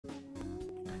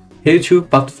Hey YouTube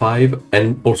part 5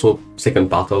 and also second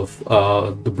part of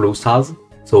the Blue Stars.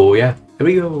 So yeah, here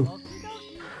we go.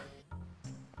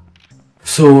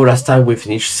 So last time we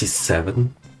finished C7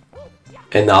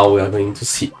 and now we are going to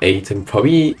C8 and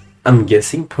probably, I'm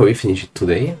guessing, probably finish it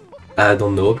today. I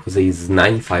don't know because there is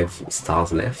 95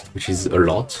 stars left, which is a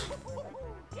lot.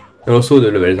 And also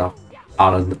the levels are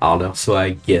harder and harder, so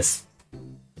I guess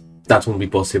that won't be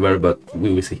possible, but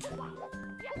we will see.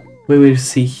 We will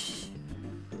see.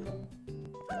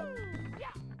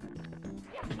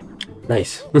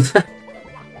 Nice.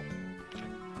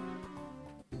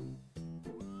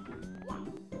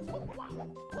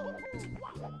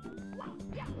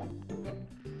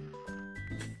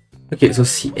 Okay, so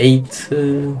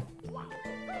C8.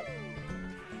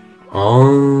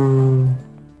 Oh,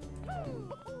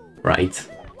 right.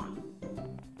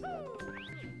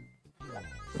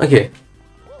 Okay,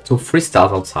 so 3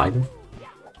 stars outside.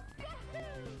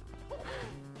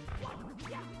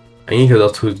 I need to go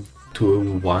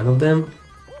to one of them.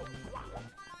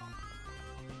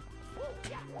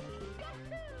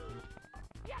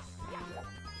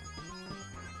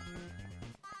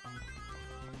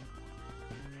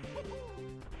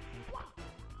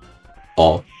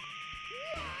 Oh,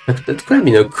 that could have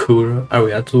been a cool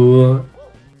area to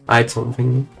hide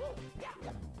something.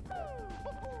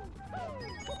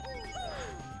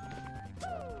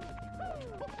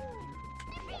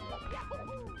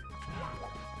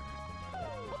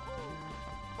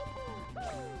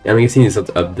 I'm guessing it's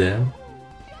not up there.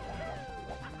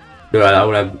 But I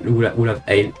would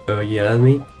have yelled at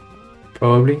me,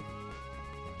 probably.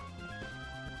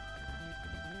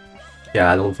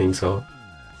 Yeah, I don't think so.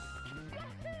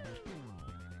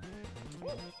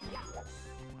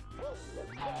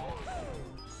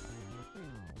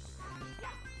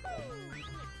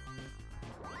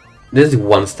 There's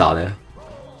 1 star there.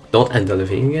 Don't enter the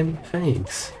thing again?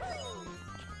 Thanks.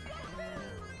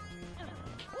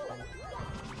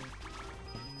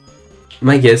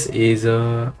 My guess is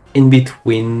in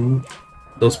between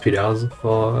those pillars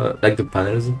for like the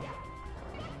panels. If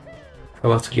I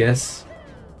were to guess.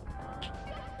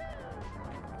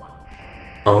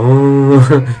 Oh,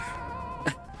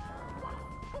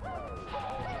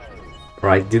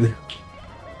 right, dude.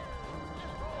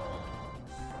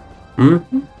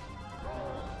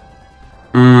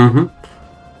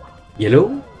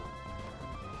 Yellow.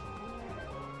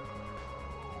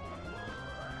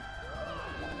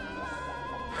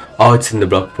 Oh, it's in the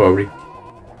block, probably.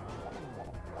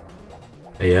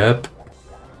 Yep.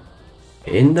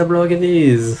 In the block it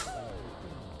is.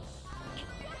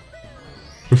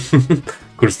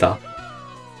 Cool star.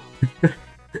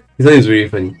 This one is really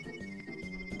funny.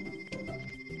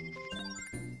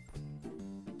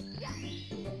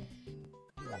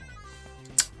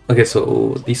 Okay,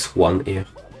 so this one here.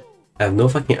 I have no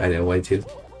fucking idea what it is,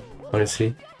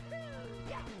 honestly.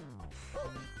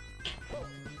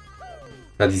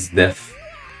 That is death.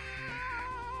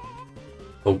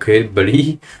 Okay,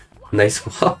 buddy. Nice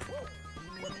swap.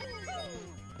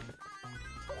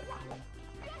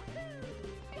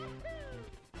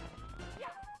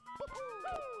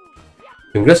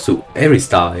 Congrats to every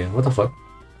star here. What the fuck?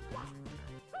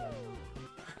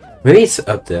 Maybe it's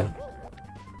up there.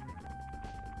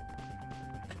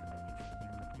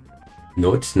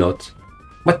 No, it's not.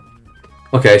 What?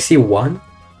 Okay, I see 1.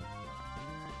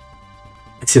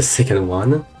 I see a second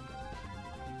one.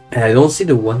 And I don't see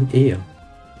the one here.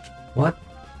 What?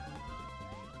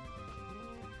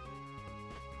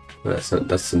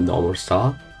 That's a normal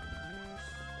star.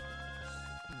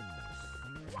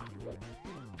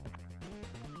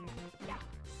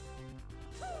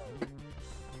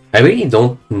 I really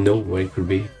don't know what it could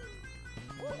be.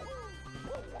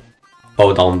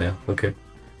 Oh, down there. Okay.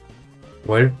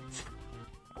 Where?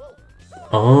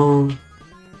 Oh.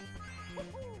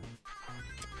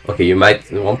 Okay, you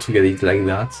might want to get it like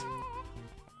that.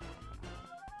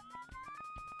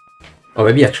 Or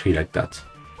maybe actually like that.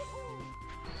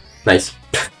 Nice.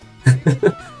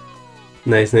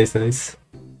 Nice, nice, nice.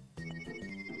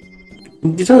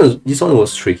 This one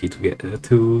was tricky to get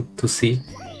to see.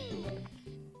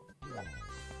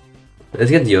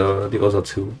 Let's get the other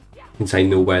 2, since I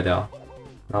know where they are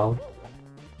now.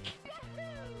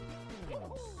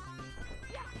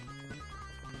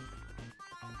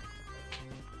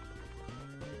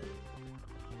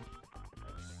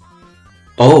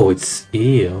 Oh, it's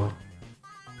here.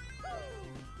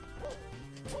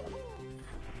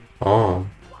 Oh,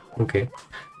 okay.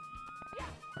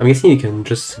 I'm guessing you can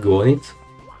just go on it.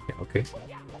 Yeah, okay.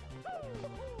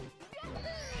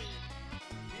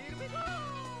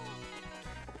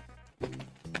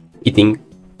 Eating.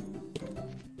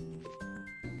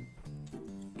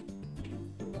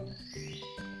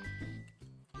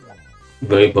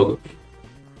 Very bug.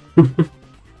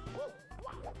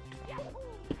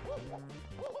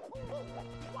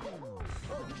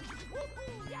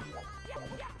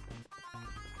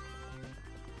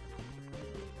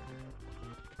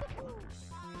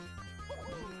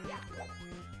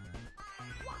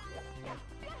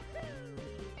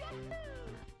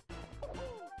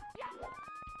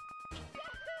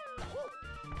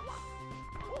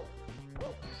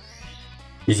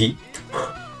 Easy.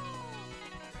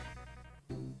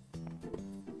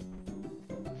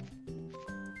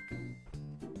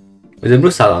 The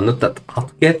blues are not that hard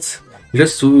to get,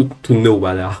 just to know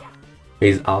where they are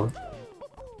is hard.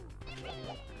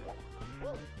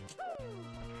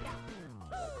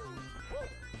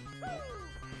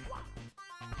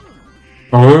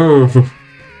 Oh,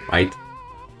 right.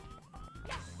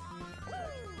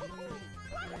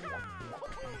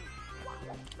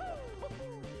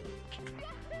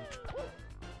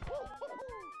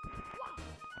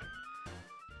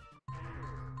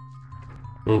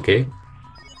 Okay.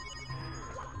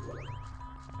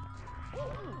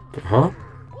 Huh?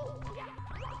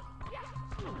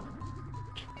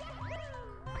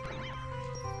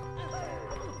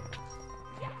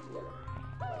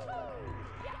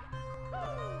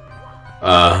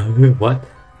 What?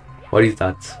 What is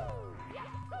that?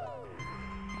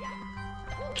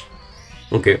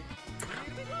 Okay.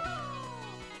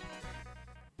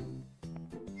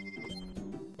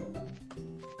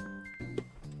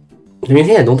 The main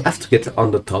thing, I don't have to get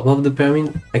on the top of the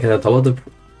pyramid, like at the top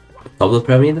of the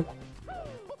pyramid,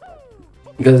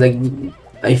 because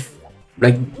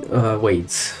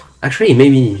wait, actually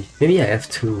maybe I have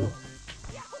to.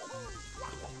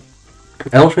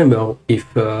 I don't remember if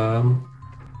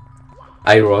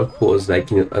iRock was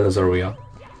like in another area.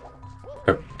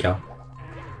 Yeah.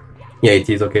 Yeah, it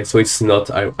is. Okay, so it's not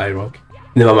iRock.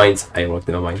 Never mind, it's iRock.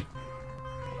 Never mind.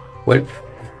 Well,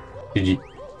 GG.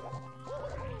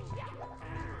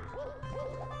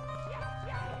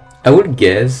 I would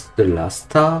guess the last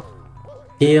star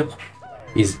here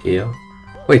is here.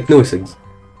 Wait, no, it's not.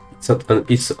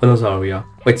 It's another area.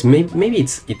 Wait, maybe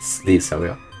it's this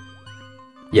area.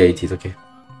 Yeah, it is. Okay.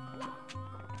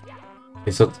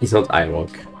 It's not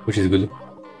iRock, which is good.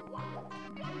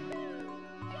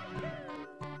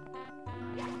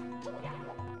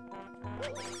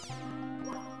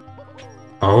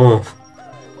 Oh.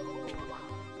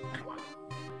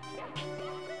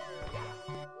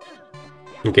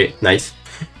 Okay, nice.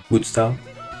 Good start.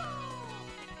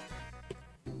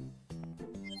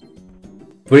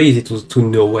 Very easy to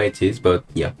know where it is, but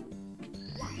yeah.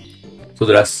 So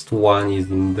the last one is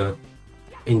in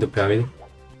the pyramid.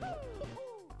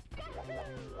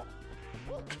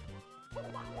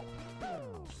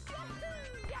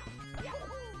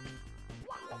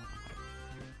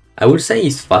 I would say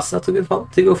it's faster to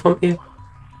go from here.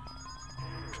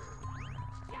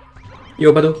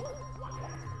 Yo, Bado.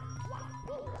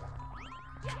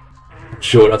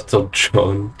 Joel after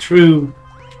John. True.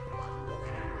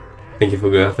 Thank you for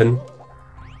graphing.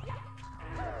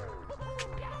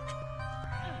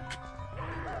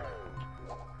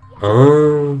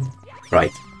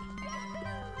 Right.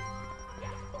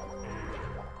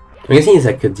 I think it's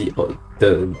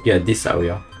like this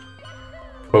area.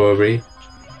 Probably.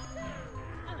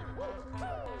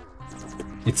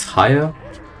 It's higher?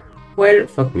 Well,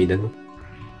 fuck me then.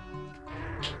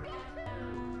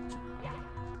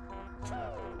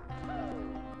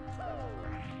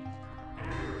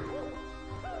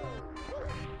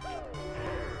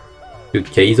 Good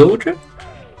case order?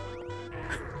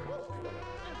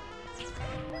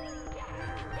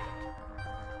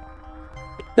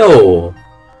 No!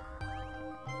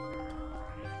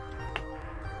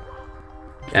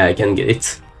 I can get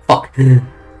it. Fuck.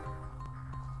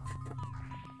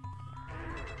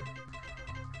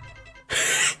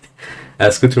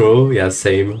 Ask tomorrow? Yeah,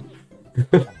 same.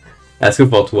 Ask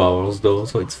for 2 hours though,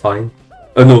 so it's fine.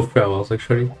 Oh no, 3 hours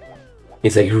actually.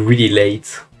 It's like really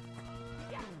late.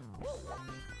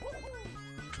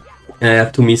 And I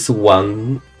have to miss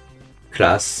 1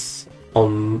 class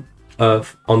on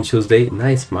Tuesday.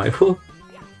 Nice, Mario.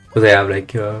 Because I have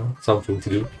like something to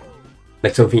do.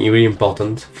 Like something really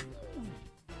important.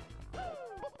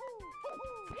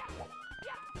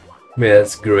 Yeah,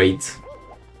 that's great.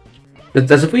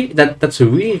 That's a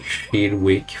really chill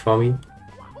week for me.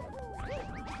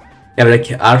 I have like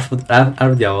half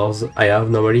the hours I have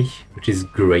normally, which is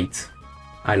great.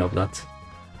 I love that.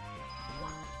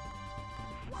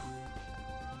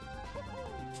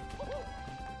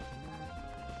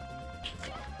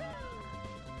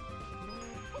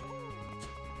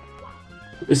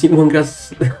 Missing 1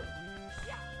 class.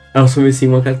 Also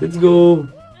missing 1 class. Let's go.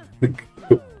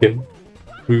 Okay.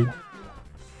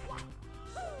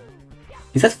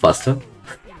 Is that faster?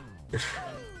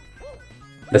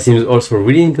 That seems also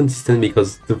really inconsistent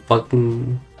because the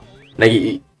fucking... Like,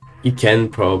 you can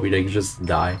probably like just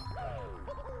die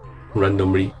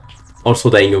randomly. Also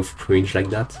dying of cringe like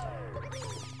that.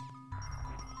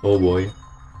 Oh boy.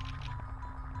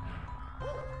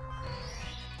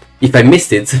 If I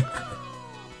missed it...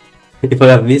 If I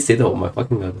have missed it, oh my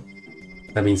fucking god.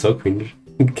 I mean, so cringe.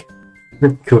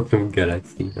 Go from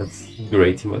Galaxy, that's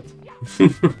great emote.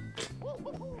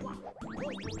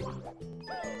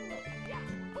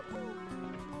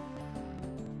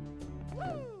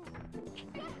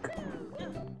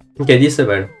 Okay, this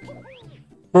level.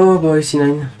 Oh boy,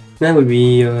 C9. That would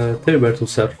be terrible to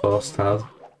search for stars,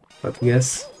 but I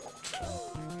guess.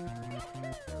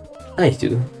 Nice,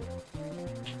 dude.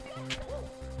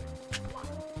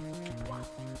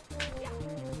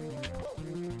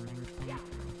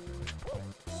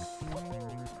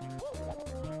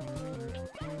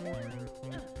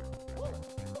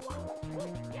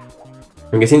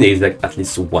 I'm guessing there is like at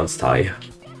least one star here.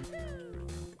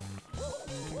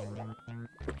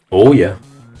 Oh yeah.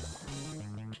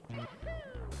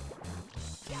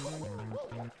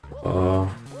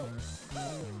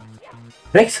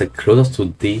 Like it's like closer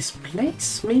to this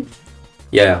place, maybe?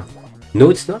 Yeah. No,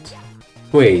 it's not.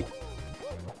 Wait.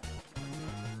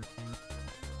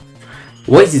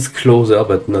 Why is it closer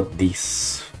but not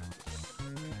this?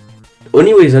 The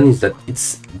only reason is that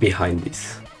it's behind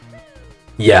this.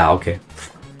 Yeah, okay.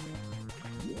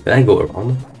 Can I go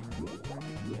around?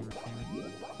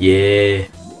 Yeah.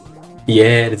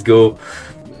 Yeah, let's go.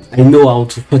 I know how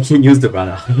to fucking use the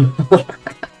radar.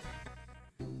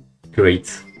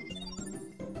 Great.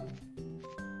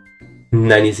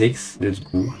 96, let's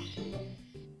go.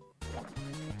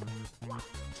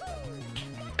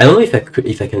 I don't know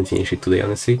if I can finish it today,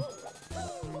 honestly.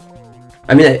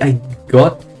 I mean, I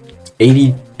got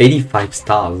 85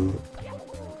 stars.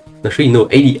 Actually, no,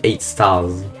 88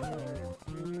 stars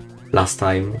last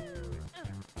time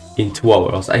in 2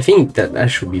 hours. I think that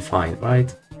should be fine,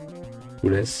 right?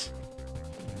 Less.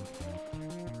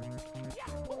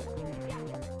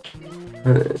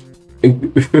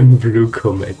 Blue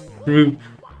comet. There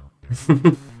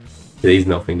is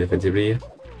nothing definitively here.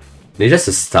 There's just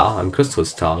a star. I'm close to a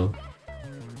star.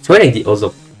 So like the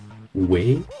other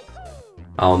way?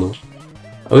 I don't know.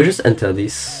 I will just enter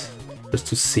this just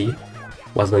to see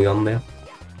what's going on there.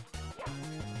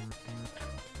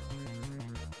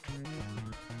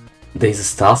 There's a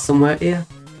star somewhere here?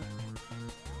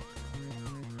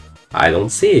 I don't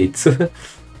see it.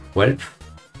 Well.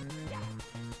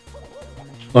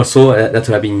 Also, that would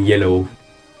have been yellow,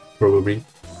 probably.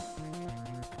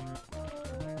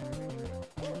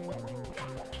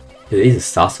 There is a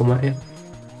star somewhere here.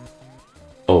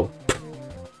 Oh.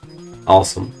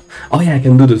 Awesome. Oh yeah, I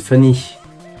can do the funny.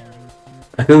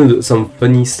 I can do some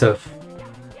funny stuff.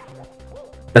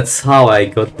 That's how I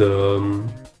got the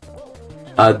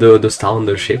star on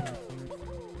the ship.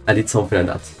 I did something like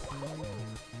that.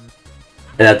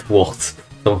 And that worked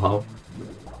somehow.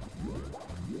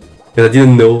 Because I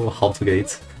didn't know how to get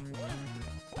it.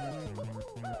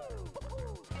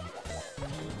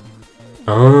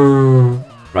 Oh,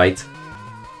 right.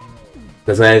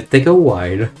 That's gonna take a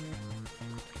while.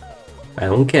 I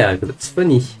don't care, because it's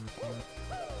funny.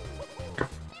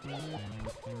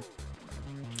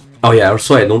 Oh yeah,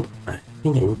 also I think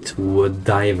I need to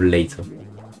dive later.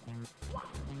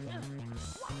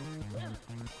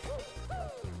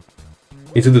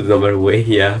 Need to do the normal way,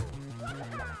 yeah.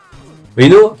 But you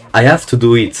know, I have to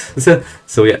do it.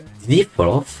 So yeah, did he fall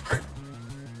off?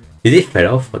 Did he fall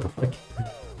off? What the fuck?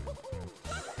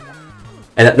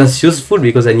 And that's useful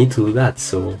because I need to do that,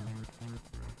 so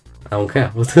I don't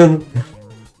care.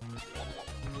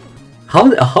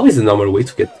 How is the normal way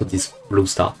to get to this blue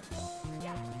star?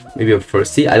 Maybe a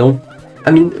thirsty? I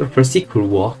mean, a thirsty could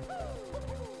work.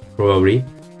 Probably.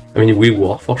 I mean, it will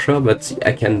work for sure, but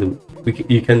I can do.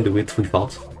 You can do it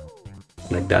without.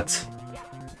 Like that.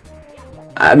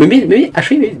 Maybe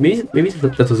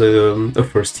that was a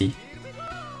thirsty.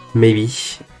 Maybe.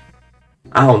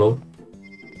 I don't know.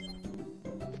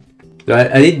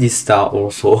 I did this star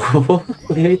also,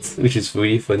 which is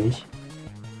really funny.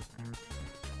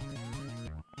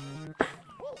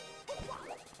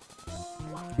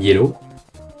 Yellow.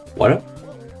 Water.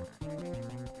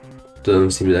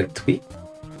 Doesn't seem like to be.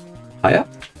 Higher?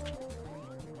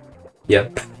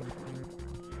 Yep.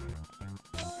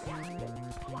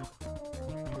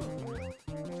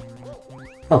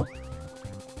 Oh.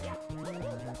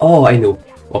 Oh, I know.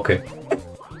 Okay.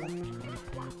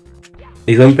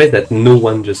 There's one place that no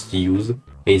one just used, and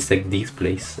it's like this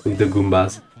place with the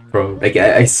Goombas. Bro, like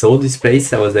I saw this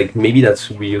place, I was like, maybe that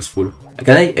should be useful.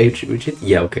 Can I reach it?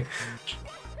 Yeah, okay.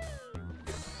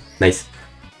 Nice.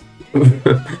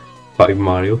 5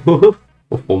 Mario.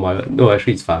 Or 4 Mario. No,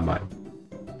 actually it's 5 Mario.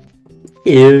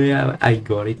 Yeah, I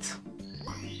got it.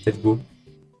 Let's go.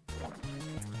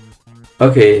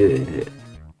 Okay.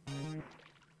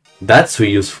 That's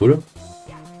really useful.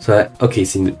 So, okay,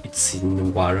 it's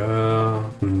in water,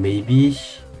 maybe.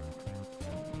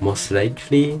 Most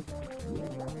likely.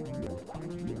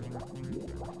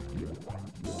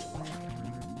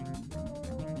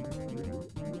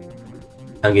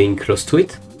 I'm getting close to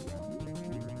it.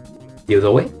 The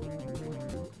other way.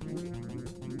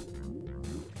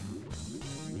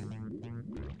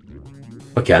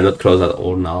 Okay, I'm not close at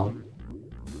all now.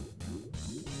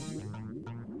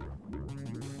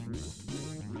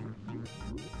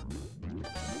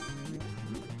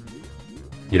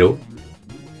 You know?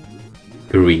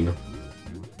 Green.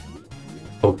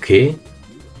 Okay.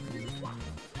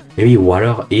 Maybe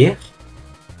water here?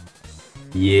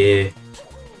 Yeah.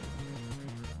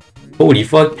 Holy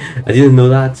fuck, I didn't know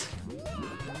that.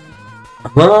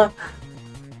 Huh?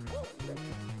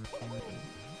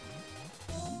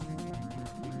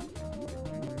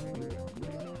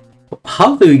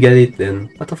 How do we get it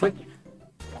then? What the fuck?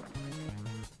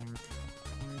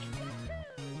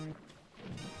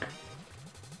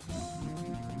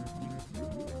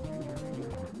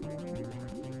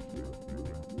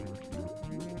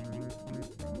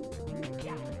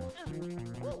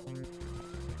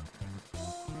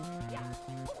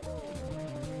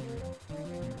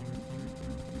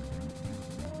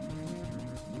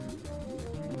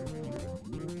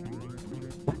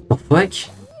 What?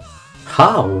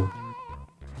 How?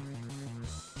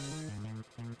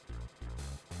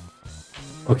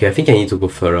 Okay, I think I need to go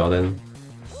further then.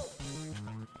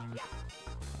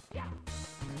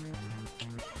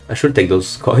 I should take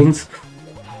those coins.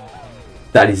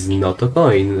 That is not a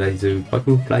coin, that is a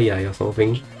fucking fly eye or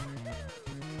something.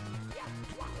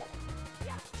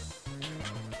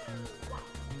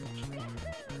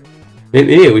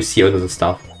 Maybe I will see another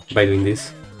star by doing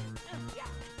this.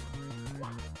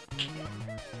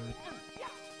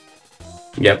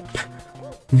 Yep.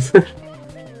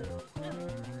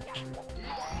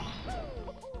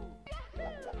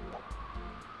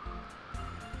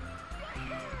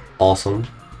 Awesome.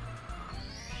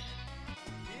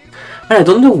 And I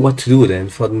don't know what to do then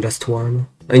for the last one.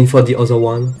 I mean for the other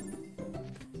one.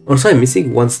 Also I'm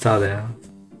missing one star there.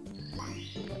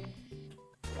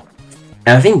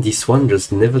 And I think this one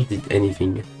just never did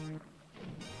anything.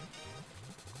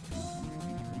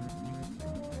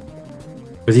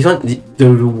 But this one,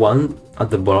 the one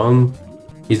at the bottom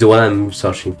is the one I'm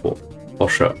searching for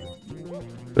sure.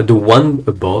 But the one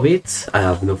above it, I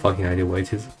have no fucking idea what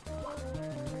it is.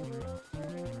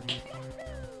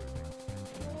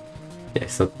 Yeah,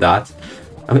 it's not that.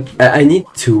 I mean, I need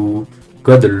to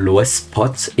go at the lowest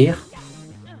spot here,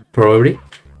 probably.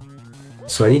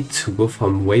 So I need to go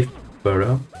from way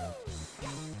further.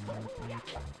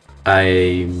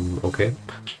 Okay.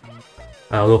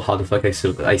 I don't know how the fuck I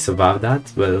survived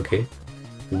that, but okay.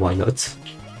 Why not?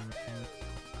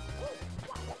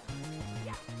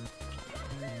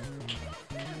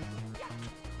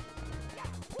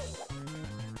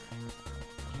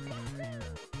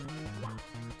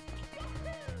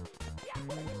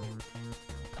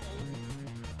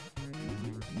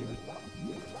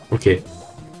 Okay.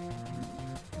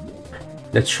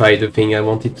 Let's try the thing I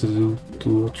wanted to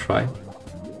try.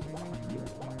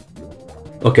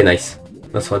 Okay, nice.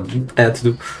 That's what I had to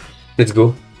do. Let's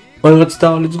go. 100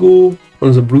 star, let's go.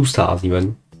 On the blue stars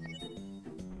even.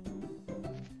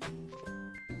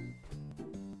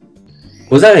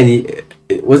 Was there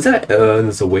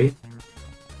another way?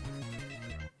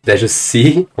 Did I just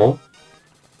see? Oh.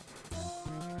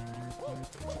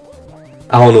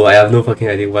 I don't know, I have no fucking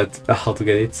idea how to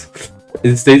get it.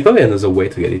 There's probably another way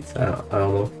to get it, I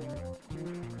don't know.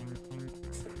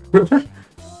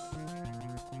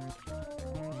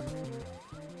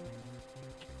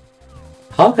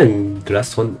 How can the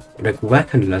last one, like where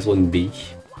can the last one be?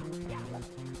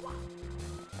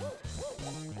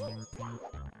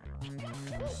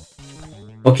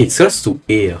 Okay, it's close to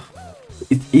air.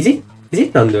 Is it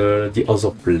under the other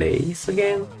place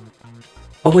again?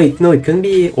 Oh wait, no, it can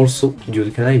be also...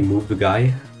 Dude, can I move the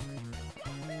guy?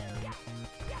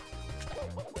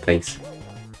 Thanks.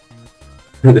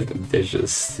 Let's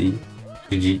just see.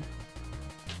 GG.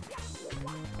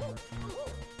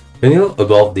 Can you go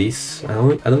above this? I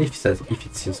don't know if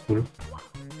it's useful.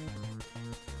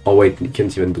 Oh wait, it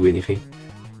can't even do anything.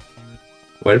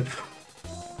 Well.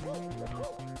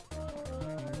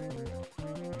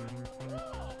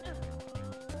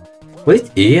 Was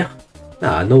it here?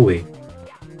 Nah, no way.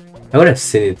 I would have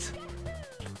seen it.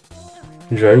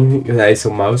 Drawing I saw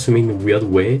mouse swimming in a weird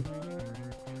way.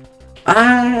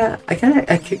 Ah, I can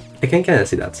kinda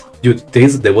see that. Dude,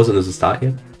 there was another star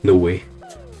here? No way.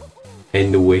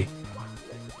 Ain't no way.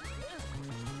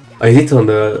 Oh, is it on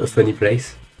a funny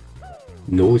place?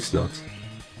 No, it's not.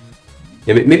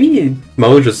 Yeah, maybe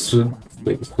Mao just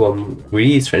swam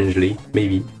really strangely.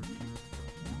 Maybe.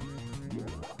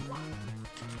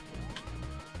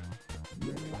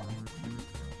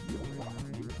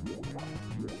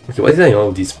 Okay, what is I know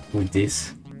with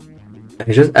this?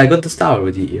 I got the star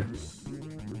already here.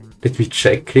 Let me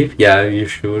check clip. Yeah, you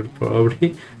should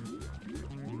probably.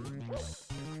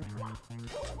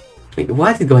 Wait,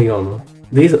 what is going on?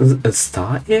 There's a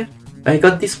star here? I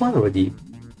got this one already.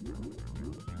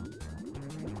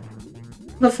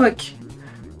 What the fuck?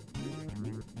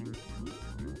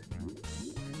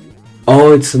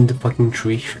 Oh, it's on the fucking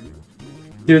tree.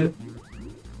 Dude.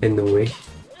 In no way.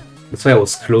 That's why I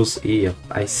was close here.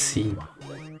 I see.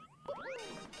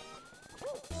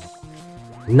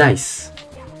 Nice.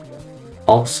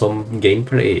 Awesome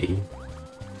gameplay.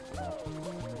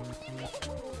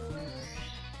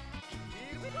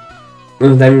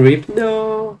 Time rip?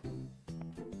 No.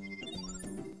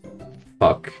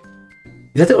 Fuck.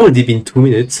 Is that already been 2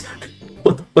 minutes?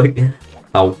 What the fuck?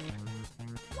 How?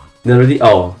 Already?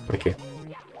 Oh, okay.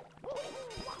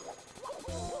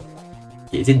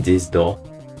 Is it this door?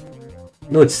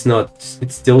 No, it's not.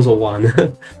 It's the other one.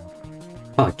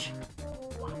 Fuck.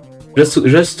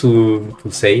 Just to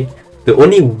say, the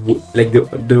only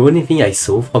the only thing I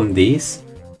saw from this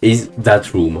is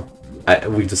that room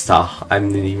with the star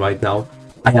I'm in right now.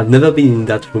 I have never been in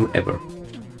that room ever.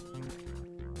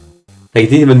 I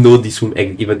didn't even know this room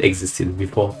even existed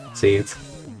before saying it.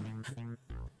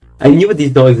 I knew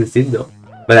this door existed though,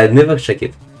 but I'd never checked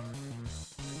it.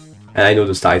 And I know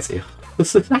the star is here.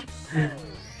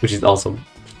 Which is awesome.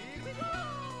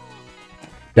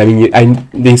 I mean,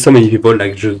 there's so many people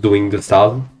like just doing the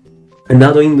stars. And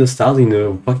not doing the stars in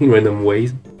a fucking random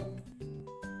way.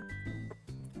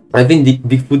 I think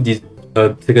Bigfoot did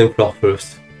second floor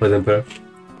first, for example.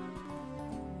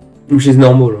 Which is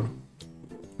normal.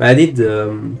 I did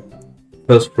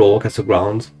first floor, castle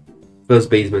ground, first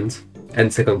basement,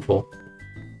 and second floor.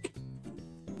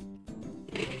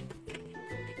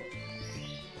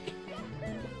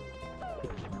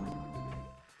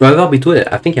 However, between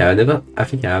I think I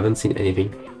haven't seen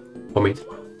anything from it.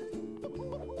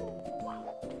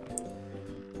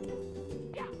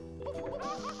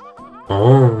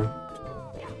 Oh.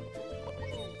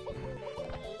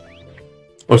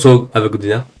 Also, have a good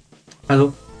dinner.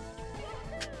 Hello.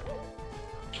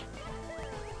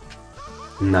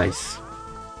 Nice.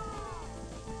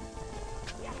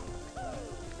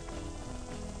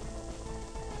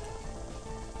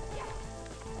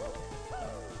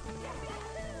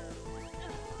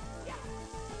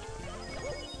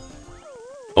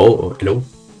 Oh, hello.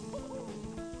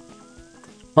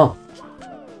 Oh.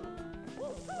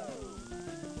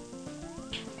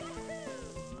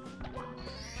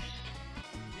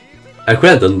 I could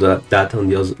have done that on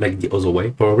the other, like the other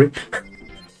way, probably.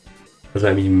 That's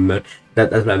why I mean much.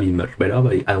 That's why I mean much better,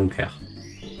 but I don't care.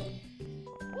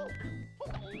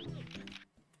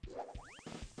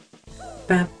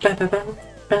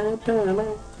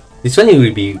 This one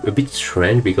will be a bit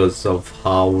strange because of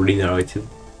how linear it is.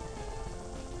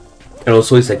 And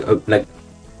also it's like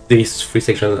these 3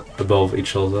 sections above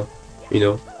each other, you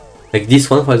know? Like this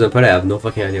one, for example, I have no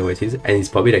fucking idea what it is, and it's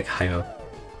probably like higher.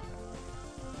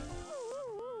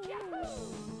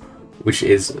 Which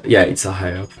is, yeah, it's a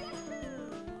higher.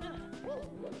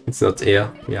 It's not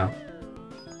here, yeah.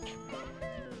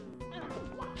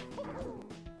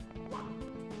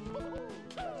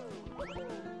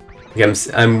 Okay,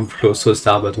 I'm close to a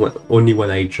star, but only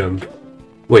when I jump.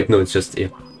 Wait, no, it's just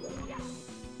here.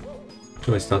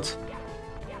 No, it's not.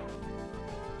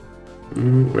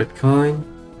 Red coin.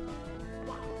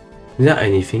 Is there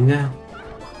anything there?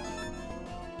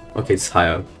 Okay, it's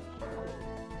higher.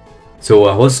 So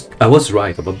I was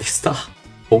right about this star.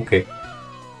 Okay.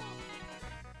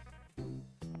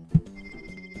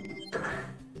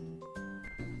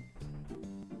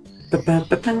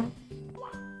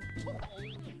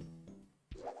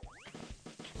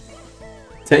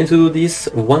 Time to do this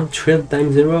 1 trillion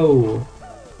times in a row.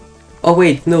 Oh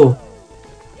wait, no.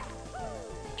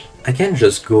 I can't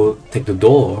just go take the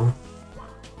door.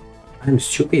 I'm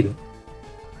stupid.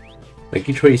 Like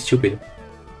literally stupid.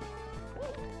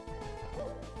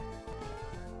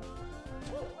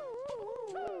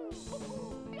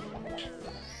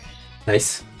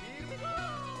 Nice.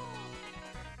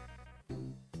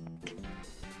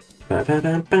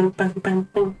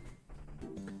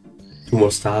 Two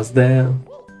more stars there.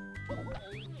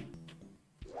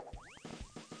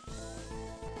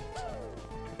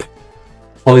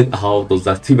 How does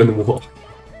that even work?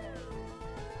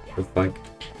 The fuck?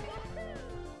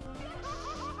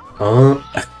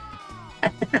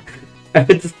 I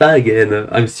had to start again.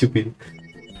 I'm stupid.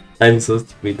 I'm so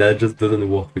stupid. That just doesn't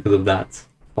work because of that.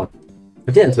 Fuck.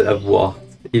 I think it would have worked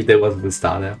if there wasn't a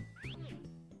star there.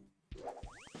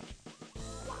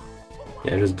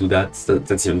 Yeah, just do that.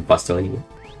 That's even faster anyway.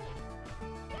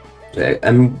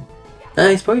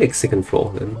 It's probably like second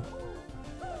floor then.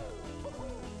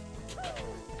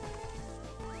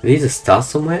 There's a star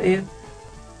somewhere here?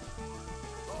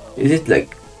 Is it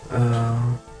like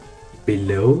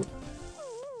below?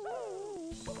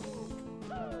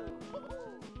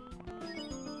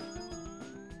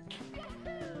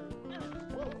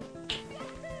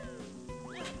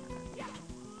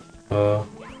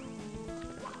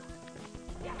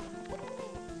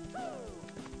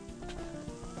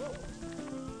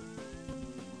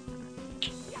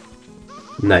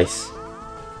 Nice.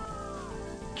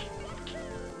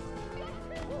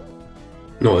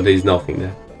 No, there's nothing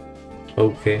there.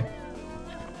 Okay.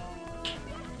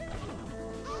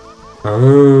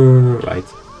 Right.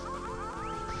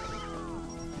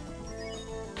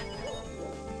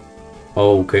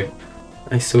 Oh, okay.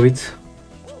 I saw it.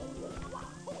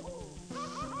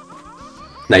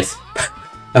 Nice.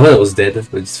 I thought I was dead,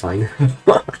 but it's fine.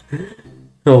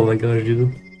 Oh my god,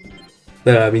 dude.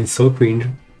 I mean, so cringe.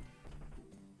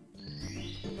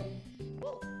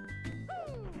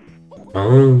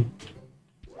 Oh.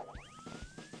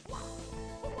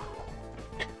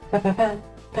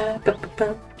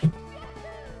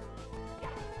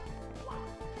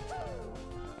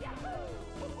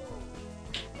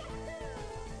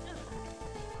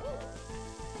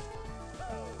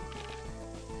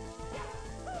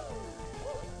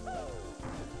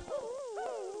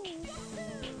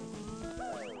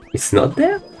 It's not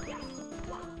there?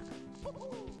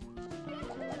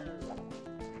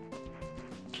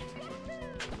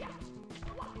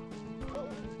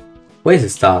 Where is the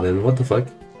star then? What the fuck?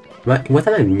 What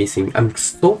am I missing? I'm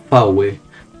so far away.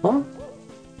 Huh?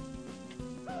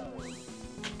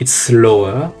 It's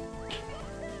slower.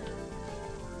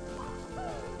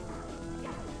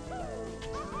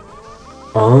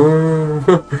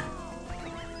 Oh.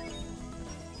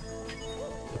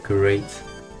 Great.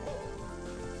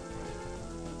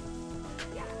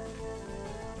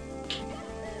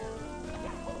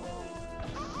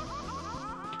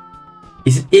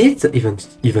 Is it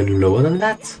even lower than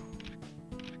that?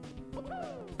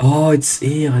 Oh, it's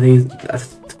here.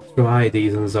 That's right.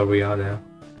 There's an Zarya there.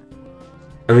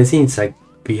 I think it's like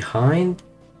behind.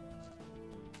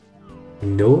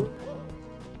 No.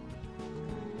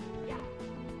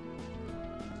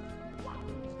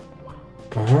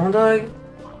 Oh, like.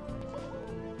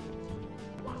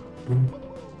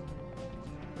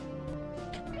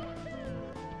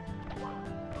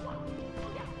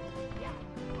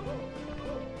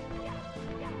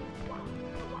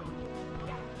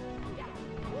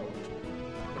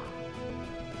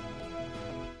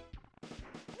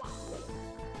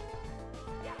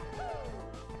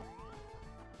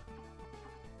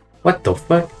 What the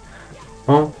fuck?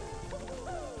 Oh,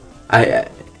 I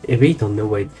really don't know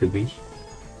what it could be.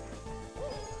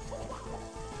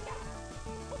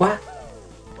 What?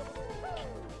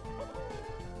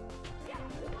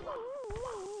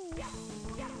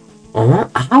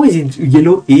 Oh, how is it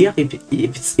yellow here if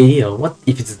it's here? What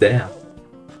if it's there?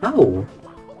 How?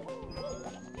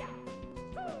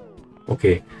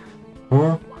 Okay.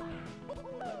 Oh.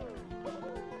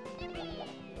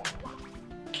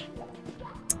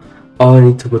 Oh, I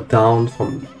need to go down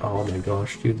from... Oh my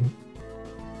gosh, dude.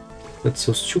 That's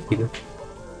so stupid.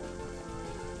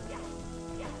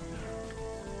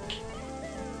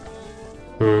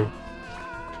 I'm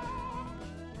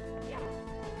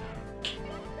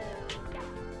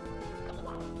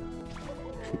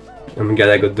glad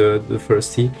I got the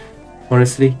first T,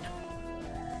 honestly.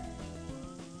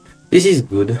 This is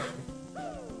good.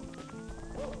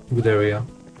 Good area.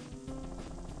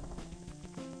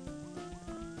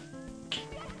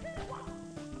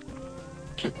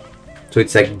 So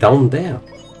it's like down there.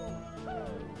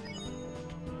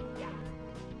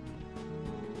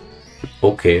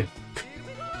 Okay.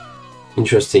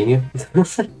 Interesting. I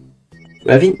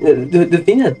think the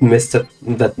thing that messed up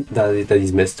that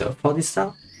is messed up for this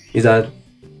star is that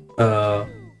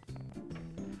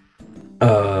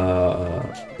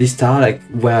this star, like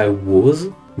where I was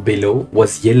below,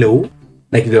 was yellow,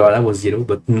 like the radar was yellow,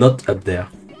 but not up there.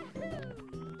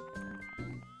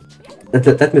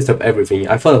 That messed up everything.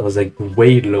 I thought it was like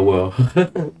way lower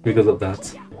because of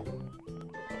that.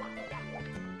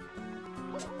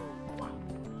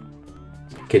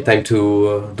 Okay, time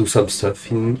to do some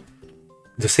stuff in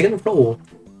the second floor.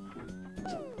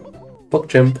 Pop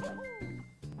jump.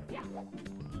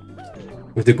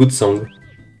 With a good song.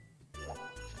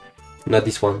 Not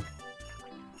this one.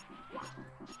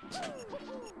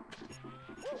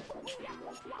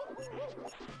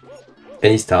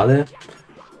 Any star there?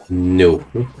 No.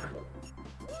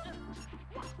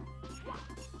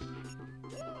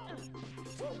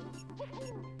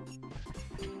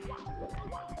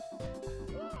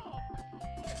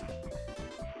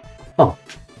 Oh.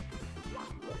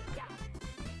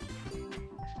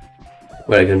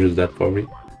 Well, I can do that probably.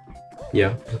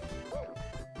 Yeah.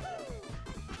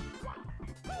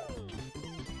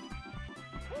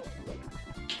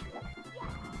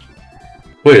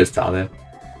 Wait a star there.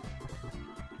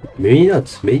 Maybe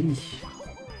not, maybe.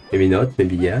 Maybe not,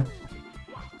 maybe yeah.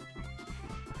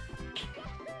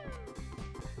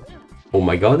 Oh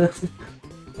my god.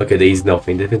 Okay, there is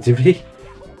nothing definitively.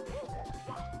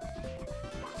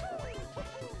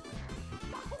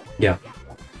 Yeah.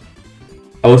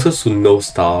 I also saw no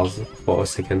stars for a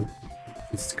second.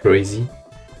 It's crazy.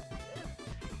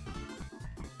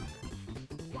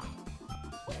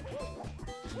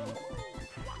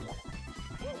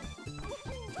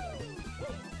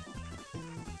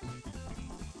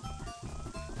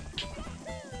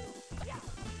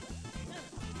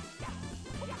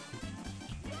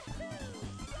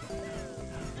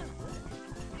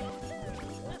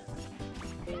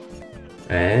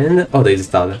 And oh, there is a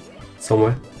star there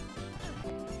somewhere.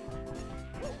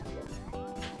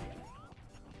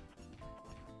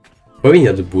 Probably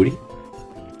near the booty.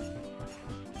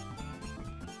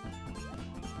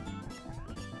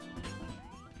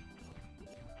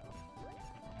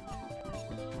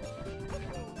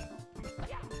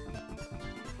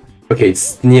 Okay,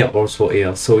 it's near also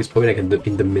here, so it's probably like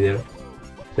in the middle,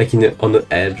 like on the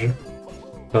edge.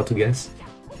 Hard to guess.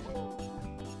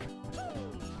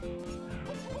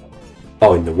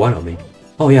 Oh, in the water maybe.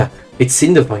 Oh yeah, it's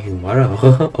in the fucking water.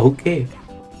 Okay.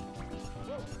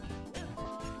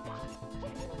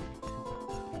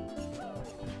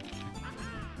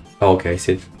 Oh, okay, I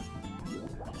see it.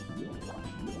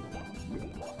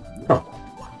 Huh.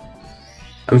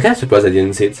 I'm kind of surprised I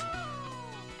didn't see it.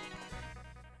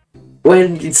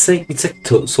 Well, it's like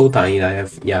so tiny that I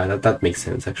have. Yeah, that makes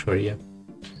sense actually. Yeah.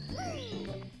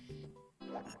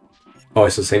 Oh,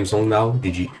 it's the same song now.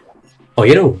 GG. Oh,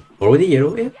 yellow. Already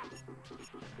yellow. Yeah.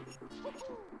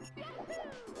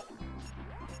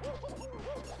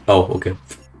 Oh, okay.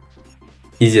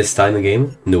 Easiest star in the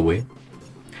game? No way.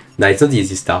 Nah, it's not the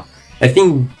easiest star. I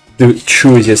think the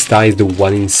true easiest star is the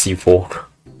one in C4.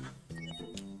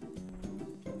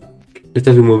 Just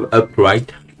have to move up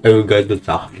right and you get the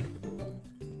star.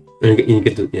 And you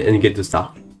get the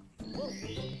star.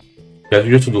 You have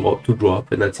just to draw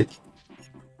up and that's it.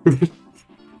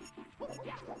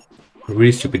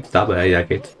 Really stupid star, but I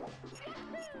like it.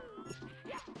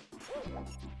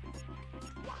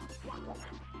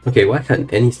 Okay, why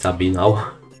can't any star be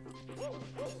now?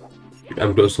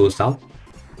 I'm close to the star.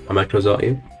 Am I closer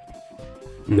here?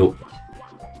 No.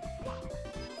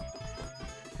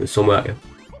 It's somewhere here.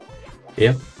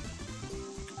 Here?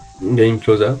 Getting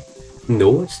closer?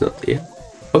 No, it's not here.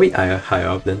 Probably higher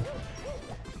up then.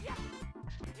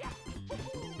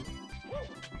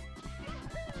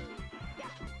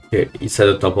 Okay, it's at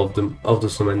the top of the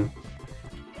summon.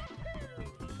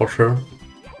 For sure.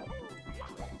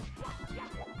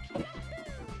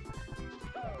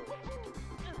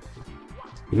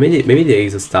 Maybe there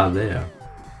is a star there.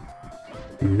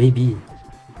 Maybe.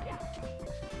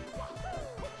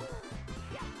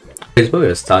 It's probably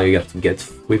a star you have to get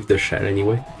with the shell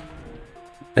anyway.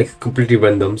 Like completely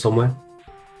random somewhere.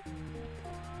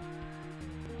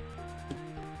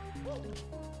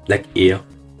 Like here.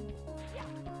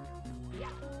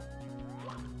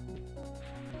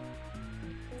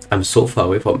 I'm so far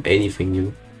away from anything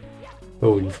new.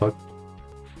 Holy fuck.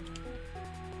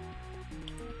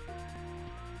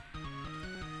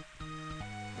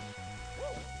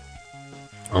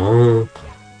 Oh.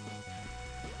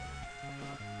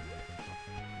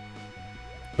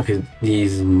 Okay,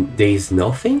 there is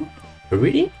nothing?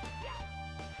 Really?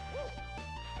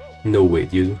 No way,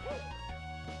 dude.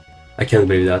 I can't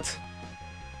believe that.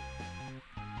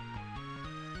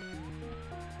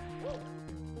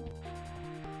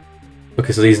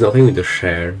 Okay, so there's nothing with the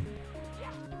share.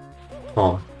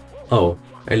 Oh. Oh.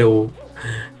 Hello.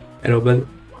 Hello, bud.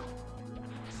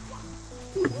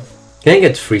 Can I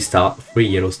get 3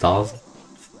 yellow stars?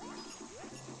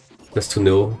 Just to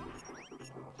know.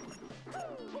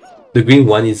 The green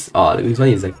one is the green one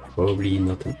is like probably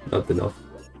not enough.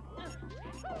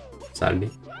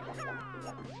 Sadly.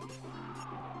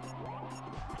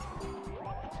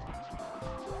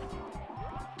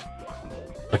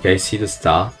 Okay, I see the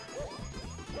star.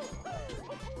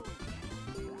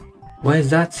 Why is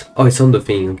that? Oh, it's on the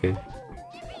thing, okay.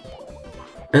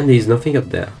 And there's nothing up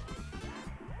there.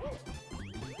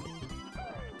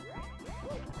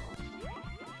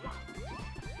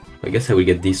 I guess I will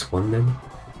get this one then.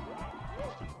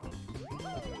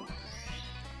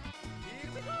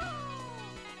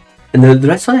 And the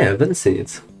rest one I haven't seen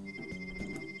it.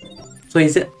 So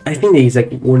is it? I think there is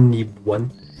like only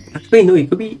one. Actually, no, it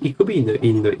could be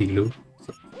in the igloo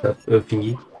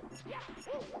thingy.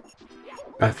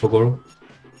 I forgot.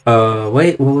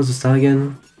 Wait, what was the star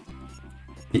again?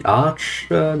 The arch?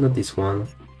 Not this one.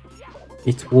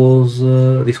 It was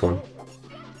this one.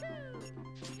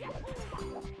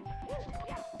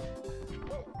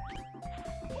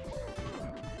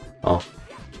 Oh.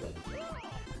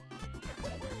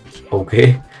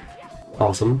 Okay.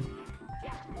 Awesome.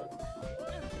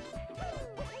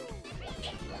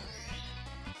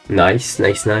 Nice,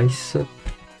 nice, nice.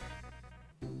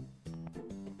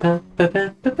 Ba, ba,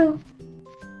 ba, ba, ba.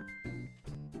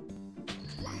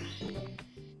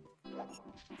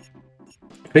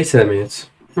 37 minutes.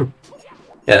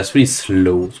 Yeah, it's really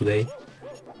slow today.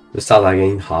 The stars are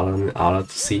getting harder and harder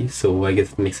to see, so I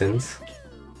guess it makes sense.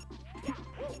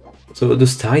 So the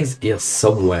star is here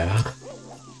somewhere.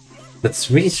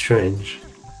 That's really strange.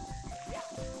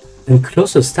 And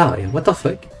close to the star, what the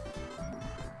fuck?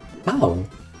 Wow.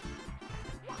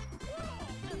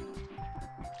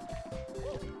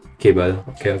 Okay, bud.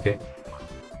 Okay, okay.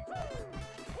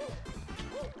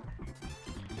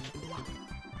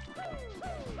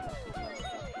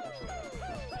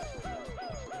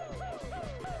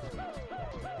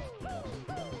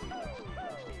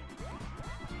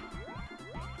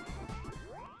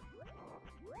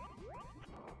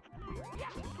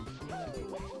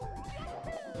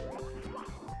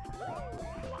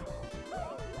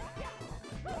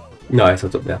 No, it's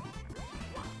not up there.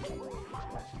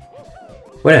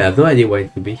 Well, I have no idea where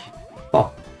it could be.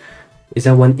 Oh, is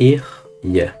there one here?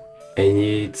 Yeah, and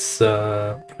it's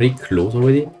pretty close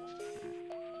already.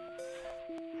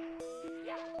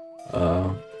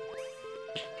 Well,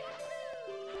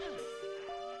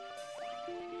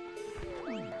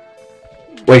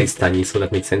 it's tiny, so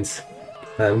that makes sense.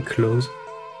 I'm close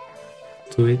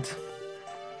to it.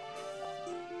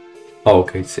 Oh,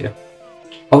 okay, it's here.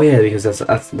 Oh yeah, because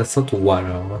that's not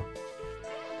water.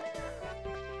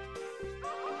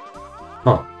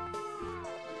 Huh.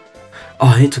 Oh,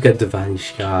 I need to get the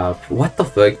vanish cap. What the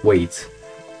fuck? Wait. Is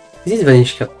this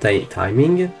vanish cap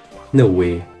timing? No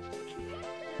way.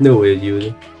 No way,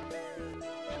 dude.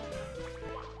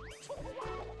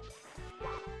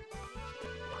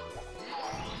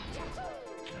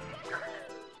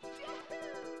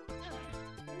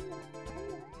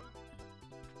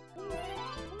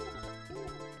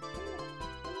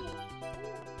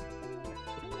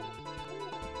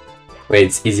 Wait,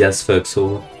 it's easy as fuck,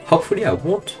 so hopefully I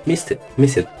won't miss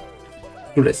it.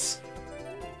 Too less.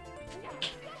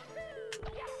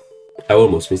 I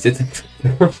almost missed it.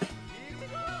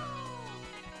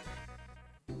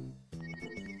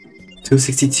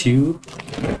 $262.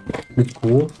 Look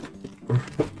cool.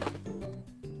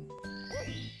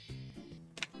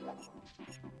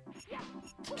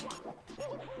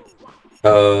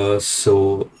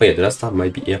 So oh yeah, the last time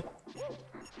might be here.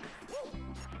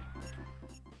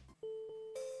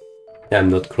 I'm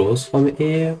not close from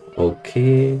here.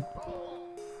 Okay.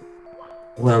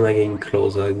 Where am I getting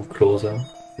closer and closer?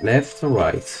 Left or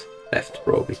right? Left,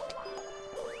 probably.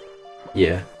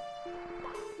 Yeah.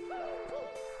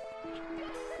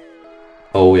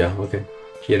 Oh yeah, okay.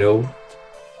 Yellow.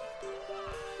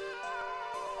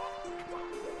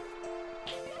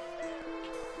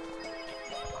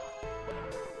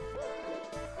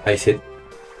 I see it.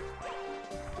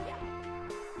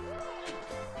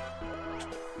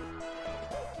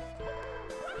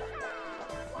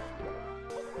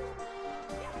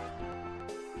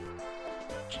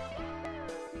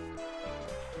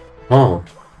 Oh.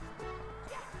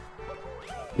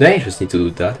 I just need to do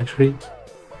that actually.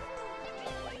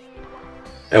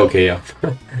 Okay, yeah.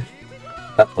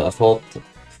 That's what I thought.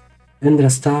 And the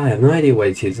star, I have no idea what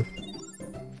it is.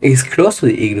 It's close to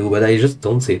the igloo, but I just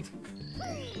don't see it.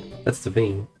 That's the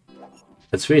thing.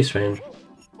 That's really strange.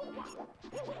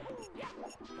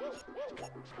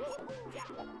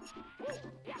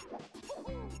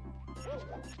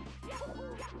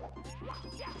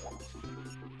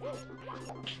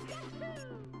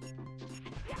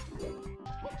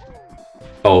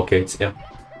 Oh, okay, it's yeah.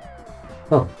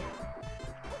 Oh.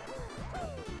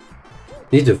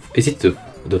 Is it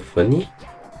the funny?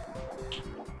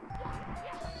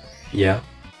 Yeah.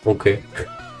 Okay.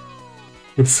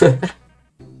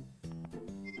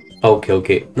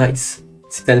 Okay. Nice.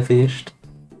 C10 finished.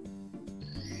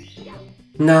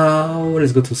 Now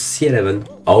let's go to C11.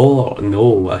 Oh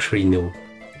no, actually no.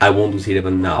 I won't do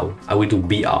C11 now. I will do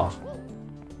BR.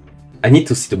 I need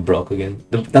to see the block again.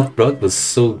 That block is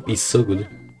so good.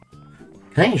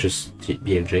 Can I just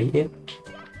BLJ here?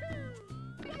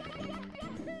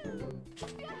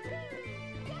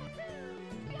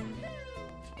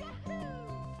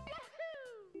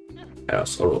 I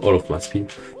lost all of my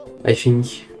speed, I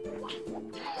think.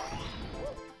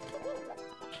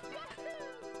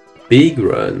 Big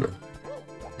run.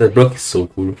 That block is so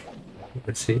cool.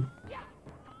 Let's see.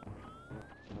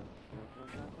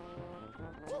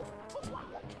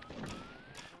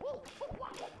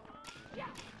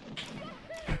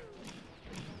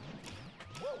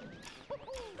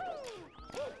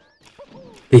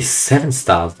 There's 7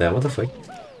 stars there, what the fuck?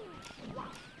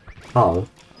 How?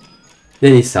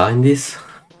 Did he sign this?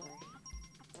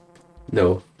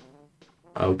 No.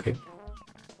 Okay.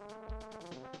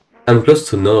 I'm close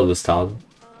to none of the stars,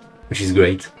 which is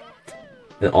great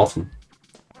and awesome.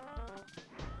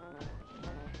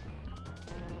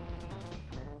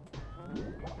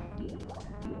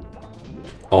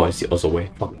 Oh, it's the other way.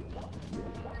 Fuck.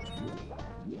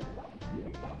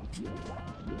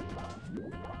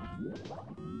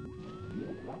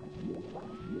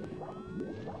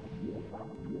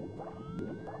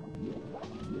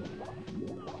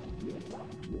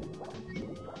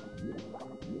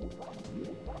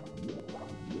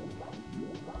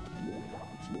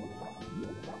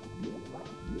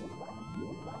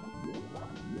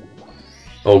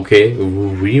 Okay,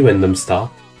 really random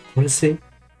start. Let's see.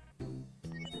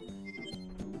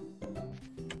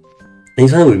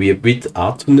 This one will be a bit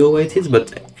hard to know what it is,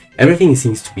 but everything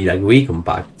seems to be like way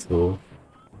compact, so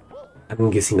I'm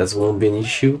guessing that won't be an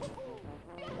issue.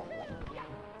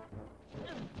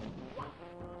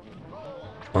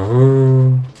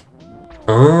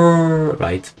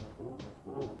 Right.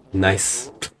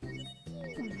 Nice.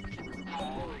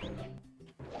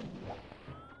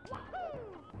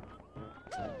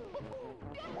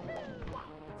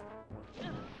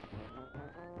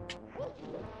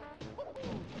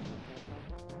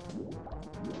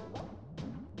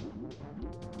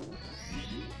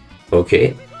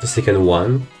 Okay, the second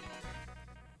one.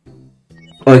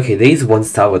 Okay, there is one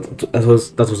star, but that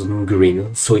was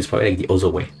green, so it's probably like the other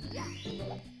way.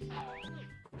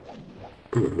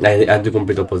 I do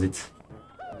complete opposite.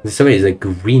 This way is like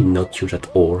green, not huge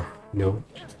at all. No.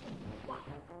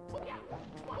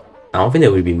 I don't think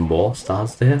there will be more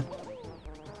stars there.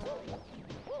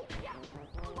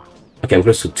 Okay, I'm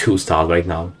close to 2 stars right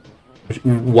now.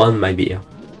 One might be here.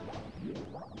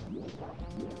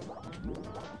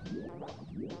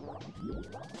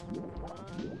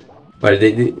 But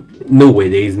no way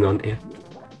there is none here.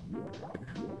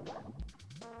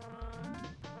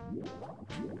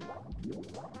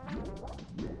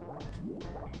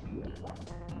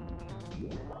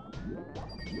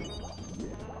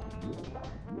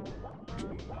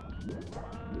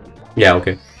 Yeah,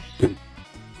 okay.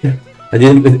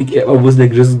 I was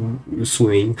like just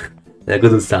swimming. I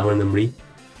got the star randomly.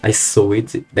 I saw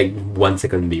it like 1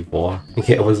 second before.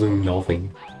 Okay, I was doing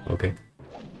nothing. Okay.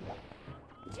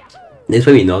 There's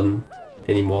probably none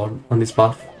anymore on this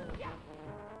path.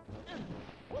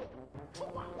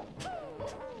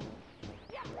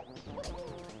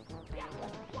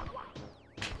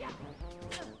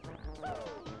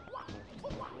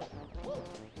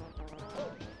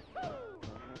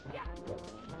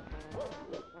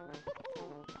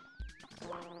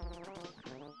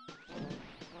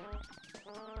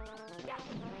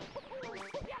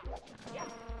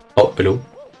 Oh, hello.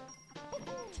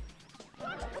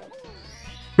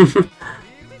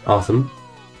 Awesome.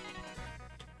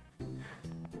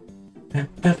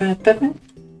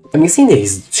 I'm guessing there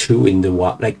is 2 in the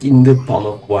water, like in the pond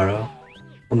of water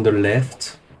on the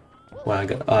left. Where I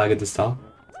got the star.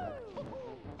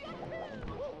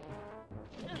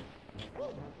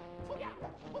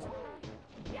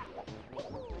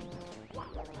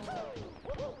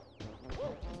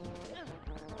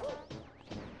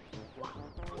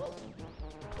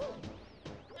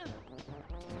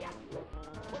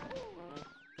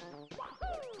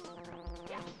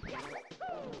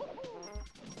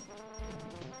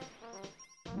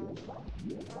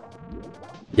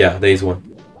 Yeah, there is one.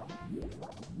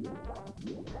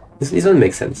 This one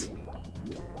makes sense.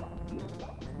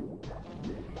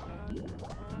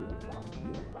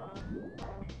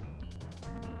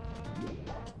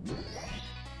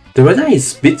 The radar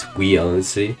is a bit weird,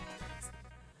 honestly.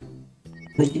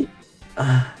 Like,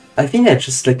 I think that's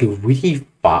just like a really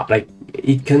far, like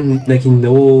it can, like it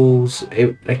knows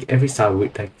like every star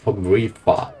like from really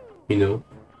far, you know.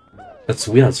 That's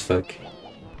weird as fuck.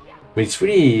 But it's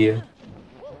really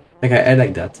like I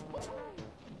like that.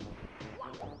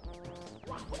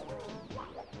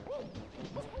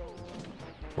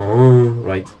 Oh,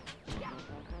 right.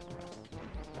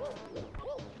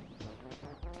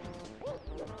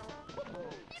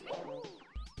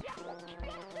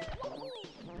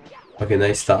 Okay,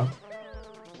 nice start.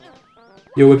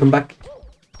 Yo, welcome back.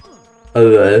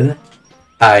 I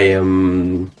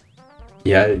am...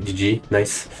 yeah, GG,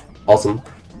 nice. Awesome.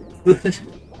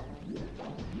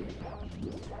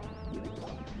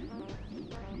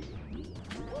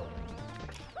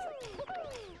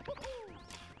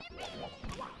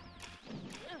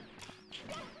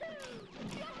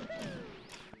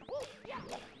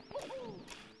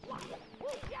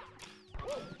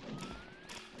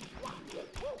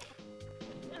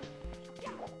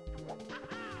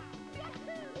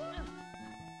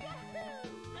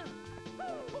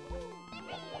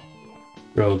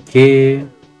 Okay.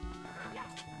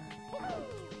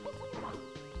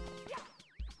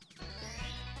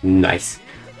 Nice.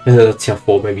 Tier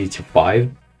 4, maybe tier 5.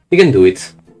 You can do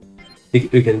it.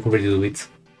 You can probably do it.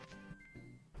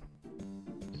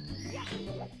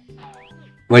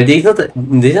 Well, there's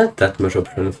not that much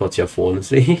option for tier 4,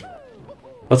 honestly.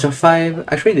 For tier 5,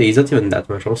 actually there isn't even that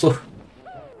much also.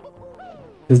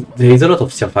 There is a lot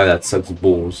of tier 5 that sucks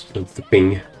balls, that's the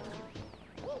thing.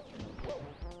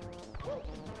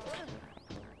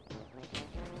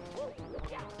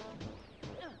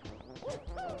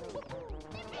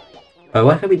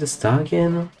 What can be the star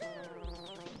again?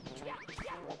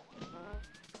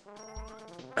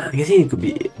 I guess it could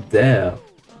be there.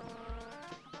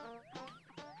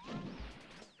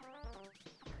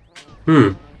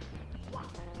 Hmm.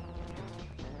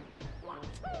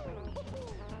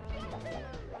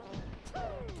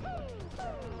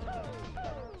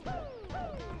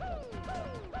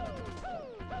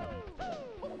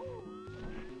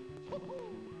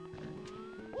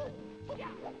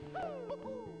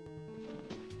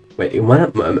 Wait,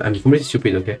 I'm completely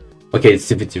stupid, okay? Okay, it's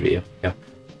definitively here. Yeah.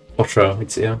 For sure,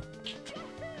 it's here.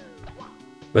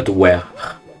 But where?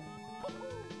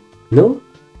 No?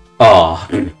 Ah.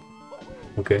 Oh.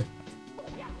 Okay.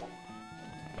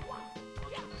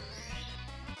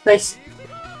 Nice.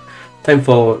 Time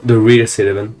for the real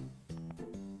C11.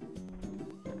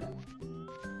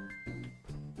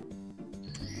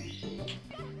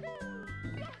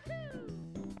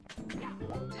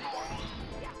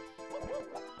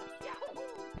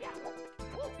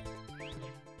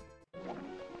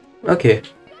 Okay,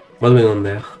 what's going on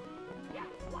there?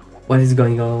 What is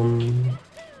going on?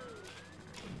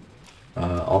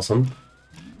 Awesome.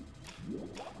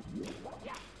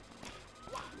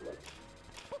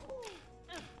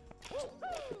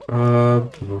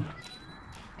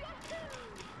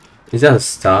 Is there a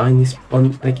star in this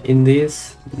one, like in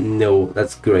this? No,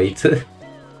 that's great. There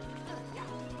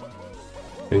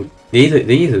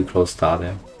is a close star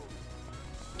there.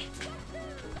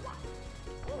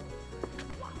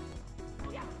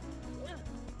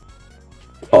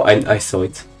 Oh, I saw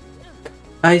it.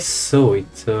 I saw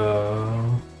it.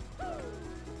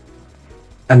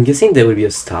 I'm guessing there will be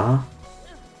a star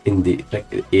in the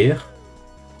here.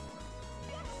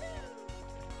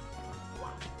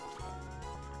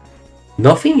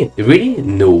 Nothing? Really?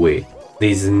 No way. There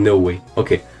is no way.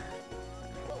 Okay.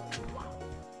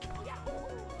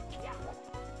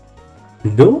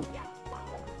 No?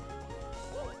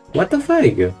 What the fuck?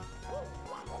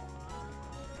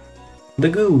 The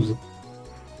goose.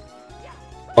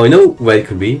 Oh, I know where it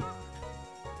could be.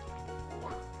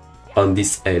 On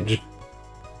this edge.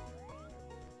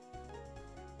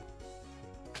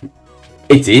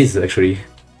 It is, actually.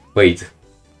 Wait.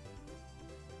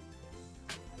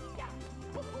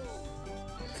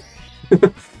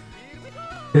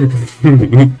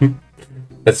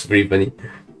 That's pretty funny.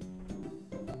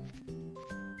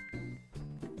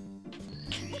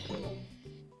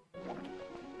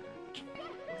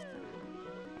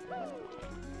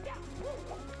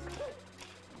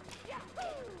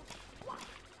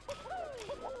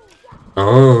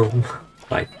 Oh,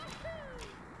 right.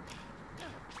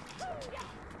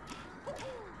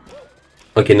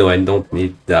 Okay, no, I don't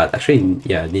need that. Actually,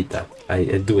 yeah, I need that. I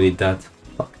do need that.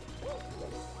 Fuck.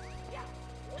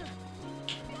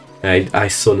 I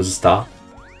saw the star.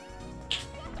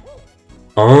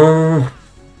 Oh,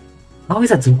 how is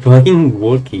that fucking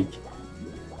working?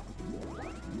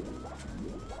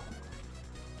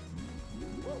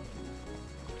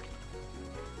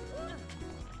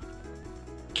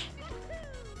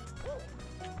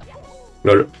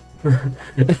 Lol.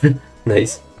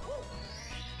 Nice.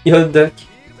 Yo, Duck.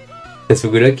 Thanks for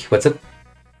good luck. What's up?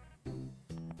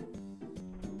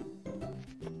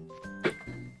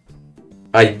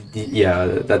 Yeah,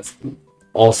 that's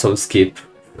awesome skip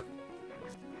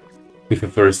with a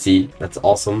first E. That's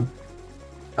awesome.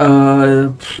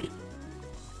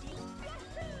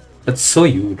 That's so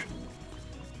huge.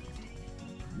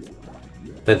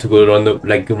 Then to go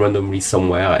randomly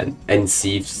somewhere and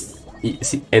see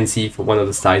if one of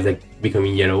the stars like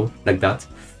becoming yellow like that.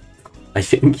 I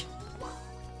think.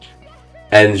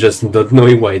 And just not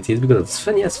knowing why it is because it's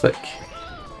funny as fuck.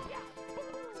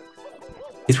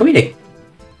 It's probably like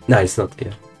nah, it's not.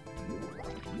 Yeah,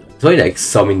 it's probably like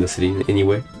some in the city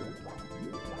anyway.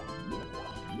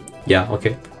 Yeah.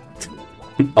 Okay.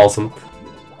 Awesome.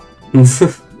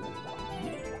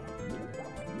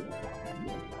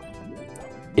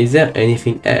 Is there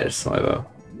anything else, however?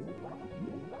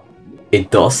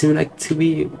 It does seem like to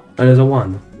be another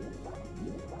one.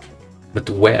 But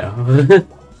where?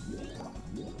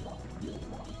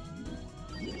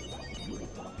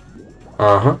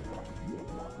 Uh-huh.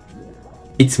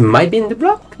 It might be in the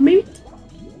block, maybe?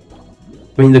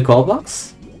 I mean, the call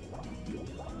box?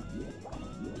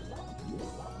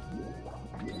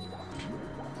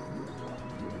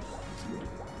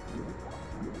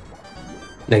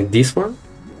 Like this one?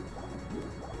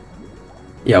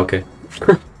 Yeah, okay.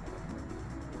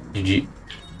 GG.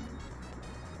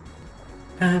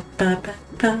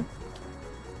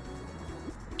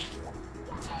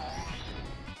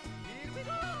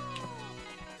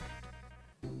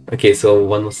 Okay, so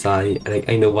one more star. Like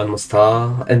I know one more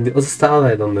star, and the other star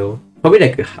I don't know. Probably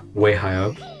like way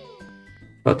higher up.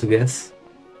 About to guess.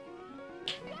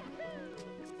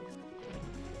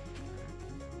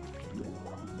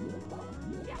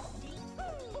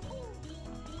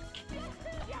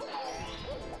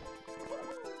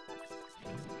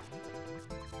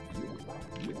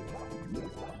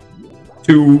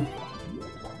 Two.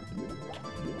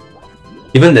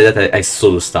 Even that I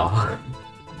saw the star.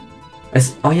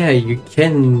 Oh yeah, you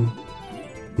can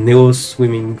neo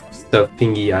swimming stuff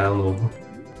thingy. I don't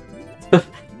know.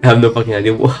 I have no fucking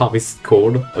idea how it's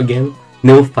called again.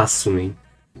 Neo fast swimming.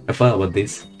 I forgot about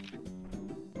this.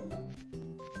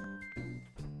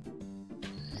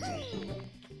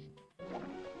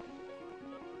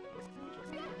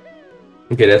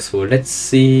 Okay, that's cool. Let's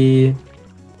see.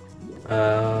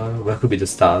 Where could be the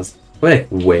stars? Well, like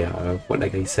where? What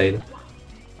like I said.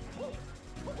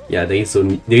 Yeah, there is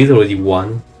already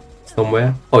one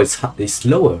somewhere. Oh, it's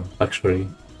lower actually.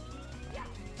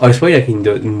 Oh, it's probably like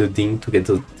in the thing to get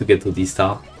to this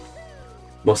star,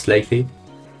 most likely.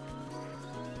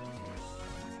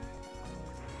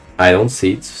 I don't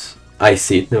see it. I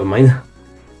see it. Never mind.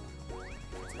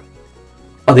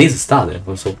 Oh, there is a star there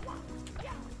also.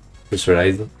 Just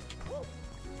realized.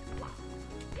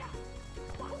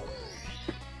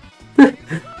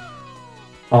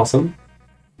 Awesome.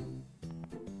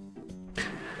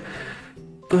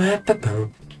 Will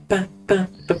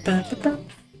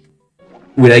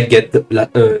I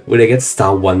get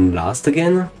star 1 last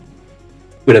again?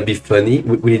 Will it be funny?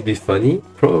 Will it be funny?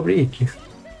 Probably.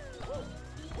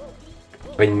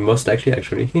 I mean, most likely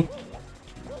actually.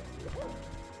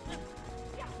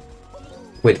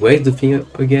 Wait, where is the thing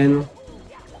again?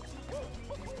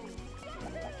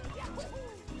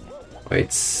 Oh,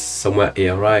 it's somewhere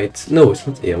here, right? No, it's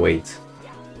not here. Wait.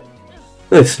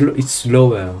 No, it's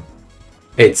lower.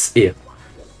 It's here.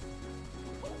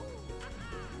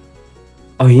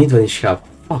 Oh, you need one sharp.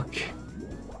 Fuck.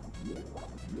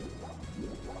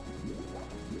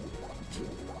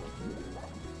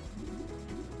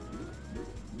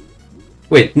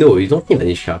 Wait, no, you don't need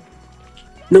any sharp.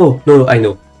 No, I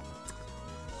know.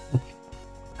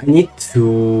 I need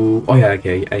to. Oh yeah,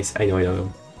 okay. I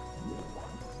know.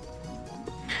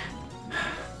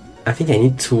 I think I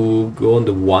need to go on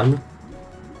the 1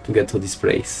 to get to this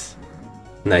place.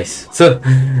 Nice. So,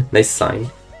 nice sign.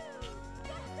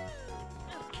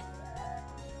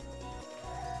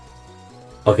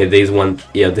 Okay, there is one.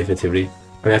 Yeah, definitely.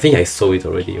 I mean, I think I saw it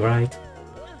already, right?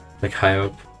 Like higher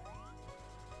up.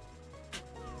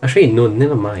 Actually, no,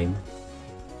 never mind.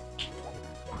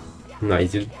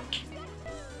 Nice, dude.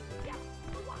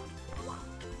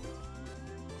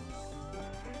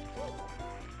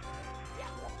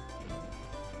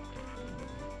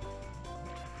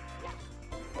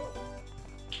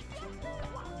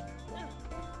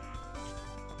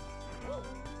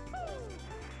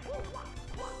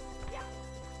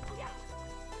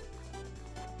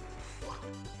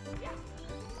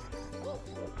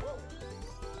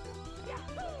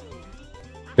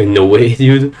 No way,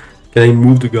 dude. Can I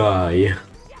move the guy?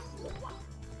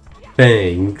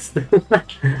 Thanks.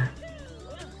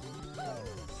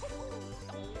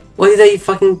 What did I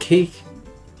fucking kick?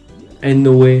 And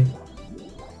no way.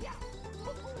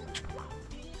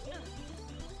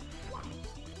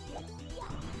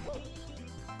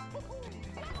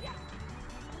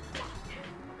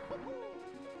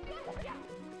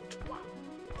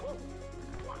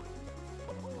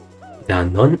 There are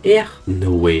none here?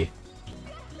 No way.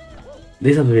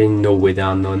 There's absolutely no way there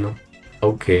are none.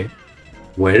 Okay.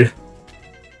 Well.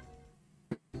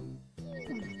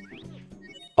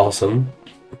 Awesome.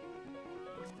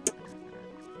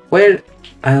 Well,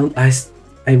 I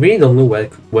really don't know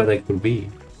what I could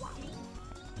be.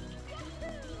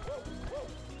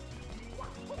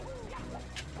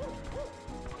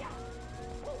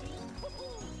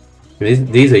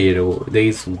 There's a yellow. There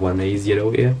is one that is yellow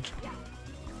here,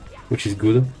 which is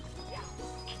good.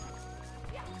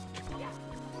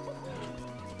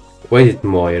 Why is it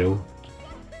more yellow?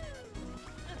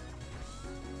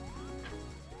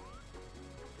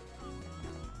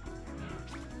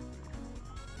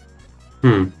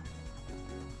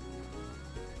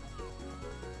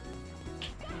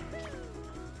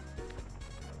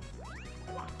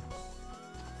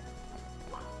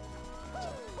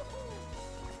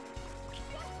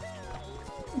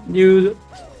 Dude.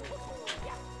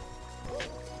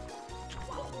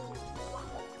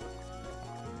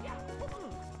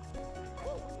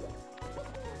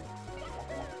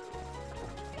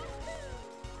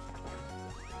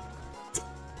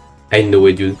 I know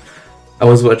it, dude. I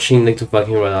was watching like the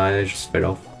fucking radar and I just fell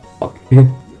off. Fuck.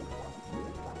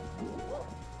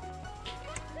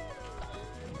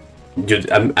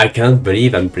 Dude, I can't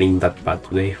believe I'm playing that bad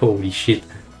today. Holy shit.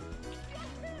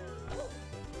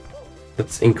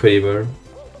 That's incredible.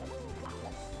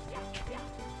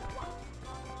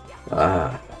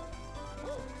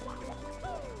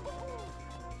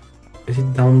 Is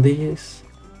it down this?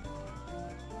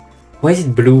 Why is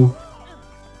it blue?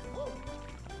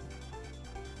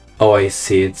 Oh, I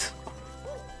see it.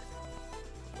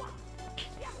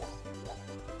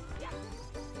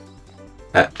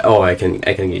 Oh, I can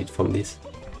get it from this.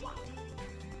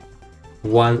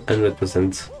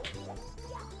 100%.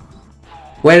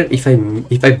 Well, if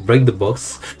I break the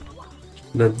box,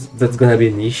 that's gonna be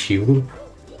an issue.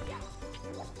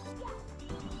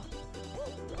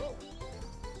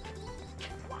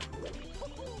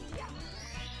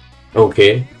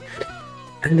 Okay.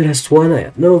 And the last one, I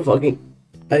had no fucking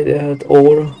idea at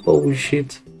all. Holy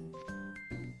shit.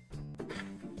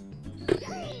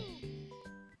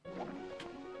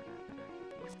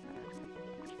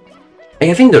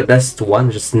 I think the last one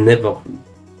just never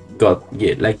got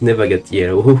never get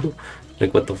yellow.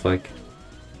 Like what the fuck.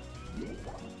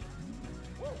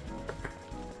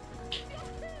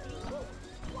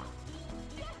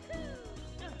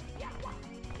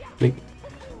 Like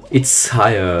it's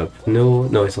higher up. No,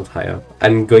 it's not higher.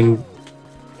 I'm going.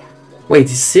 Wait,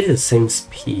 it's still the same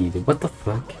speed. What the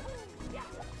fuck?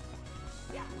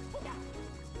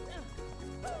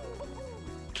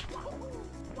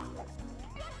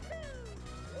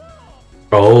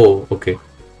 Oh, okay.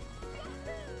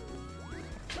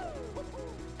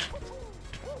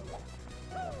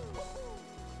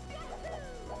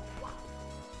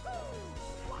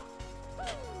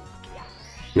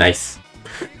 Nice.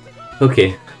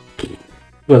 Okay.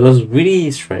 Well, that was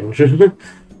really strange.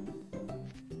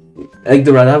 Like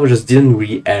the radar just didn't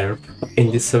really help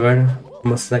in this server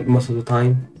most of the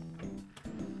time.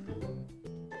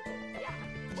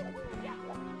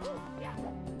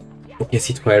 Okay,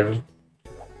 C12.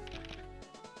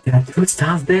 There are 2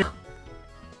 stars there?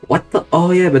 What the?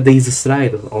 Oh yeah, but there is a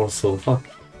slide also, fuck.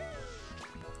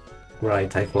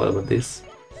 Right, I forgot about this.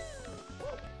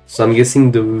 So I'm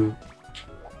guessing the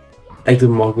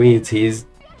more green it is,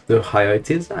 the higher it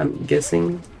is, I'm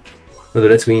guessing. No, the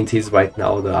less green it is right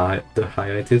now, the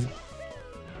higher it is.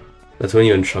 That won't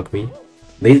even shock me.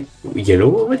 They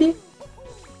yellow already?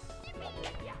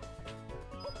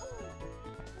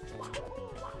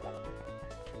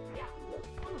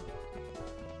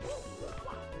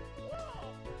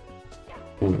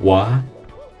 What?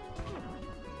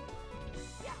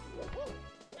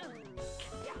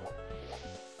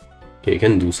 Okay, you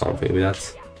can do something with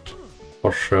that.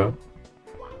 For sure.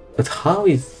 But how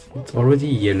is it already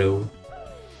yellow?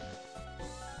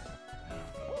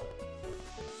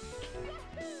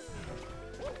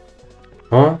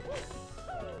 Huh?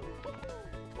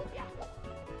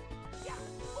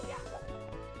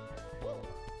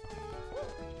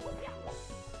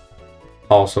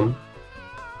 Awesome.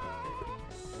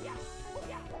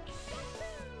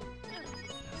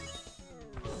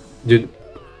 Dude.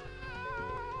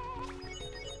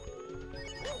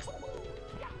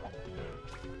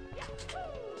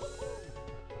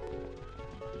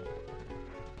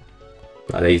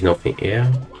 There is nothing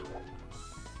here.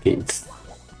 Okay,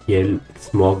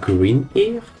 it's more green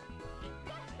here.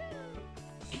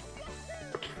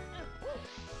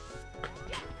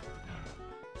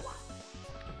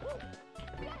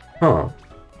 Huh.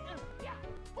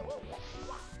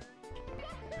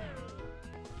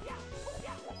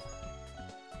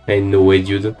 Ain't no way,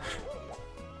 dude.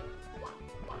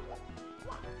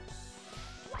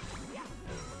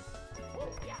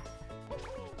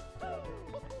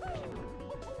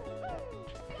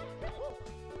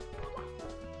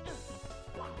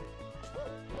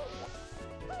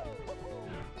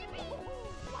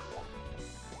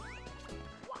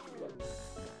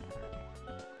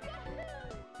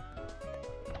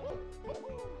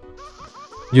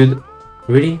 Dude,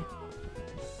 really?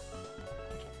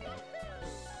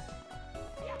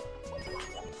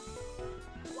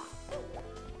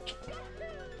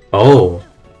 Oh.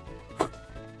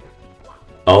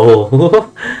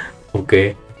 Oh.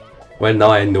 Okay. Well,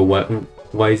 now I know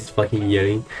why it's fucking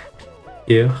yelling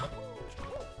here,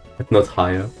 but not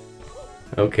higher.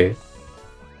 Okay.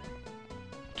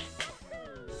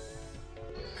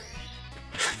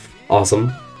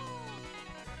 Awesome.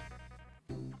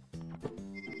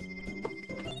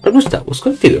 Gusta, was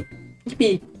contigo.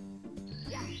 Yippee.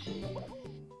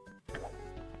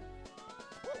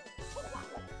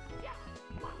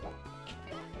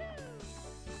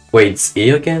 Wait, it's E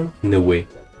again? No way.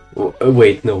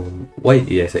 Wait, no. Why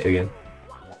did I say again?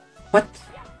 What?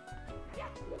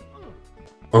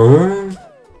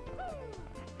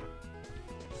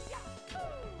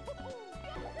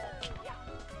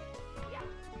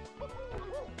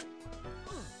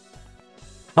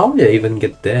 How did I even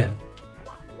get there?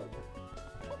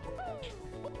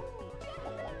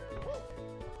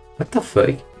 What the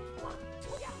fuck?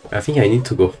 I think I need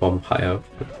to go from higher up.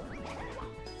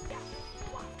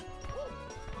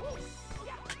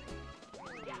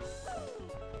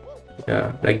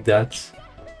 Yeah, like that.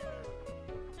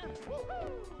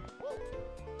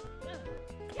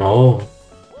 Oh.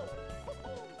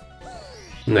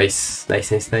 Nice,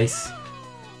 nice, nice, nice.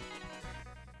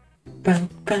 Bam,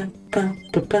 bam, bam,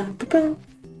 bam, bam, bam.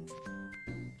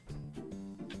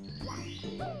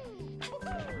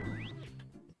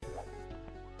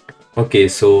 Okay,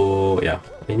 so yeah,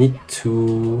 I need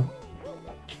to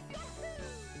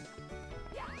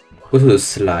go to the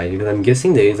slide because I'm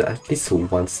guessing there is at least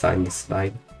one star in the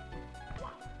slide.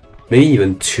 Maybe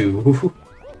even two.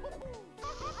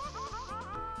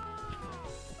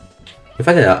 The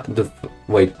fact that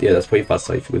wait, yeah, that's way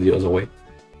faster if you go the other way.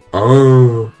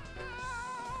 Oh.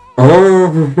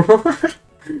 Oh.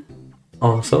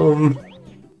 Awesome.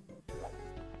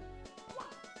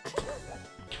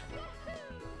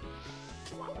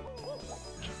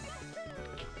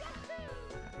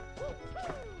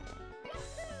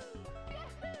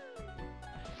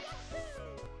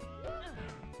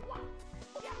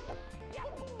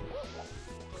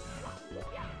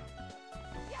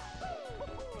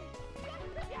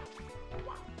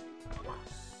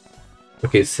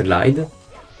 Okay, slide.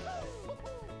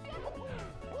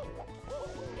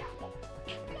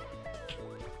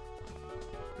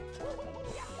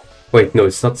 Wait, no,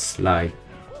 it's not slide.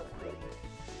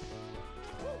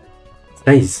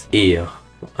 That is air.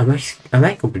 Am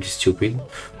I completely stupid?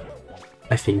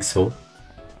 I think so.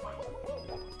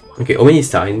 Okay, how many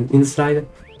stars in the slide?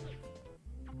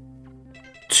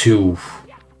 2.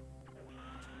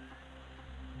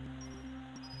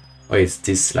 Oh, it's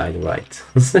this slide, right?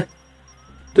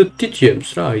 The TTM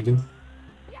slide.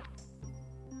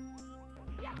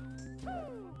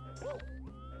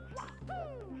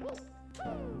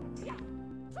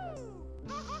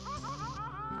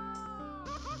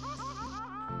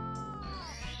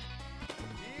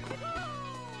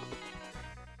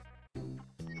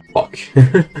 Fuck.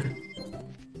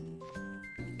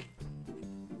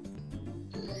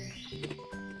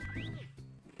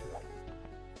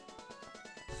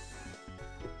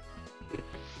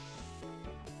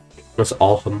 That's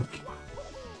awesome.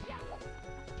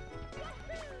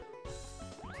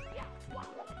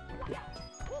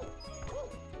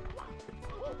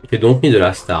 Okay, don't need the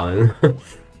last star.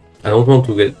 I don't want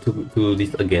to get to do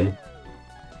this again.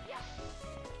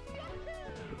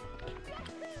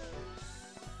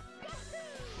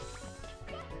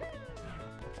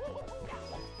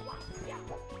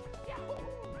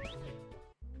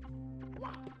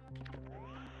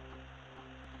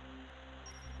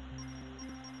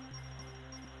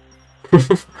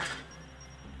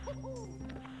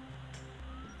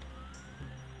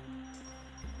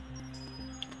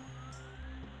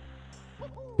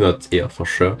 Not here for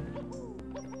sure.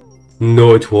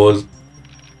 No, it was.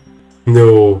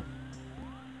 No.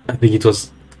 I think it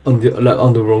was on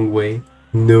the wrong way.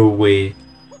 No way.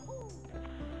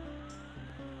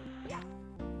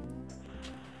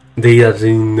 There's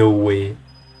absolutely no way.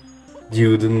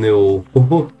 Dude, no.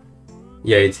 Oh,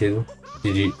 yeah, it is.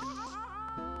 GG.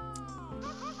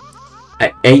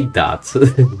 I hate that.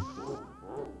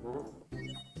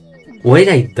 Why did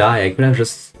I die? I could have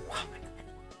just...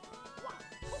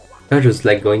 I could just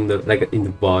like going like in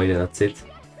the void and that's it.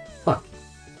 Fuck.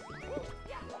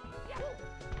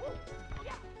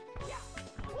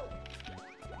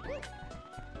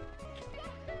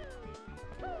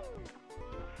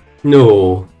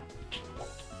 No.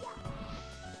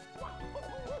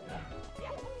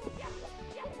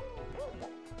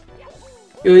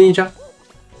 Yo ninja.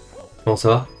 Comment ça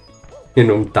va? In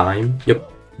a long time. Yep.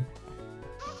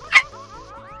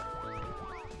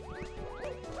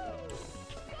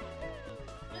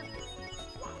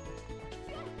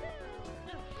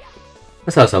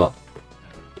 Ça va, ça va.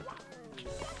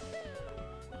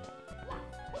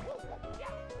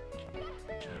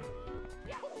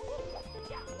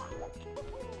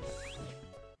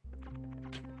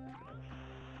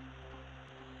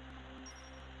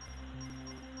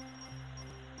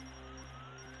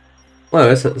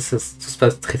 Ouais, ça se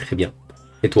passe très très bien.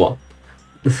 Et toi?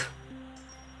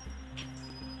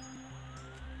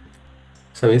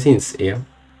 So it seems here.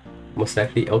 Most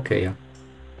likely okay, yeah.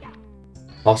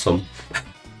 Awesome.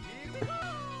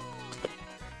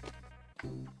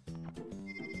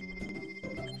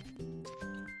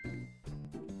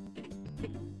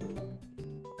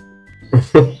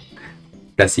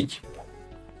 Classique.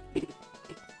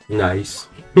 Nice.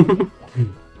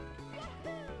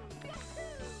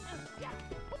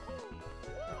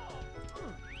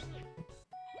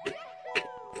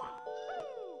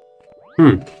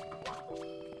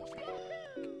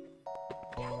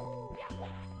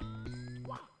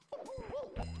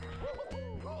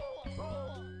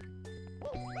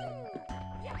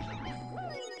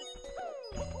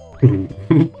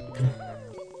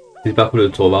 J'espère que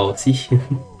le tour va aussi.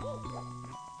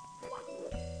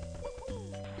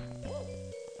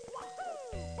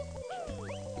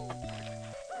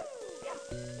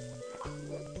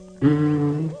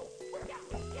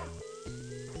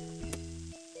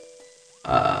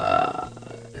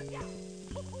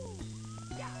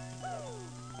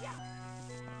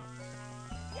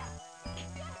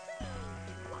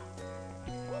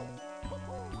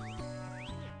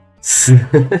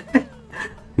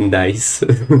 Nice.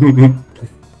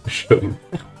 Chum.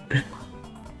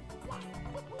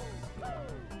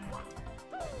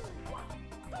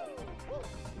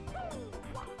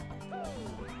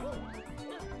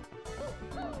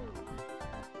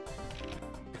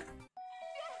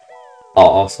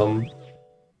 Awesome.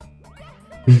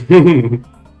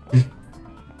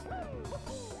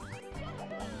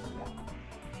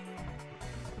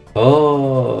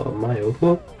 Oh,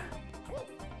 Mario.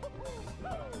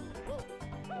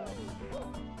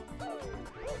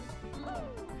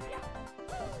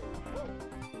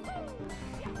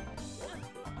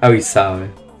 Ah oui, ça, ouais.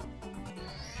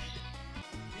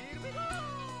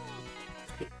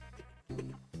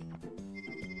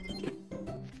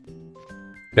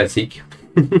 Classique.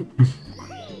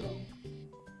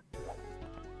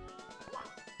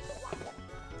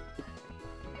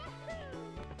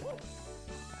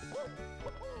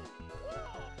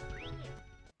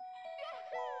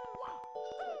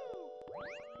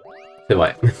 C'est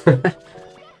vrai.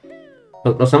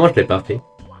 Non, ça, moi, je l'ai pas fait.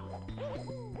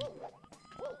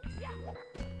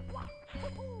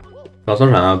 Pour l'instant,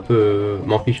 j'ai un peu...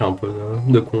 m'en fiche un peu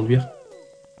de conduire.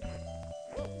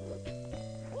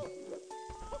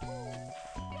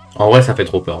 En vrai, ça fait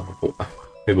trop peur. Bon.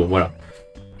 Mais bon, voilà.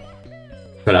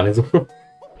 T'as la raison.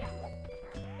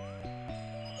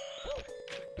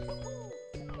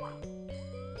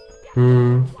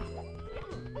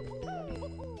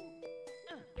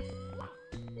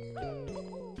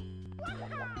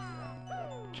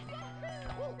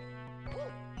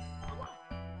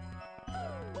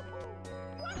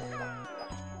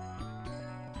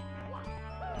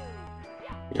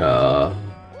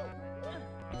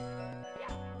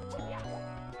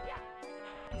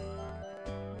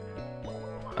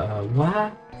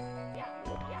 What?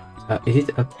 Is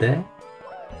it up there?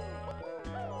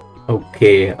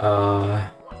 Okay,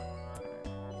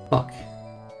 fuck.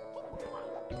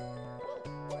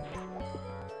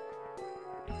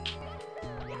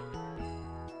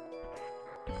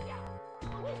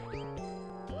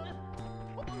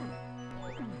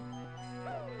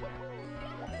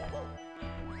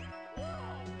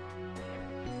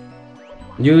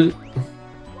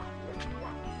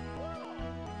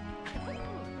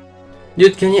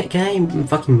 Dude, can I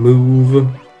fucking move?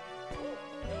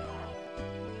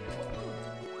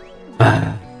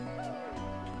 Ah.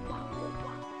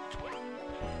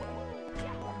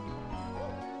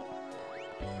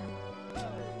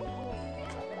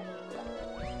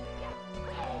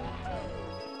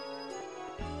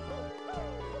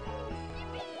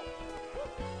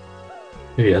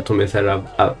 Il a ton message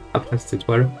après cette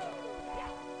étoile.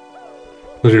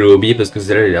 Je l'ai oublié parce que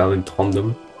celle-là, elle a l'air d'être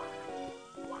random.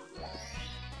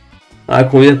 Ah,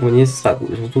 combien ce sera.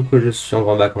 Surtout que je suis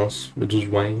en vacances le 12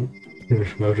 juin.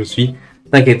 Je suis.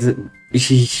 T'inquiète, je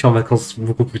suis en vacances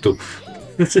beaucoup plus tôt.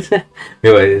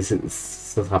 Mais ouais, ça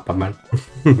sera pas mal.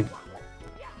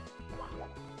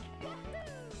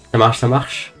 Ça marche, ça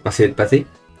marche. Merci d'être passé.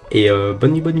 Et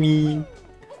bonne nuit, bonne nuit.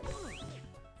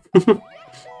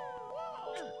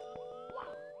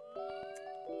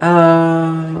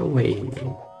 Wait.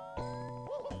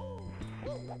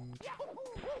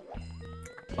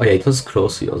 Oh yeah, it was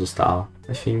close to the other star,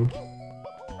 I think.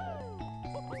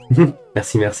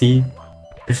 Merci, merci.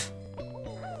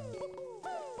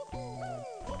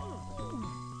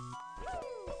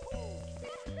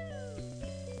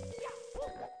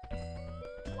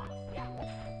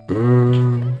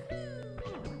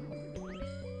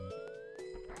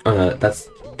 Oh no, that's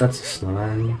a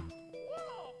snowman.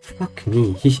 Fuck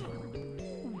me.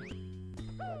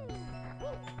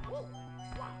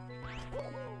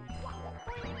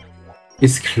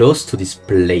 It's close to this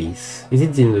place. Is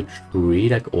it in the tree,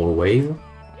 like always?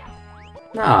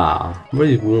 Nah,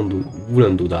 really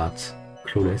wouldn't do that.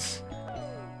 Clueless.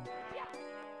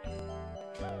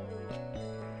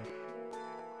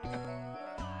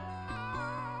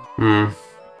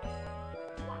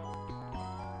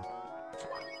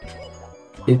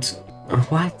 It's...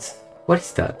 what? What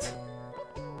is that?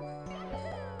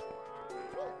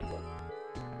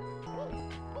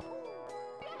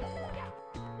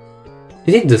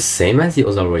 Is it the same as the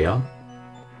other area?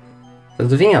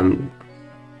 That's the thing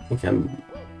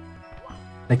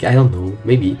like, I don't know,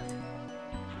 maybe.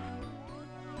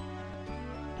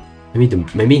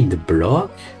 Maybe in the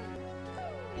block?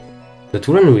 That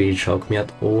wouldn't really shock me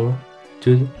at all,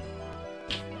 dude.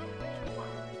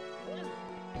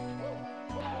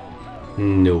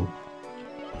 No.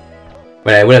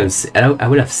 But I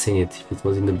would have seen it if it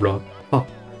was in the block. Oh.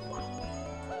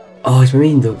 Oh, it's maybe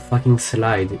in the fucking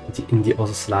slide, in the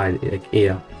other slide, like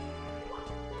here.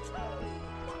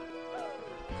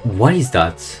 What is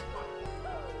that?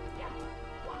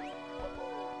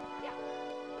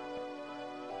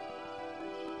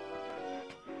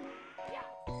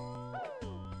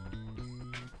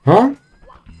 Huh?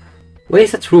 Where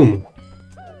is that room?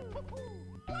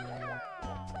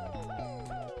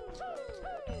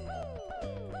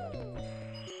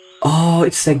 Oh,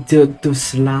 it's like the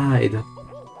slide.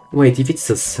 Wait, if it's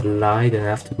a slide, then I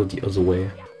have to go the other way.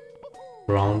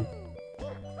 Around.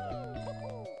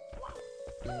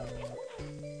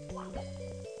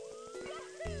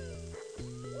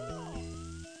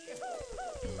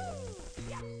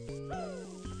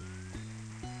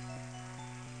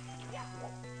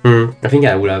 I think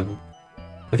I would have...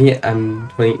 I think I'm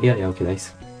playing... Yeah, okay,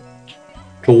 nice.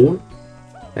 Cool.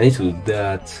 I need to do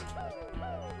that.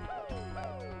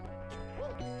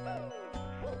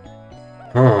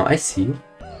 Oh, I see.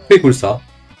 Pretty cool stuff.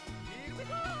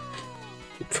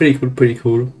 Pretty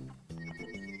cool.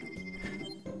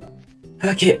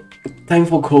 Okay, time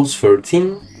for course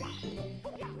 13.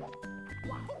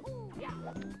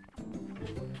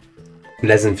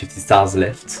 Less than 50 stars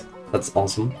left. That's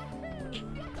awesome.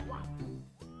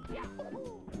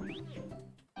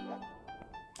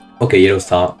 Okay, yellow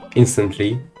star,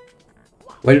 instantly.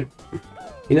 Well,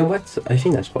 you know what? I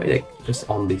think that's probably like just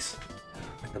on this.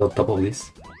 Like on top of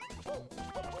this.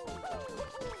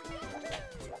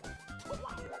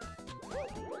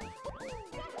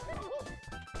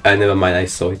 Never mind, I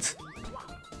saw it.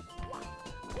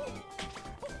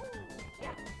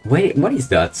 Wait, what is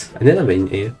that? I never been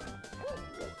here.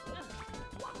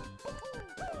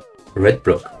 Red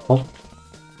block. Oh.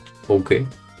 Okay.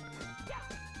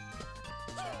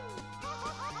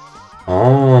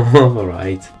 Oh,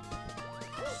 alright.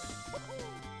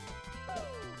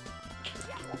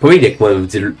 Probably like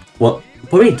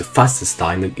probably the fastest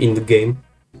time in the game.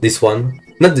 This one.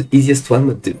 Not the easiest one,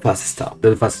 but the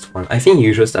fastest one. I think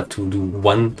you just have to do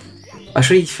one.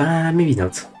 Actually, maybe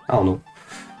not. I don't know.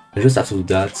 You just have to do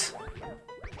that.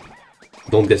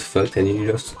 Don't get fucked, and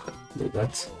you just do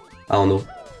that. I don't know.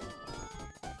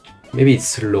 Maybe it's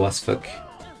slow as fuck.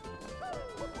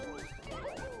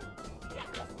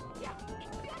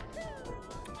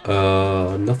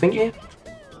 Nothing here?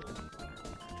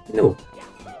 No.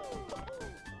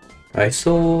 I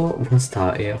saw one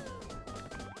star here.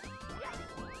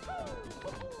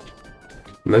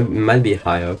 Might be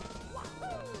higher.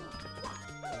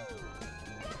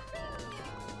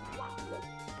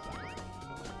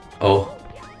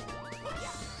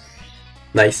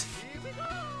 Nice.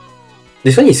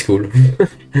 This one is cool.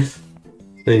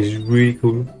 It's really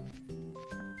cool.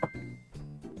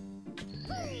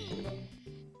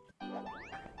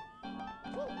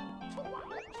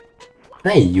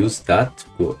 Can I use that to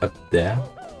go up there?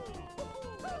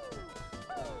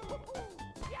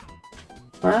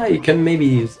 Ah, you can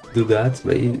maybe do that,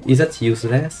 but is that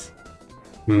useless?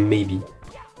 Maybe.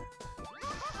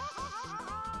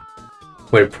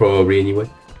 Well, probably anyway.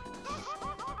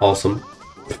 Awesome.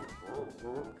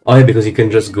 Oh yeah, because you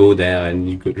can just go there and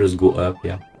you could just go up,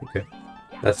 yeah. Okay.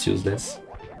 That's useless.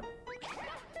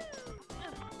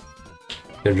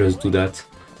 You can just do that.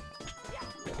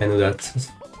 And do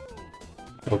that.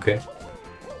 Okay.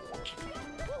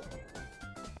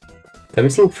 I'm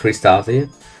missing 3 stars here.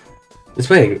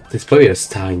 There's probably a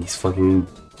star in this fucking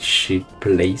shit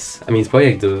place. I mean, it's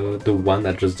probably like the one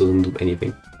that just doesn't do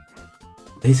anything.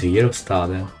 There's a yellow star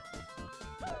there.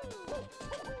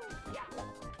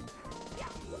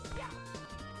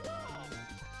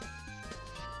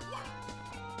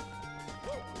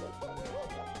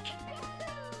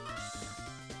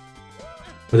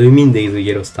 What do you mean there's a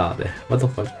yellow star there? What the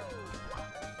fuck?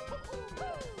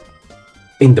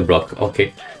 In the block,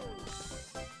 okay.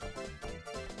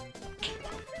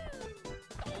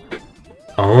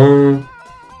 Oh,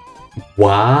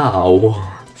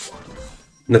 wow.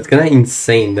 That's kinda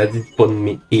insane that it put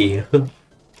me here.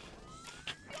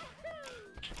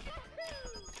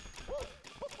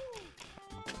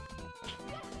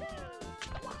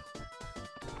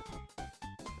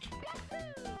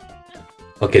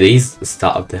 Okay, there is a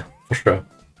star up there, for sure.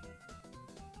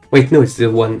 Wait, no, it's the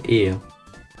one here.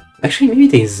 Actually, maybe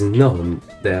there is none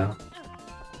there.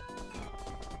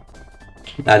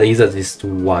 Ah, there is at least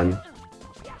one.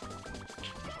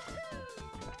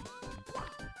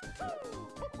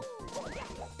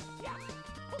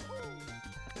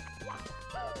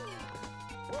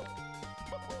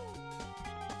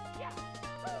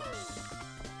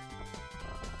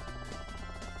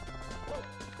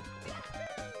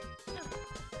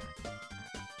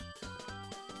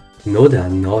 No, there are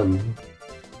none.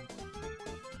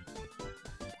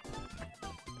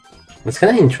 That's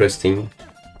kind of interesting.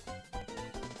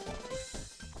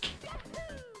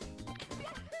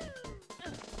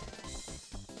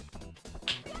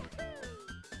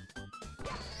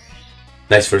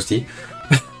 Nice first tee.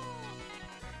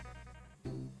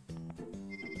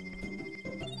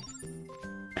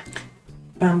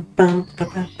 Bam, bam, ba,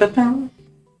 ba, ba, bam.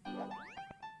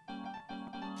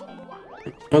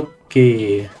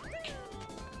 Okay.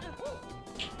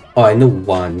 Oh, I know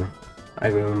one. I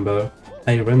remember.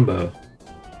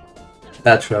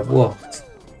 That should have worked.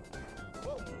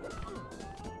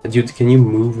 Dude, can you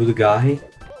move the guy?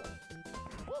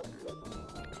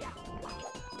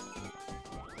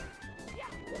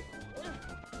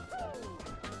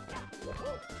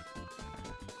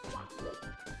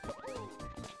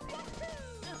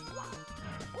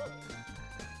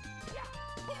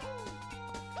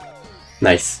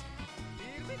 Nice.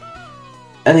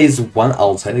 And he's one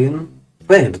outside again.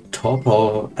 Where at the top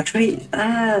or actually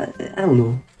I don't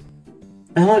know.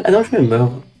 I don't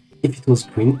remember if it was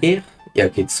green here. Yeah,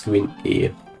 okay, it's green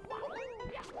here.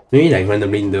 Maybe like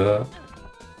randomly in the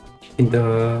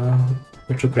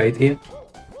retrograde here.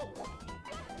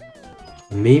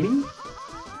 Maybe?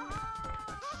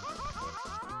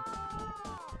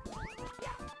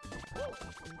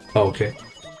 Oh, okay.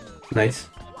 Nice.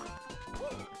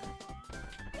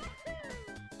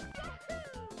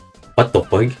 What the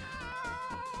fuck?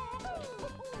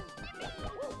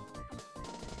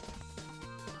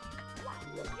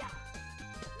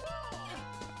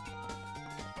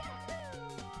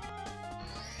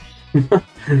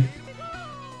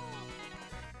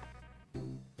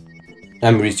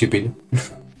 I'm really stupid.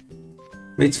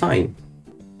 But it's fine.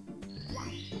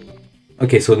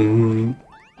 Okay, so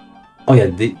oh yeah,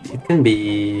 it can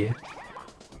be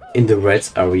in the red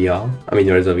area. I mean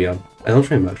the red area. I don't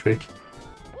remember actually.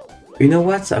 You know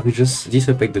what? I will just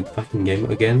disrespect the fucking game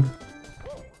again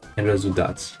and just do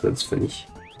that. That's funny.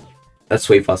 That's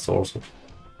way faster also.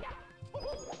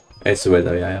 It's the red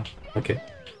area, yeah. Okay.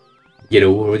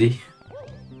 Yellow already.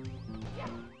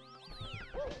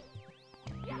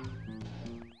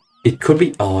 It could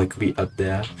be. Oh, it could be up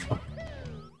there.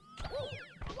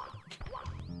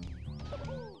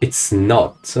 It's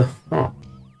not. Oh.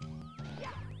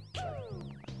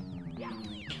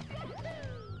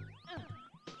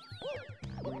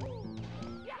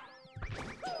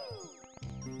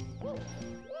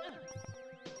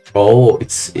 Oh,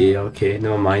 it's here. Okay,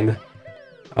 never mind.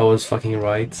 I was fucking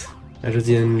right. I just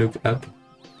didn't look up.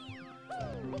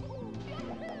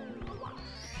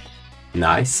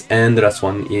 Nice. And the last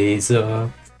one is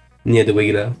near the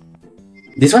Wiggler.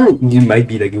 This one might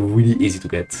be like really easy to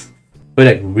get, but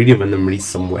like really randomly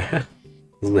somewhere.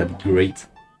 It's gonna be great.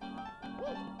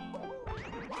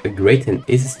 A great and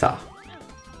easy star.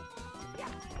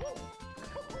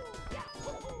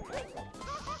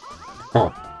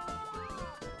 Huh.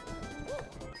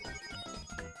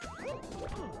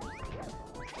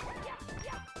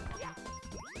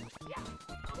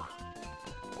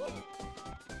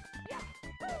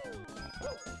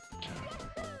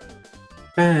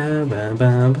 Ba, ba,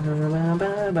 ba, ba,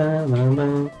 ba, ba, ba,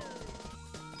 ba.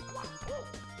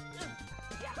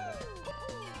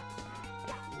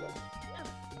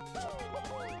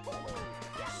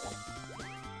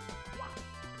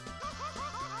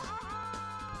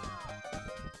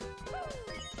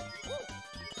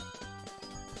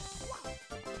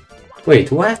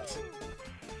 Wait, what?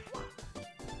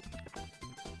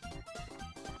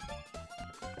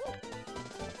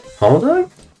 Hold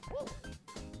on?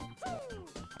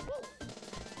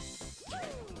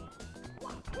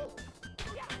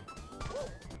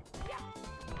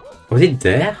 Was it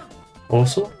there?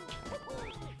 Also?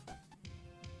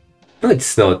 No,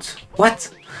 it's not. What?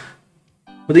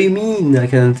 What do you mean? I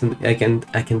can't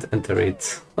enter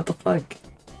it. What the fuck?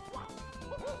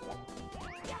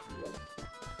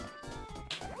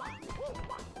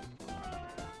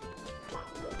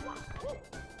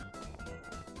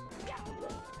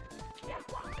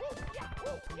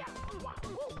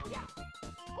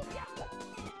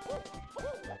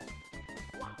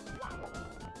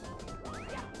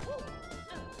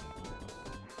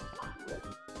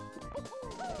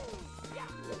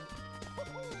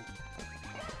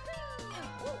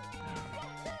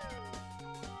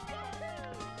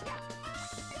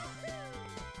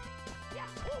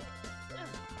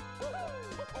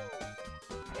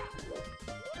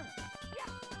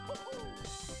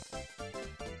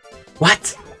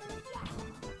 What?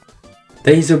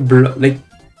 There is a block, like,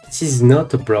 this is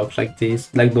not a block like this,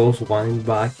 like those one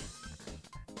back.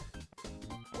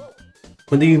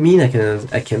 What do you mean I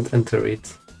can't enter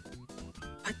it?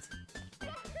 What?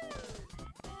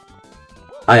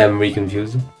 I am really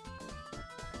confused.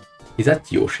 Is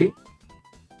that Yoshi?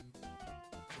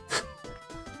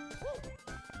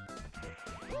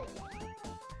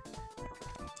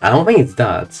 I don't think it's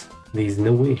that. There is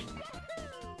no way.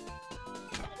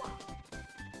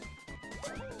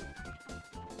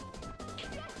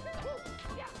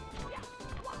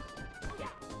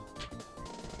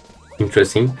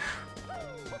 Interesting.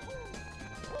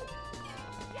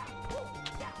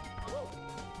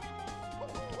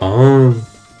 Oh.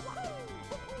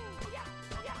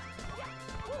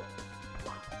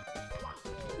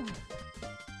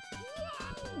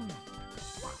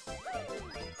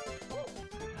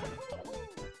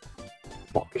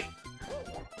 Fuck.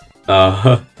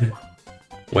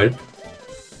 Well.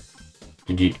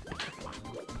 GG.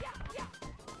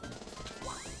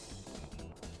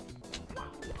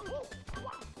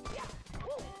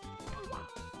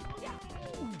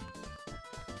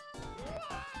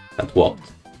 That worked.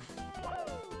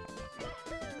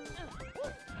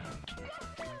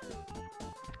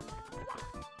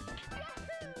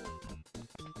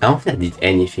 I don't think I did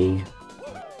anything.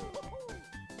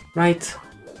 Right.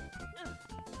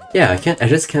 Yeah, I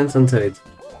just can't enter it.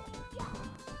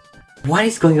 What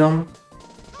is going on?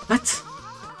 What?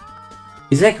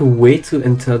 Is there like a way to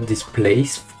enter this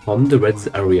place from the red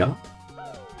area?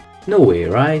 No way,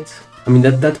 right? I mean,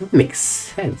 that would make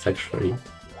sense, actually.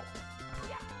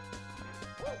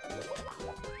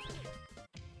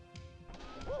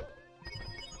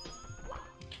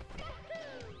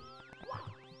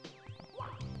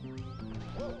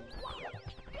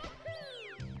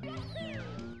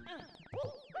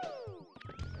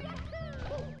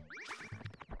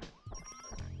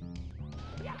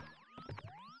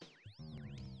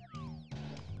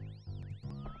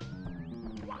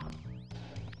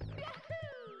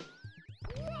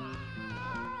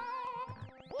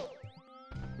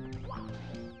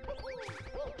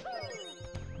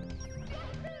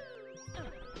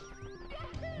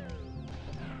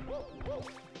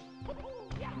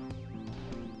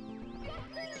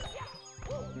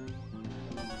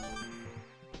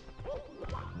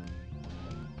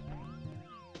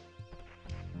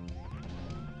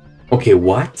 Okay,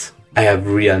 what? I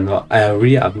really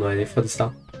have no idea for the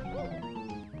stuff.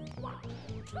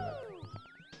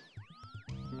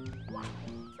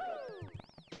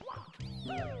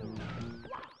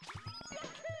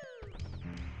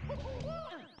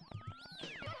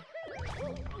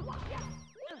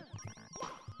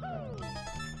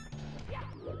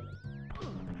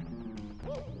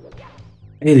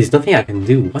 Hey, there's nothing I can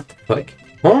do. What the fuck?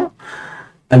 Huh?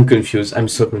 I'm confused. I'm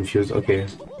so confused. Okay,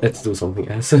 let's do something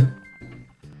else.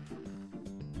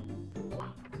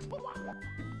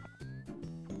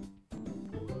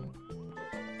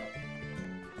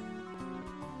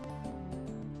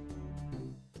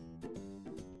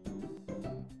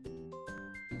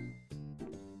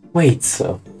 Wait,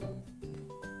 so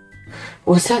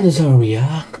was that this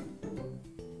area?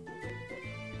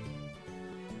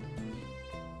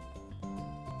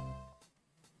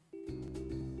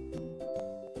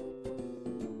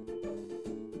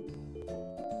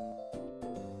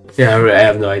 Yeah, I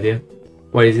have no idea.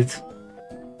 What is it?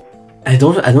 I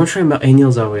don't remember any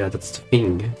other area. That's the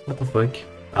thing. What the fuck?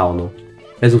 I don't know.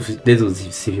 Let's do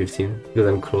C15 because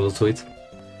I'm close to it.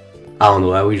 I don't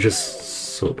know. I will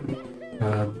just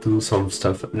do some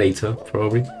stuff later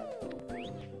probably.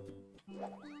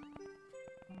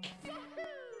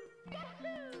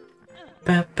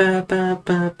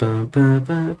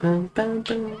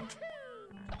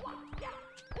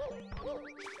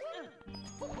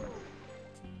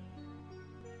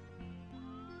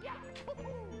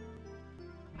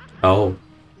 Oh.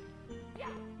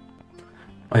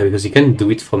 Oh, because you can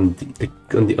do it from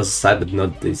on the other side, but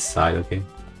not this side. Okay,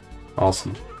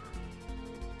 awesome.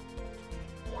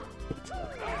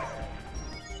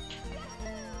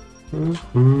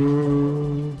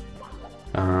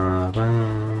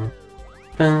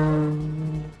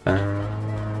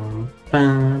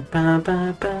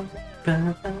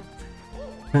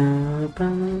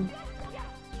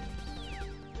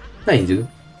 Nice, dude.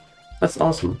 That's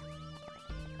awesome.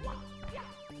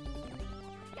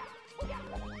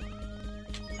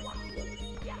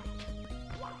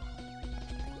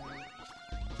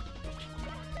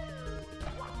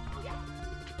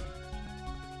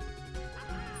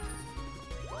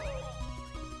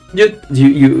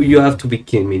 You have to be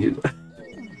kidding me, dude.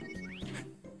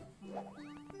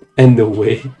 And no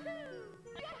way.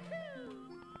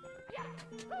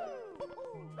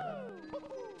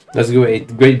 That's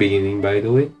great. Great beginning, by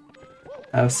the way.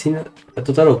 I've seen a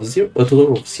total of zero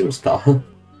star.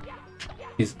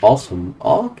 It's awesome.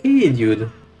 Okay,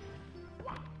 dude.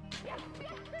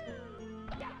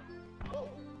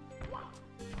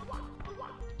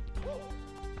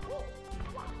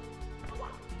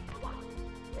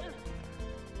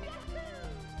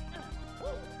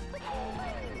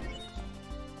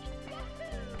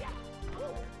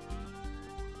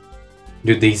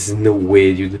 Dude, there's no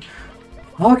way, dude.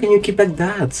 How can you keep like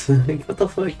that? Like, what the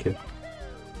fuck?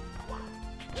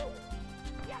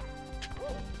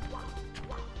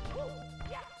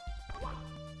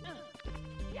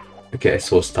 Okay, I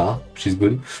saw a star, which is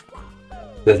good.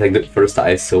 That's like the first star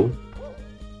I saw.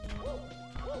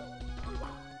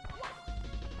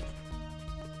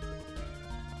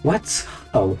 What?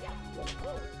 How?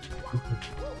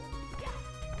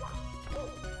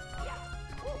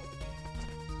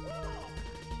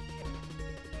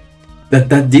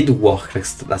 That did work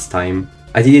last time.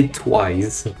 I did it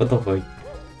twice. What the fuck?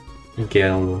 Okay, I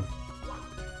don't know.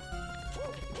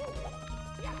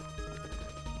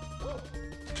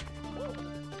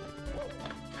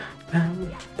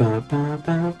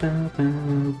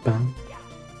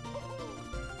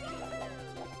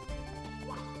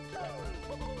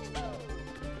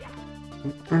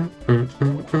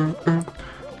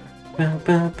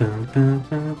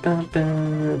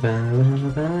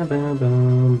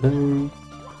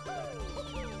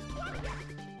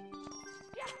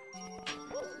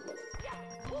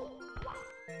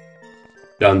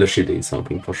 The undershield is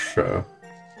something for sure.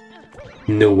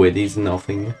 No way, there's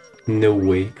nothing. No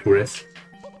way, Chris.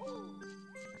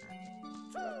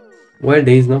 Well,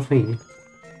 there's nothing.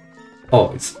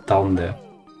 Oh, it's down there.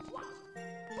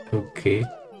 Okay.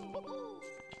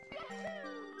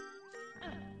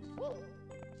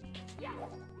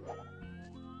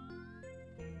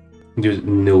 Dude,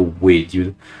 no way,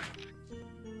 dude.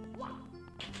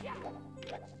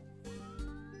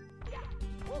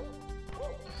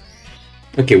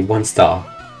 Okay, 1 star.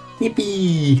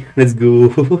 Yippee! Let's go!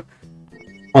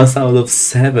 1 star out of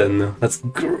 7. That's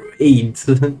great!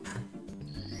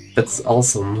 That's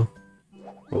awesome.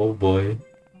 Oh boy.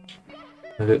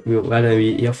 We're gonna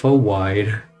be here for a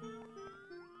while.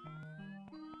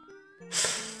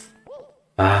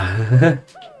 Ah.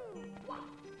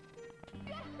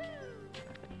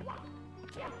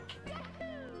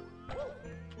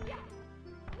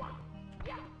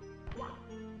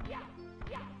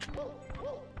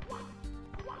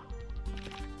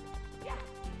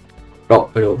 Oh,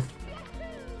 hello.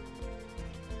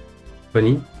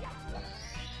 Funny.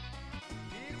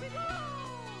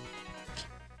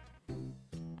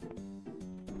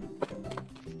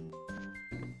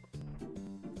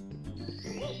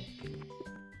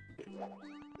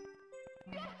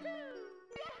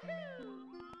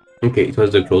 Okay, it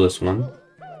was the closest one.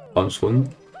 Bounce one.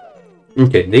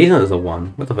 Okay, there is another one.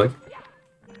 What the fuck?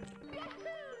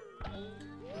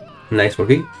 Nice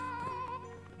working.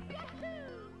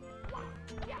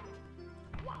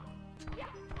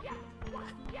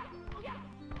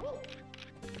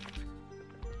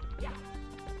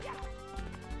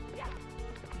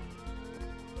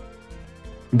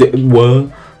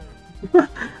 What?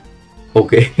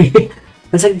 Okay.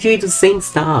 It's like literally the same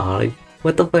star. Like,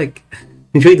 what the fuck?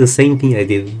 Literally the same thing I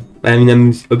did. I mean,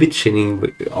 I'm a bit shitting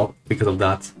because of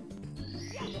that.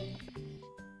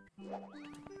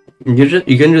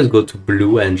 You can just go to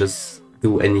blue and just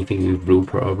do anything with blue,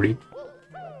 probably.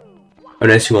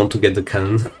 Unless you want to get the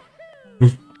cannon.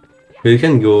 But you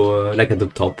can go like at the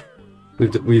top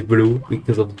with blue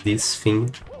because of this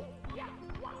thing.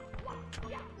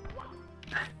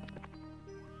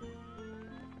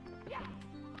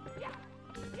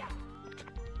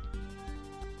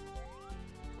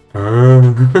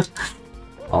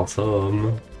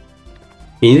 Awesome.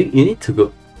 You need to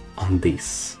go on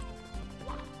this.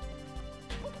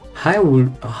 How will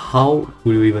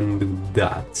you even do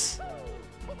that?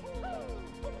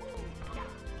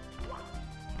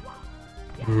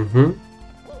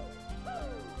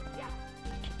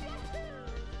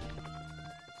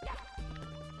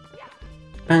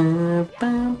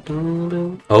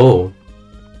 Oh.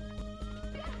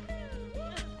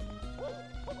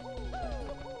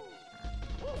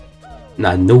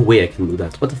 Nah, no way I can do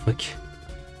that. What the fuck?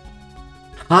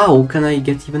 How can I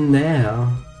get even there?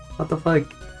 What the fuck?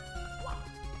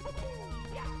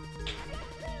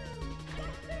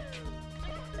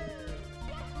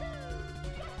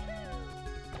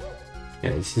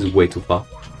 Yeah, this is way too far.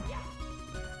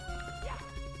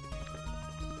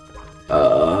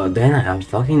 Then I have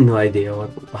fucking no idea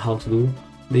how to do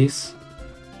this.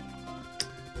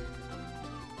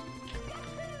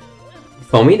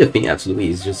 For me, the thing I have to do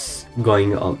is just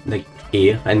going on like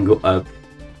here and go up,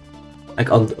 like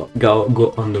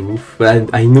go on the roof. But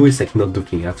I know it's like not the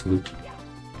thing I have to do.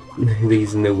 There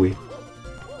is no way.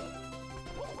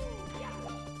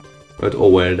 But oh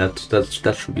well,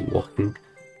 that should be working.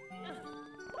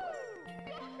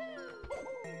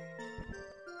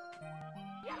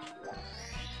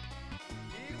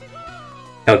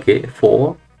 Okay,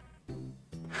 4.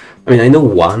 I mean, I know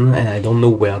 1, and I don't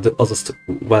know where the other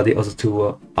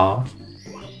two are.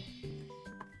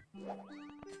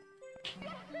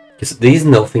 Because there is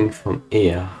nothing from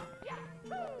here.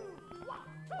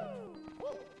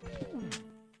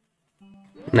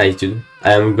 Nice, dude.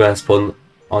 I am gonna spawn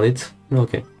on it.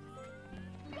 Okay.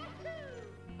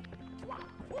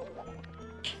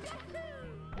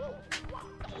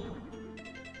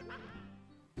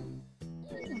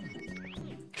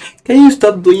 Can you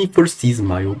stop doing first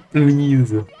Mario,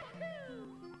 please?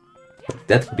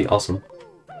 That would be awesome.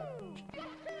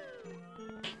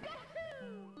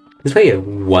 There's probably a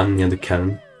 1 near the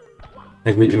cannon.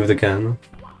 Like with the cannon.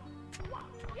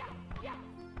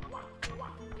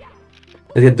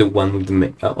 Let's get the one with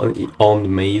the on the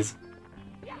maze.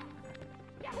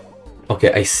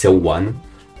 Okay, I saw 1,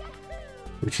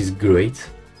 which is great.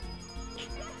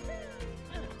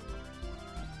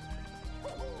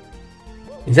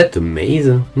 Is that the maze?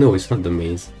 No, it's not the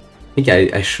maze. I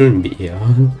think I shouldn't be here.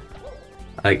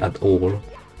 Like, at all.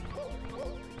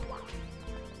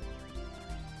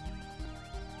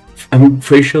 I'm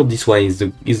pretty sure this one is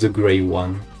the grey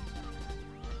one.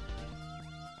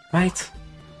 Right?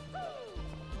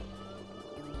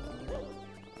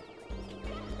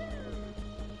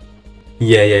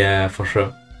 Yeah, for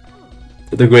sure.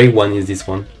 The grey one is this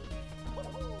one.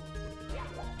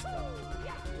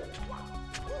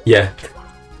 Yeah.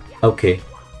 Okay,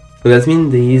 so that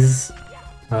means these,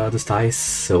 the star is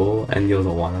so, and the other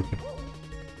one, okay.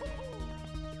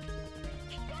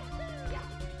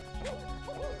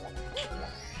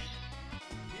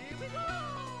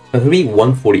 That'll be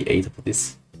 148 for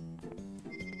this.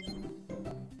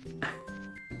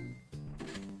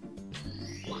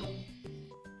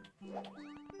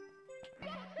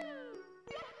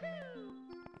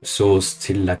 So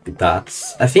still like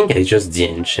that. I think I just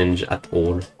didn't change at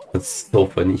all. That's so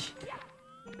funny.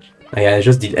 I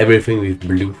just did everything with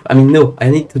blue. I mean, no, I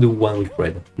need to do one with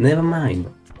red. Never mind.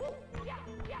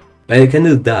 But I can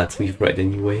do that with red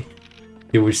anyway.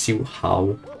 You will see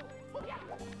how.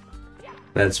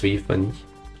 That's really funny.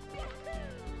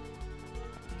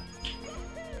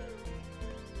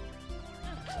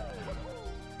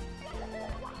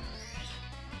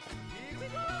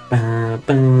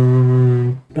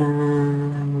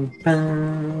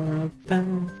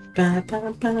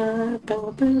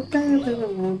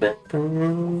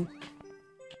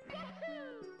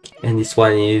 And this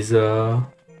one is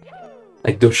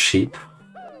Like the ship.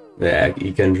 Yeah,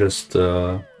 you can just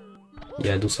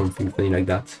yeah, do something funny like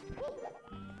that.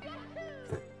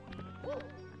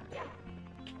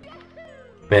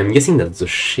 Man, I'm guessing that's the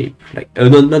ship. Like,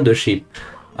 no, not the ship.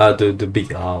 The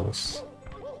big house.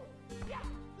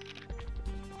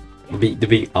 The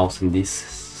big house in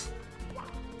this.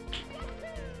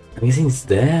 I'm guessing it's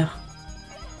there.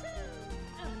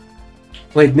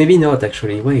 Wait, maybe not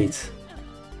actually. Wait.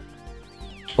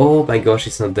 Oh my gosh,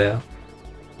 it's not there.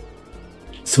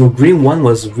 So green one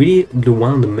was really the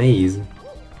one on the maze.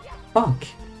 Fuck.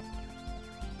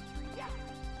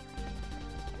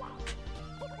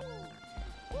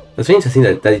 It's very interesting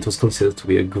that it was considered to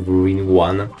be a green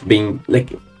one, being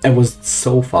like I was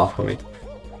so far from it.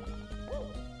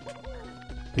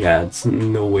 Yeah, it's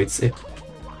no way it's it.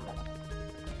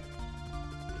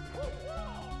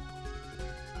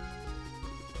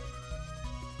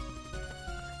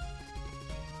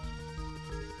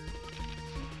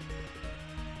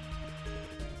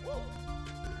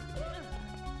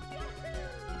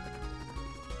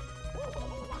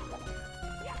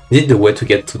 Is it the way to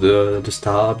get to the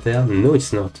star up there? No,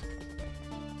 it's not.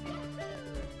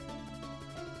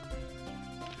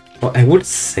 Well, I would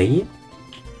say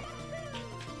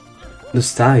the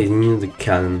star is near the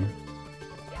cannon.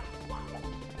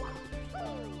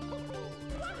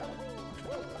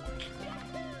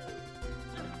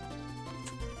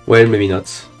 Well, maybe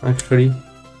not, actually.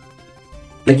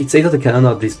 Like, it's either the cannon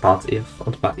or this part here,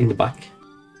 on the back, in the back.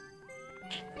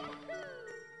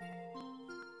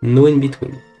 No in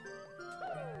between.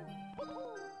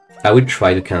 I will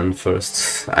try the cannon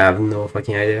first. I have no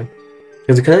fucking idea.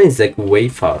 Because the cannon is like way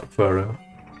further.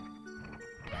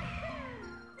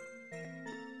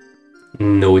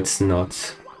 No, it's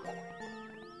not.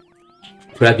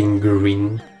 It would have been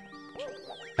green,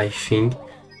 I think.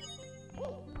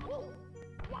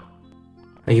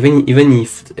 Even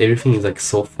if everything is like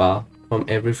so far from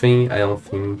everything, I don't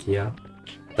think, yeah.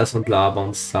 That's not la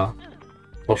avant ça,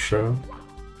 for sure.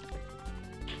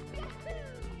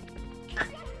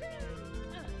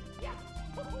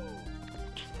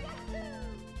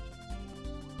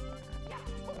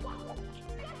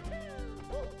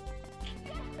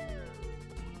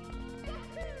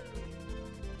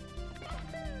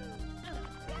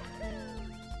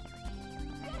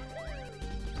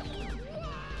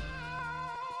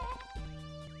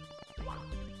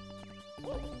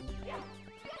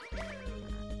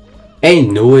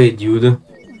 Ain't no way, dude.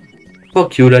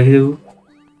 Fuck you, Lahiru.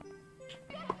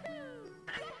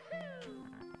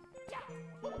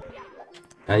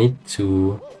 I need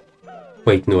to...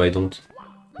 Wait, no, I don't.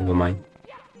 Never mind.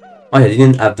 Oh, I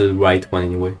didn't have the right one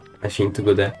anyway. I think to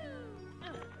go there.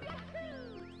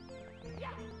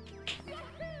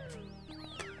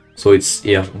 So it's,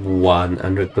 yeah,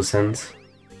 100%.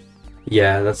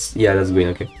 Yeah, that's green,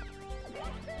 okay.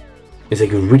 It's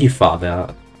like really far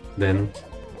there, then.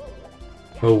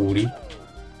 Holy.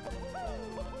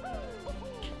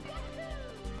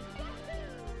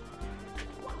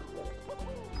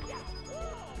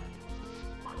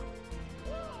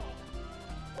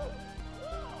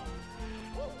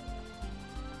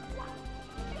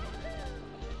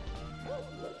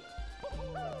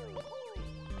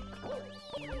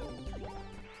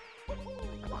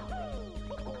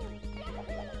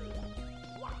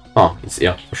 Oh, it's,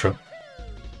 yeah, for sure.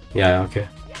 Yeah, okay.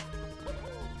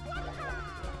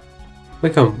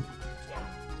 Welcome.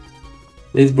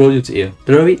 This brought you to here.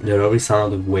 The lovely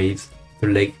sound of the waves, the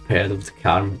lake paired with the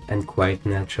calm and quiet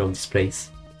nature of this place.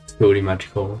 It's truly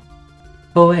magical.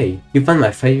 Oh hey, you found my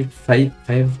fave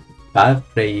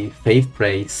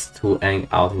place to hang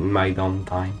out in my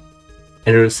downtime.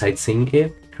 Another sightseeing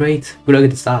here? Great, good luck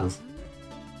at the stars.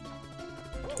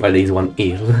 Well, there's one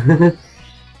here.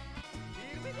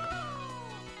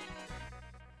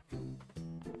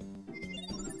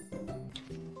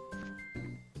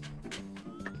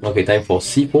 Okay, time for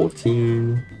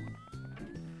C14.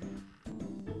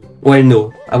 Well,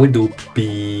 no, I will do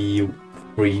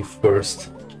B3 first.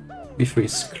 B3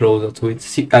 is closer to it.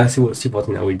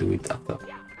 C14 I will do it after.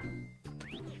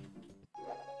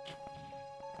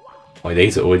 Oh, there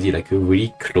is already like a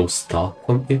really close start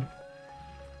from here.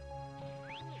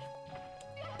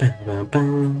 Bam, bam,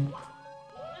 bam.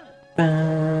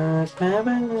 Bam, bam,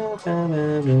 bam, bam,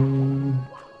 bam,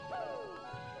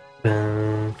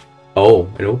 bam. Oh,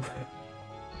 hello.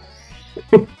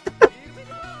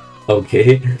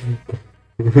 Okay.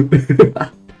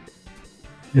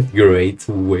 Great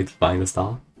way to find a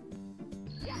star.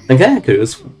 I'm kind of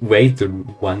curious where the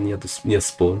one near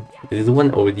spawn. Is the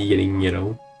one already getting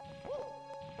yellow?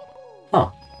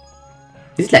 Oh.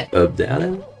 Is it like up there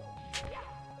then?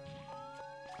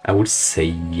 I would say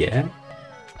yeah.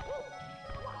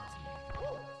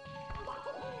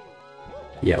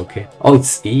 Yeah, okay. Oh,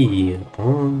 it's E.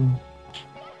 Oh.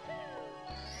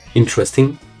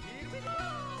 Interesting.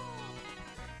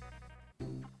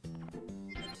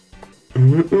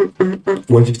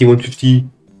 150, 150.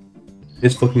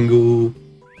 Let's fucking go.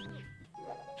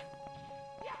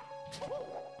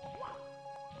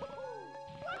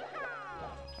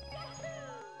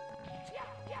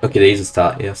 Okay, there is a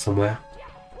star here somewhere.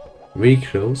 Really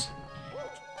close.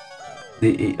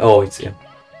 Oh, it's here.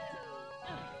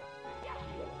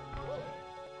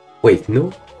 Wait,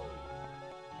 no?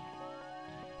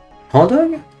 Hot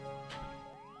dog?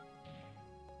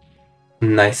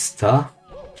 Nice star.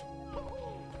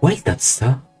 Why is that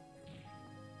star?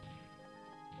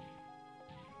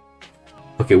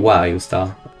 Okay, why are you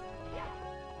star?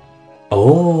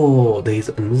 Oh, there is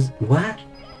a... What?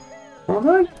 Hot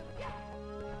dog?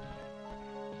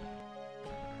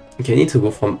 Okay, I need to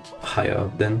go from higher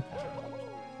up then.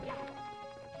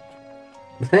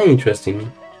 It's kind of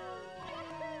interesting.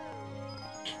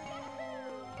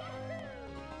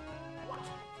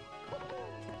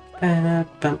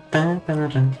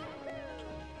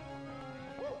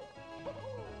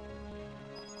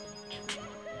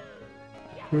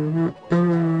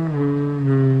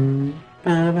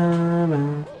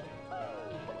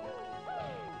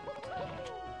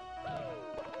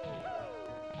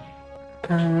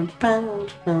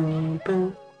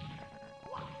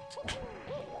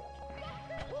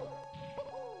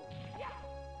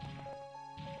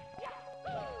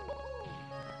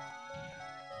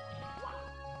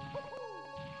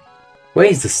 Where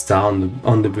is the star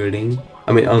on the building?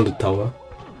 I mean, on the tower.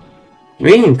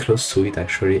 Really close to it,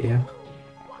 actually, yeah.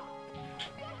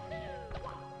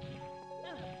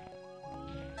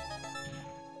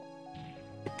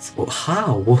 It's... Oh,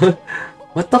 how?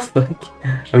 What the fuck?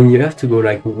 I mean, you have to go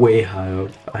like way higher.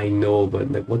 I know,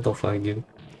 but like, what the fuck, dude?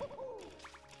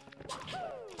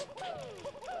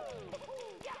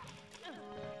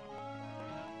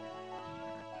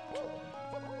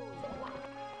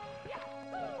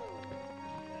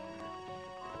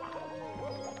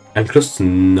 I'm close to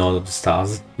none of the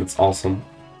stars. That's awesome.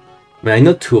 I mean, I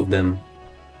know two of them.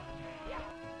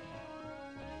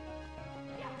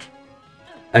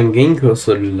 I'm getting close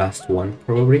to the last one,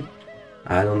 probably.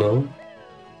 I don't know.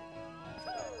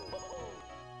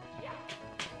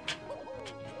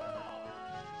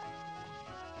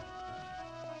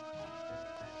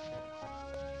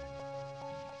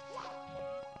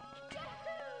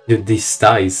 Dude, this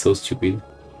star is so stupid.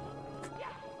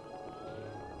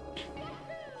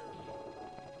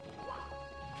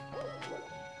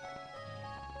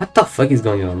 What the fuck is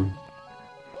going on?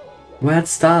 Where are the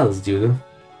stars, dude?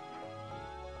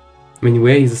 I mean,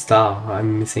 where is the star?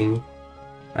 I'm missing.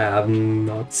 I have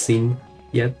not seen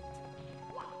yet.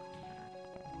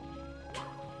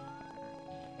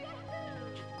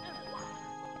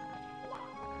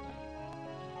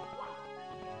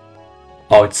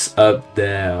 Oh, it's up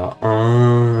there.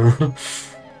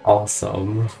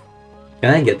 Awesome.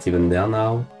 Can I get even there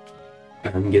now?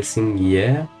 I'm guessing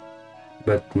yeah,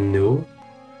 but no.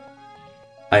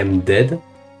 I'm dead?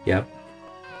 Yep.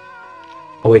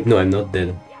 Oh wait, no, I'm not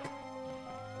dead.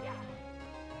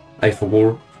 I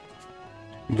forgot.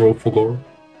 Bro, forgot.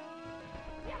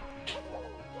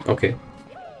 Okay.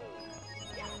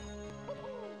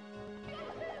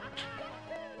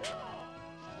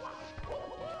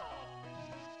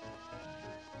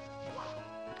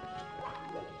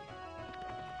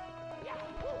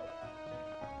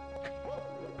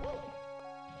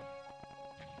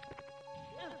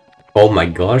 Oh my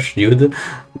gosh, dude.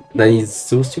 That is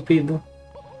so stupid.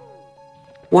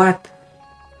 What?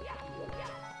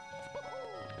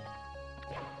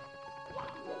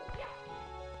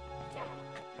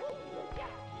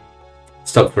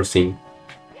 Stop for seeing.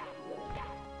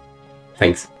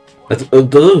 Thanks. That's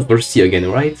for see again,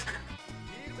 right?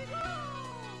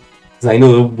 Because I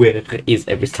know where is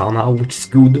every star now, which is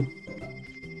good.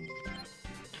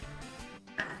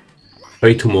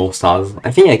 32 more stars.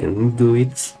 I think I can do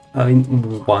it in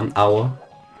 1 hour.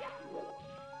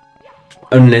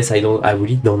 Unless I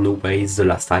really don't know where is the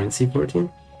last time C14,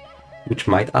 which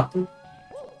might happen.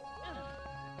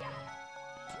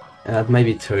 And that might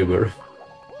be terrible.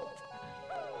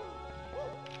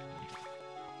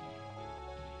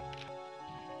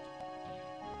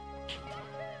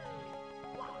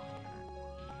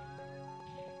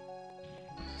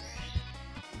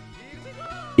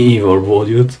 Evil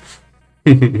dude.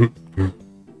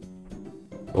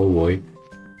 Oh boy.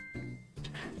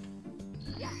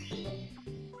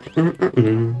 And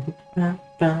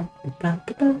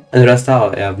the last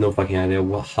hour, I have no fucking idea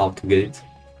how to get it.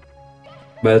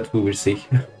 But we will see.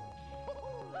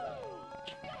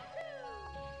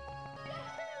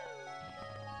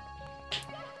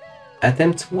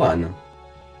 Attempt 1.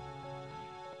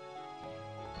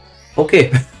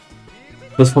 Okay.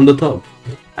 It was from the top.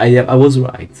 I was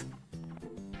right.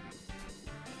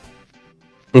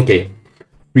 Okay.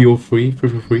 303,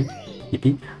 333.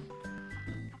 Yippee.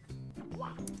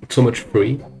 So much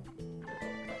free.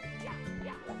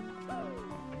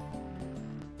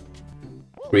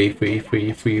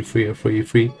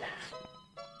 Free.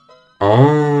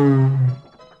 Oh.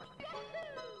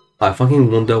 I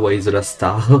fucking wonder why is the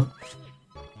star.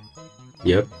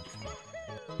 Yep.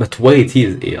 But why it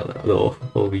is here though?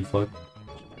 Holy fuck.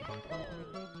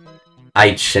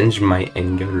 I changed my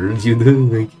angle, you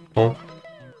know, like, oh.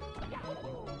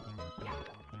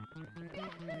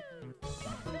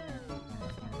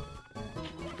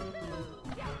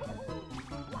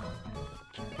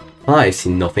 I see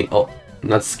nothing. Oh,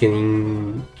 not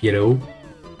scanning yellow.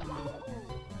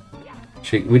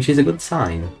 Which is a good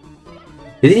sign.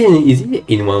 Is it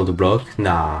in one of the blocks?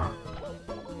 Nah.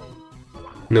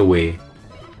 No way.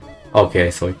 Okay, I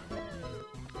saw it.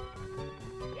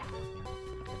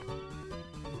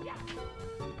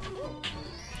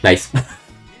 Nice. That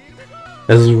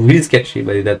was really sketchy,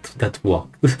 but that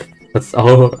worked. That's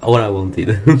all I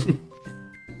wanted.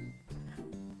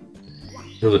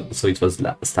 So it was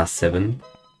star 7.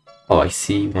 Oh, I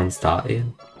see 1 star here.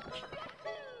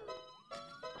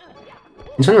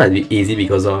 This one might be easy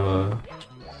because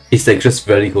it's like just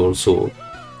vertical, so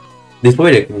there's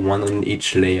probably like 1 on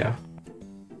each layer,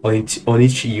 on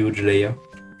each huge layer,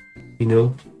 you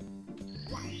know.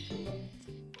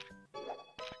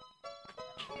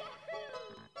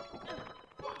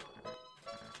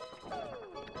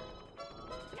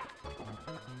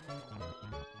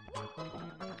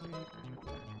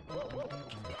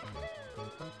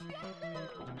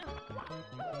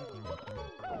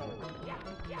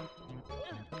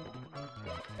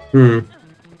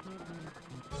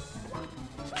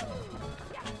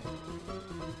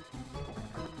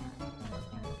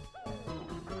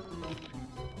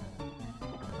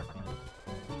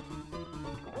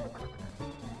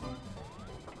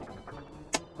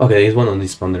 Okay, there's 1 on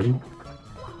this boundary.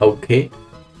 Okay.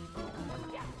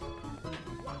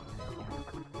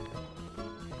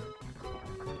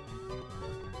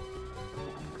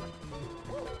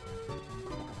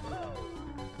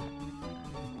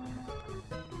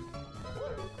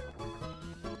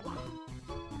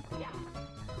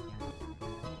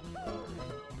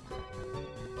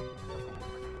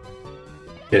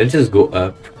 Yeah, let's just go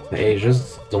up. I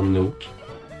just don't know.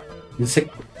 It's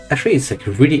like, actually, it's like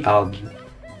really hard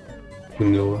to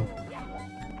know.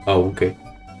 Oh, okay.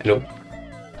 Hello.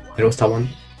 Hello, star 1.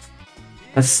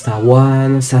 That's star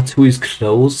 1. Star 2 is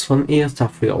close from here. Star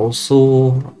 3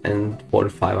 also. And 4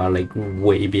 and 5 are like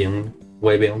way beyond.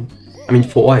 Way beyond. I mean,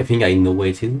 4, I think I know where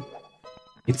it is.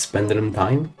 It's pendulum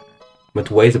time. But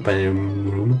where is the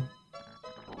pendulum room?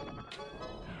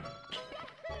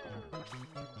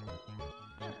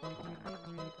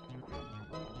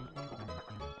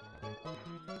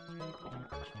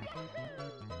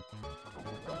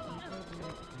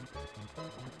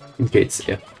 Okay, it's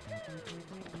here.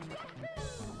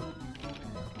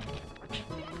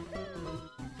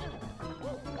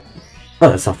 Oh,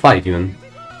 that's a 5 even.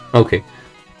 Okay.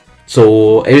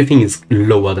 So everything is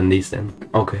lower than this then.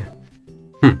 Okay.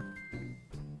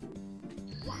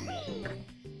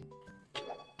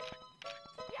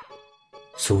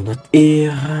 So not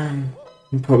here.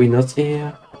 Probably not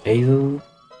here. Either.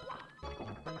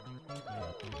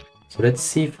 So let's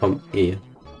see from here.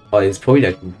 Oh, it's probably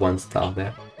like 1 star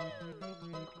there.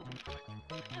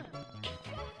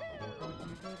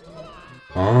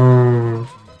 Oh,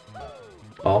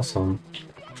 awesome.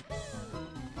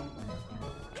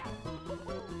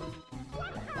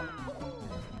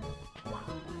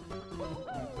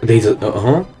 There's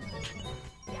a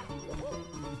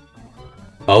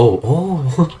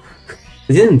Oh,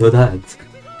 I didn't know that.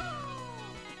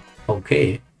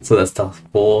 Okay, so that's star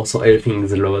 4, so everything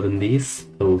is lower than this.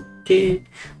 Okay.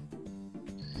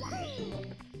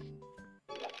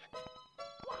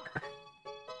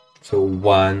 So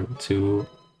 1, 2,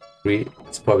 3,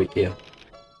 it's probably here.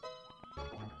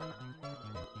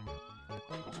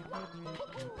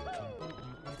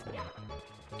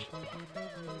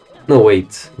 No,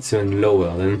 wait, it's even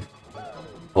lower then.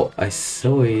 Oh, I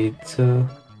saw it.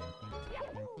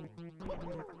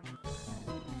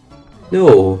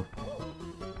 No.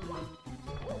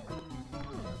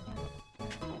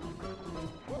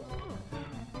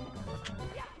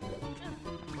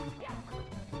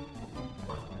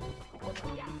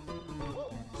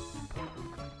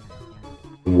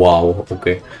 Wow,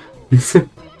 okay.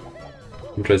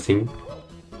 Interesting.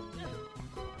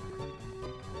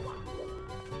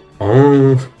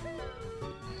 Oh.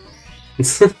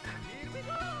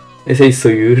 I say so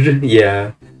huge,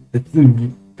 yeah.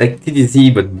 Like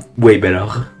TTC, but way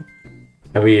better.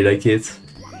 I really like it.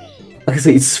 Okay, so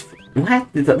it's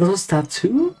what? That was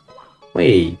tattoo?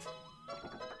 Wait,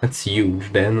 that's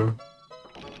huge then.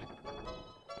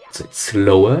 So it's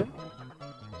slower.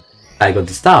 I got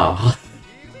the star.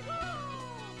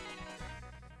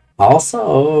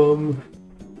 Awesome.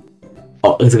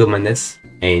 Oh, let's go madness.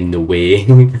 Ain't no way.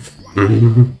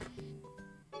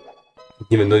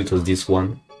 Even though it was this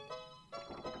one.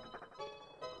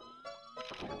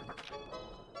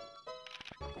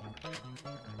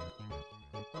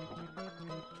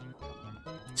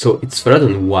 So it's further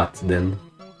than what then?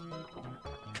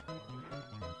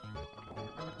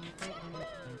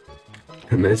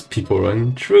 And there's people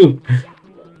running through.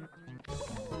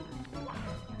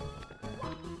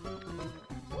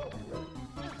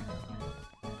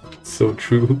 So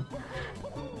true.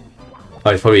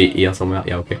 Oh, it's probably here somewhere.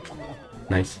 Yeah, okay.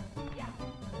 Nice.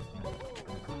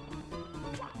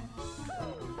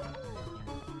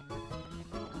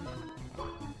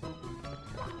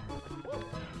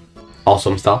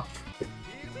 Awesome stuff.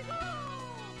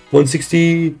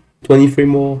 160, 23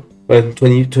 more.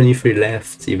 23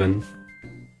 left even.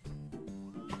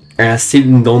 And I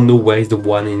still don't know where is the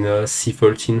one in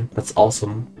C13. That's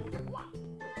awesome.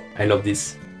 I love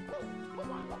this.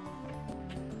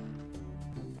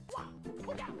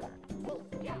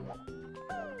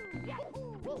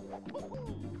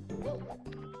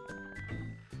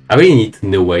 I really need to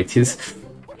know where it is.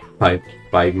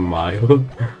 5 miles.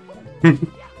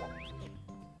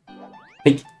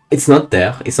 Like, it's not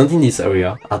there. It's not in this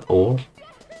area at all.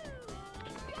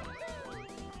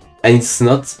 And it's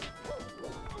not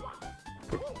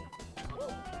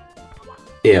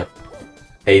here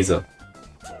either.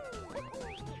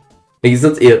 Like, it's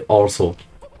not here also.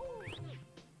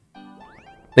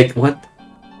 Like, what?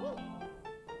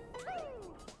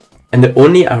 And the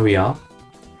only area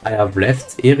I have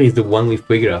left here is the one with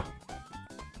regular.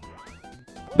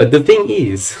 But the thing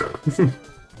is...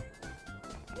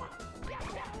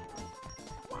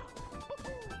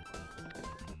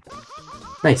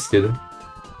 Nice, dude.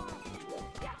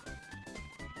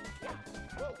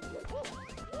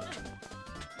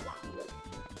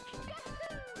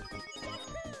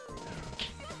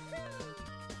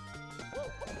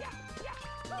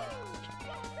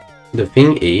 The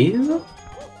thing is...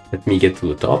 Let me get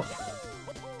to the top.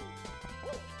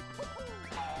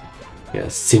 Yeah,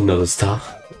 still not a star.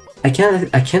 I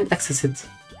can't access it.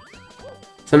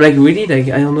 So I'm like really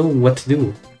like I don't know what to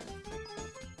do.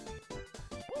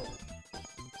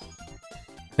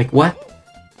 Like what?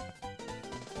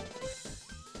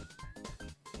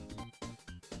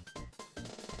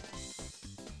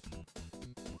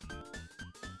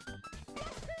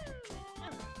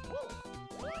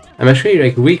 I'm actually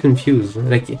like really confused.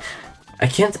 Like I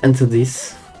can't enter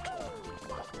this.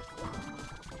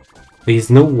 There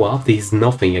is no warp, there is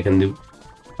nothing I can do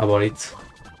about it.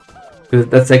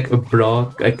 That's like a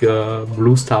block, like a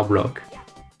blue star block.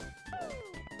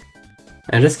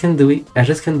 I just can't do it, I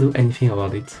just can't do anything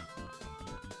about it.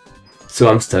 So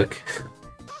I'm stuck.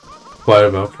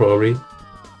 Forever, probably.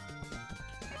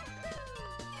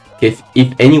 If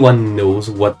anyone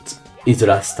knows what is the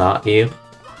last star here,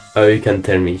 you can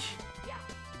tell me.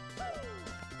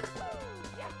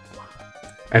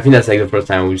 I think that's like the first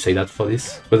time I will say that for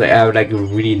this, but I have like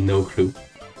really no clue.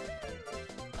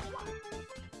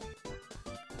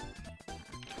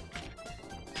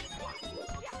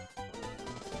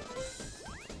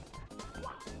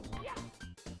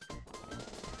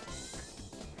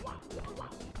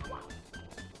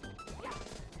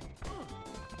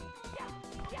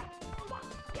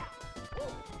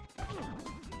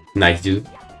 Nice, dude.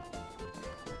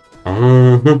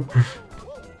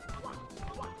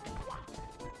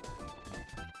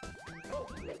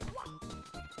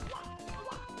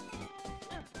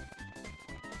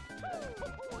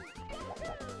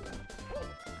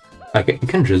 Okay, you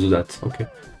can just do that. Okay.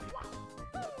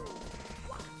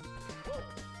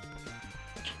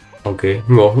 Okay.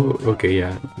 Well, okay,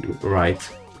 yeah, right.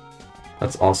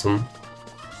 That's awesome.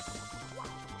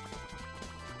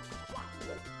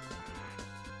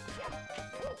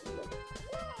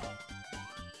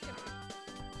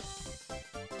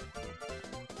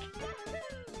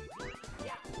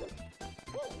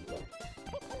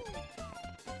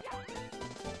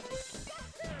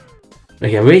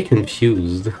 Like, I'm very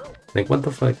confused. Like, what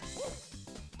the fuck?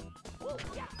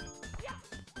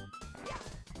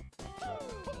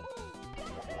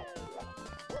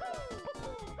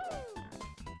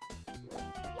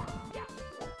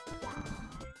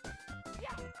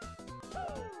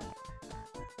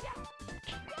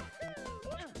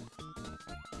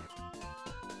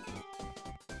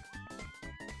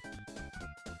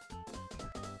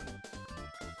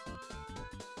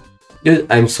 Dude,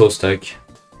 I'm so stuck.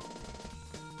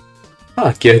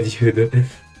 Fuck yeah, dude.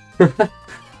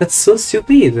 That's so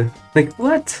stupid. Like,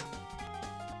 what?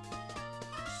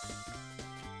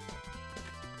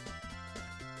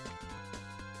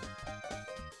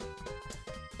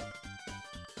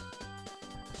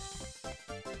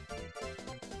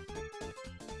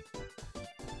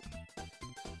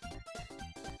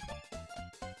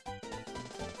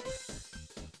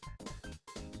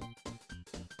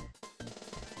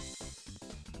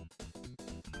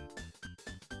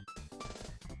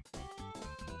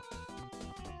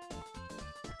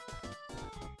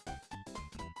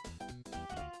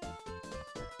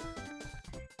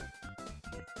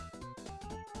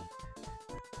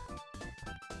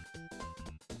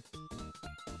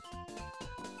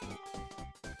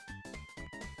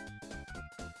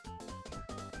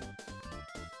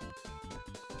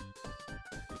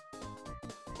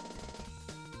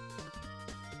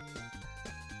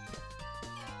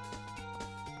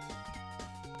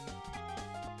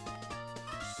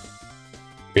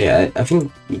 Yeah, I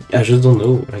think I just don't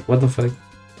know. Like, what the fuck?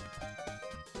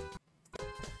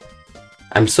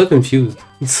 I'm so confused.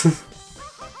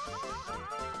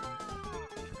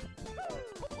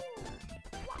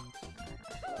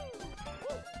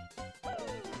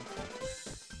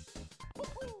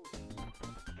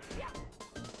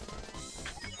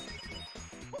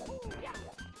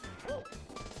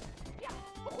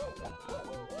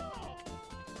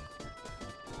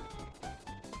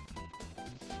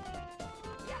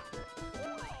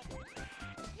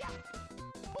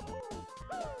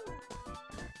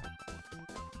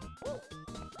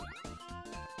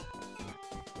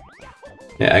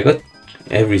 Yeah, I got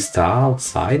every star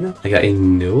outside. Like, I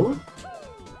know.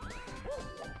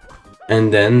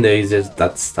 And then there is just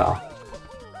that star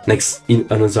next in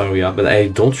another area, but I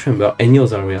don't remember any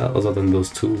other area other than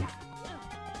those two.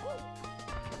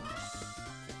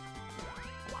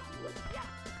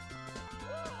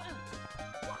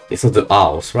 It's not the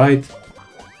house, right?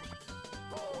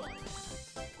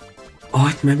 Oh,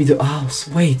 it might be the house.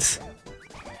 Wait.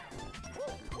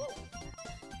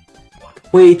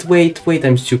 Wait,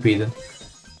 I'm stupid.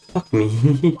 Fuck me.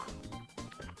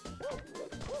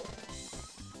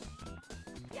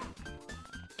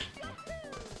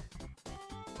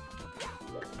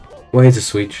 Where is the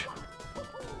switch?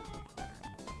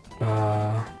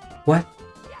 What?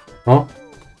 Oh?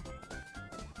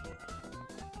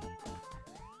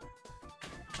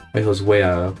 It was way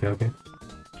okay.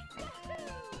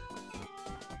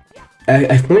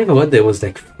 I completely forgot there was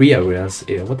like 3 areas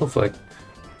here. What the fuck?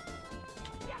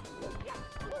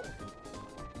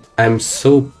 I'm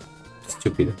so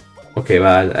stupid. Okay,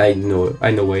 but I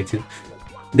know where it is.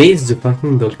 There is the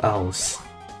fucking dog house.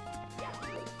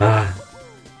 Ah.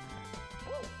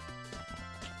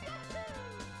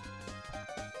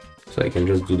 So I can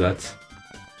just do that.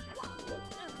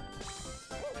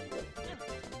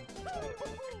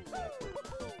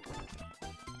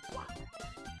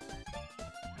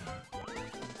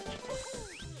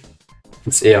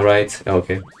 It's air, right?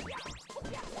 Okay.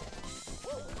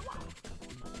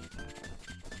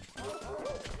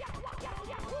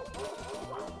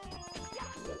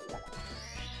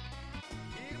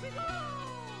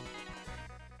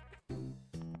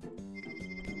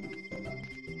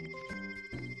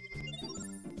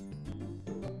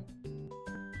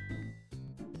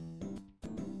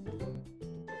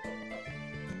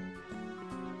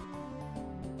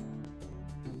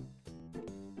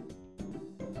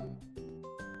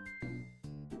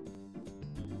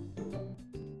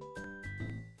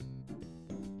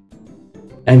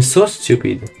 I'm so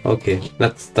stupid. Okay,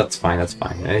 that's fine.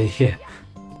 Yeah,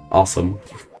 awesome.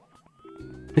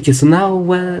 Okay, so now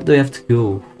where do I have to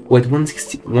go? Wait,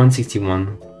 161.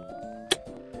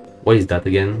 What is that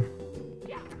again?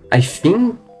 I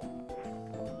think.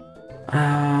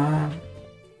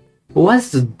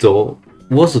 Was the door?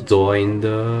 Was the door in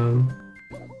the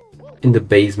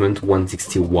basement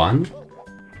 161?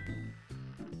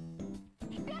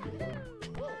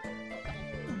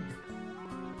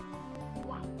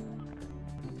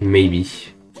 Maybe.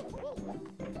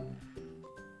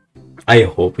 I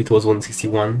hope it was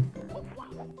 161.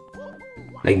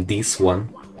 Like this one.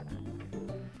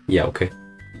 Yeah, okay.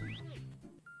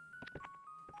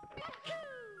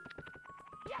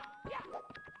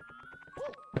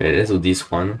 Okay, let's do this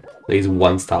one. There is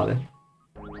 1 star there.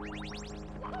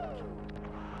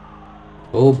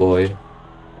 Oh boy.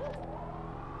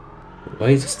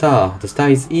 Where is the star? The star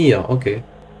is here, okay.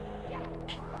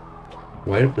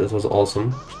 Well, that was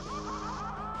awesome.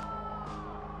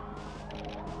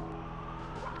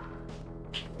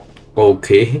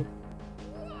 Okay.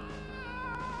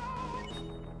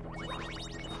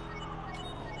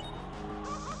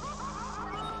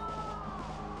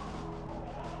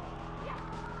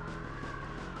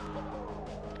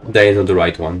 That is not the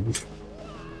right one.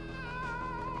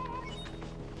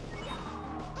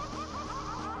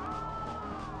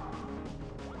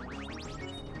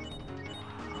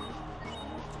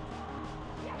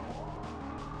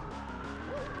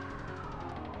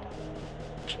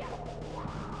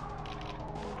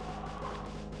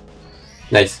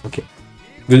 Nice, okay.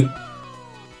 Good.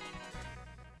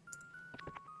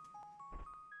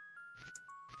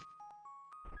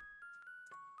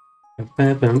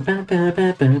 There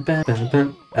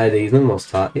is no more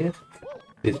star here.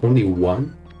 There's only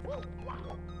one.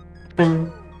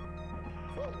 And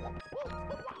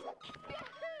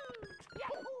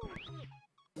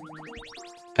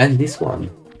this one.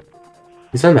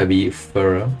 This one might be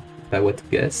further, if I were to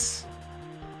guess.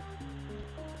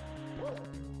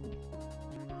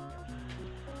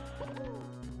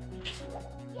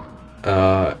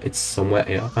 It's somewhere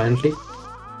here apparently,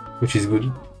 which is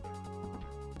good.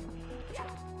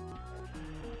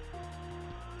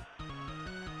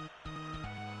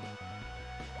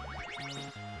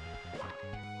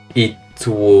 It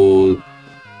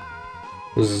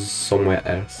was somewhere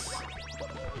else,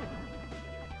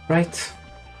 right?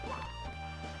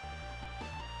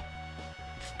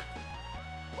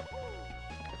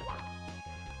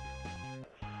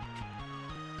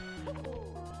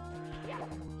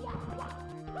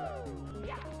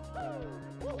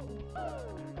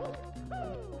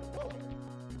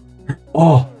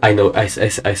 Oh, I know, I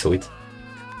saw it.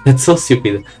 That's so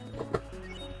stupid.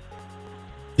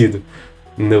 Dude,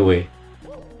 no way.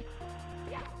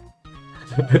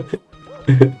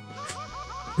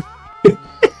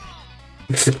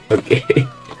 Okay.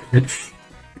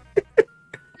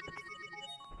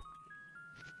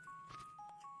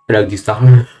 I like this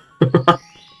star.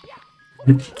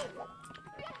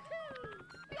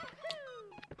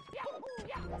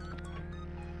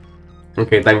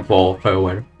 Okay, time for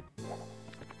farewell.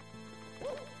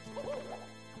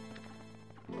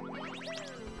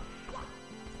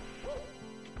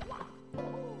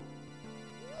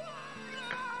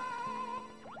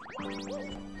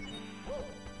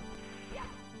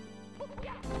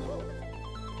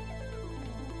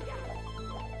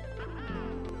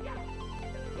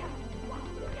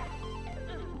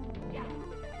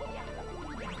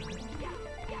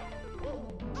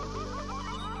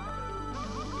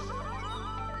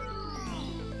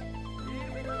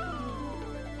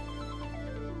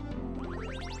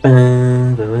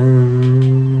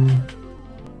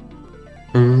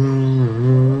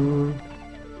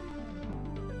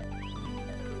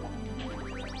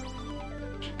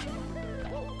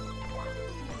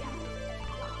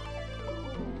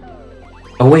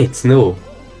 Oh wait, no.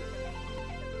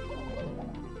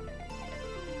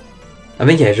 I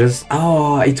think I just...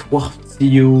 Oh, it warped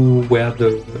you where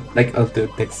the... like of the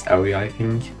text area, I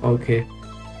think. Okay.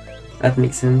 That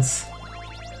makes sense.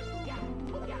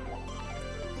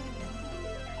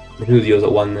 Who's the other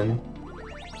one then?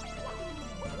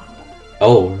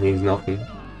 Oh, he's nothing.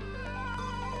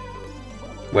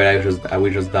 Well, I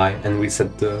will just die and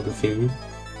reset the thingy.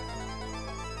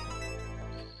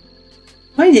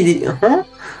 Why did it? Huh?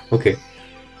 Okay.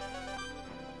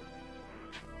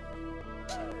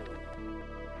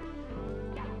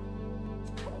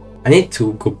 I need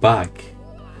to go back.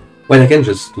 Well, I can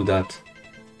just do that.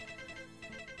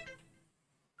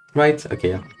 Right? Okay,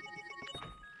 yeah.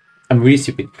 I'm really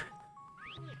stupid.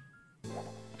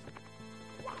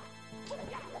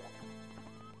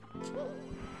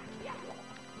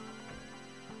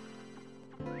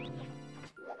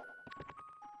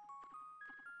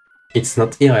 It's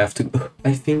not here, I have to go,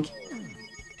 I think.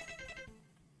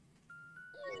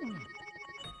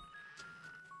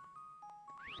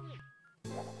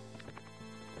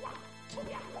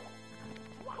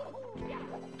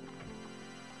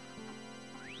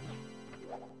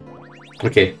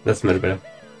 Okay, that's much better.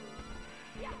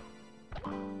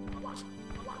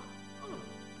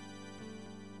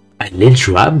 I lynch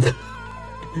grabbed?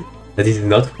 That is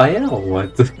not fire or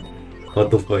what? What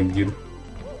the fuck, dude?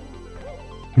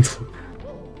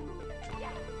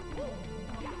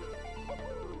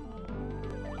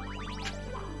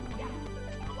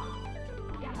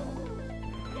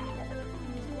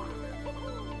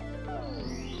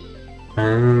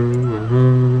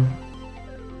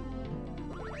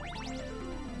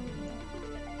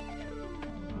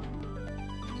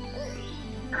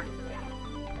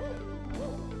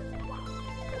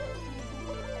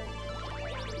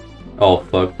 Oh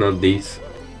fuck, not these.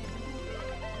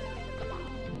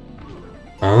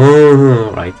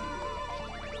 Oh, right.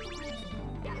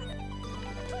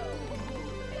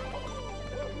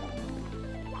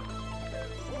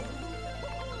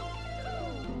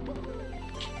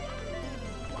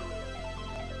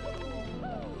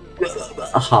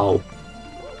 How?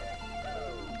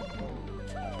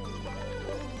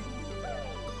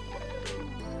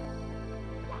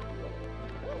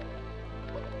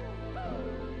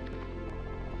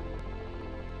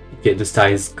 Okay, the star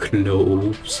is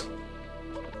close.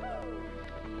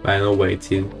 I know where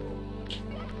it is.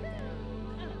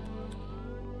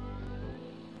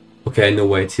 Okay, I know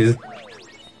where it is.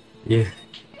 Yeah.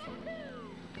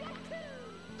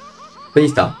 Funny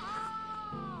star.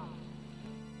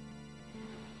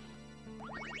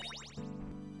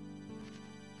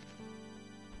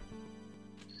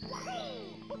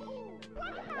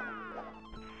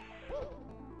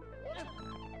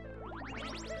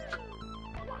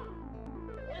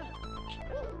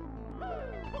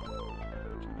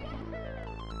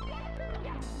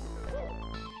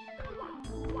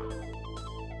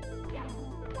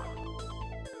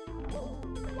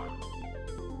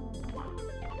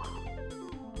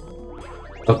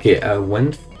 Okay, I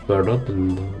went further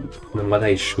than what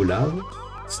I should have.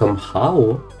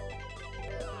 Somehow.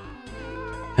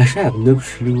 Actually, I have no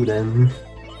clue then.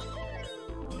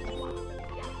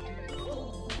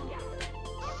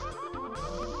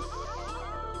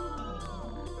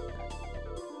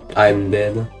 I'm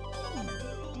dead.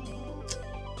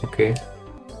 Okay.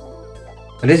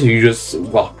 At least you just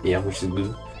walk here, which is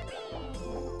good.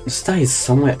 The star is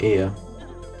somewhere here.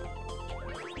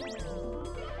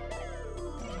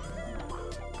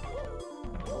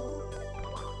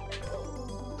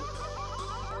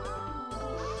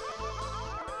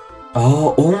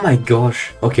 Oh my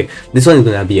gosh. Okay, this one is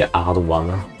gonna be a hard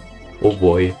one. Oh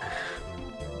boy.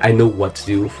 I know what to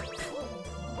do.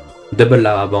 Double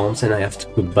lava bombs and I have to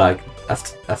go back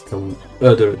after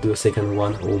the second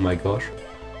one. Oh my gosh.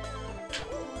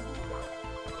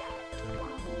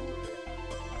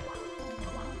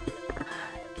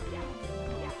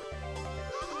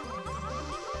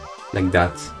 Like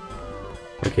that.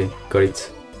 Okay, got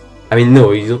it. I mean,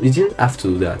 no, you didn't have to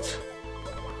do that.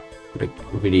 Like,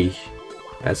 really,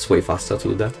 that's way faster to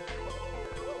do that.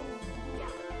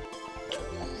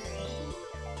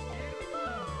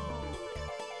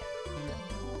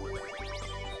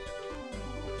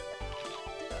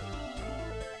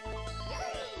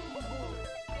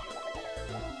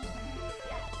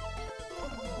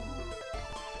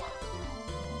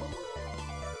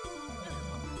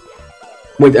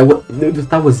 Wait,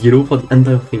 that was yellow for the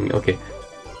entire thing. Okay.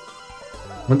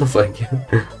 What the fuck?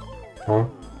 Oh.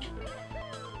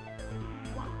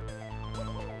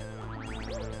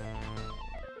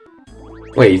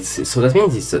 Wait, so that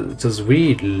means it's just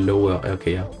really lower.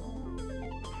 Okay, yeah.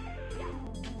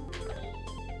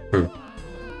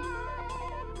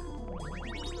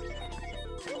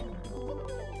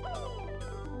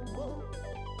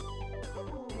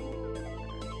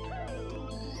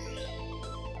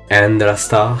 And the last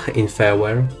star in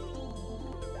farewell.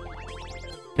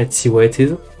 Let's see where it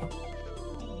is.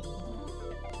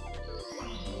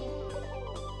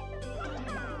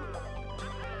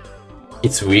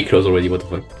 It's really close already, what the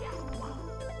fuck?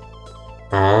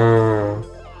 Ah,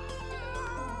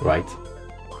 right.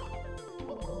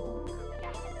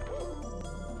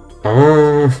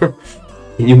 Ah,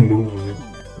 can you move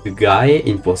the guy?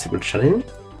 Impossible challenge.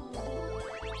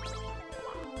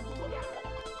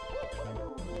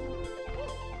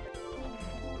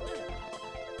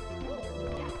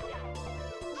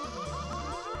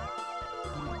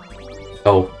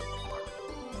 Oh.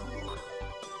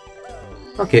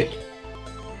 Okay.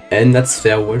 And that's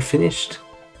farewell finished.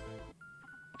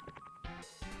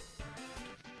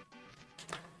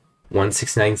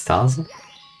 169 stars.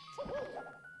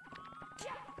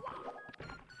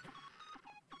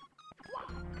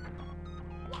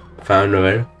 Final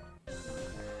level.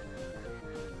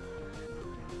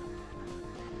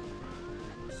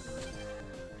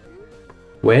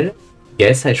 Well,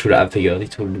 yes, I should have figured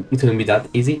it wouldn't be that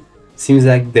easy. Seems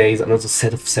like there is another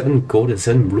set of 7 gold and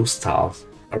 7 blue stars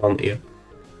around here.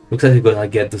 Looks like I gotta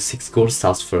get the 6 gold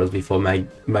stars first before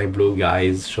my blue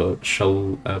guys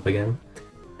show up again.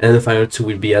 And the final 2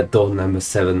 will be at door number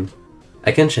 7.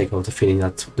 I can check out the feeling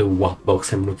that the warp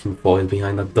box I'm looking for is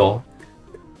behind that door.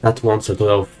 That wants a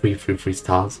total of 3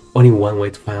 stars. Only one way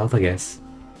to find out, I guess.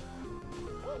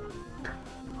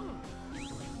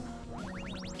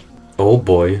 Oh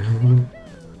boy.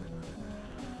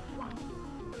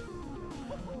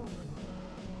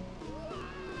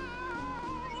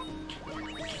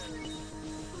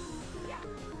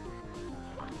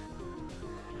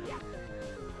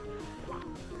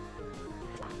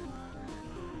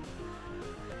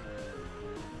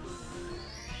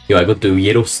 Yo, I got the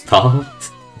yellow star.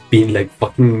 Been like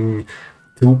fucking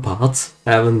 2 parts.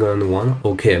 I haven't gotten one.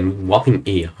 Okay, I'm walking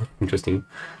here. Interesting.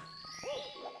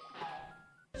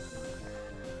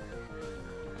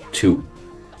 2.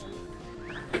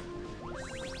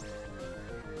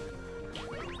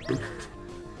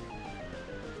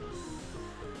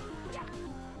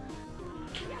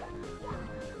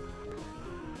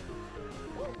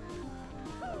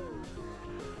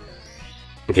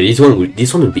 Okay, this one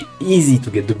will be easy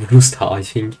to get the blue star, I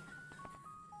think.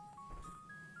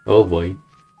 Oh boy.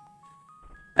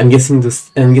 I'm guessing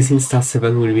star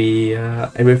 7 will be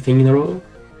everything in a row.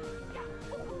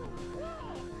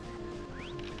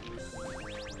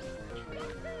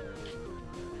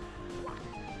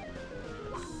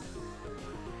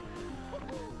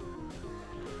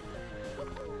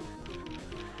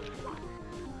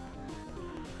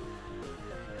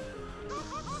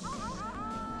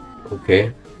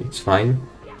 Okay, it's fine.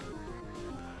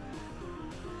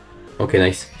 Okay,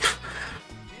 nice.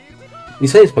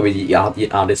 This one is probably the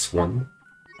hardest one.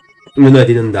 Even though I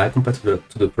didn't die compared to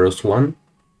the first one.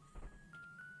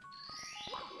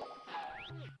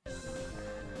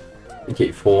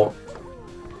 Okay, 4.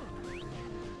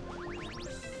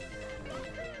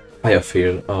 Fire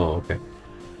field. Oh, okay.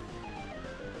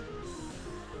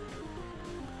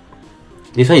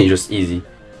 This one is just easy.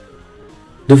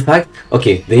 The fact,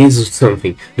 okay, there is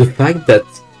something. The fact that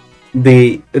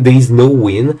there is no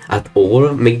win at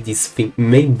all make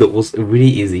those really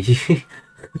easy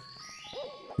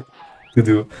to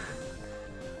do.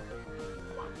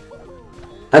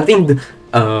 I think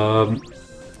a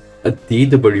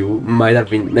DW might have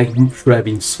been should have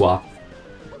been swapped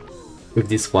with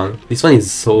this one. This one is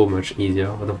so much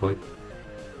easier. What the fuck?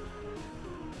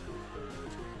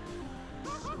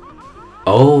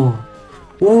 Oh.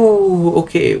 Ooh,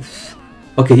 okay.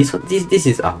 Okay, this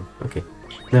is okay.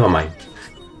 Never mind.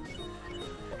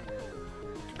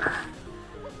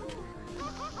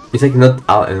 It's like not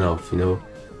out enough, you know.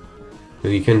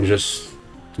 You can just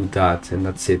do that and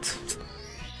that's it.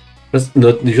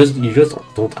 You just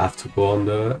don't have to go on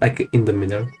the in the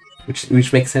middle,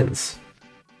 which makes sense.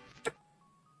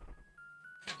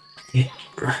 Yeah.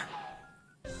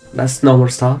 That's normal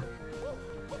star.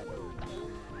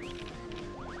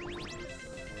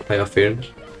 Fire field.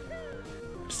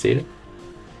 Still.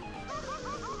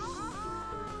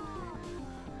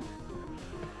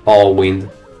 Oh, wind.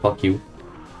 Fuck you.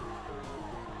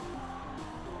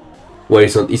 Well,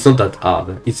 it's not that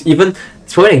hard. It's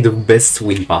probably like the best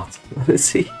wind part. Let's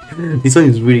see. This one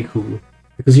is really cool.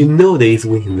 Because you know there is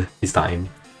wind this time.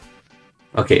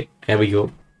 Okay, here we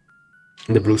go.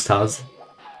 The blue stars.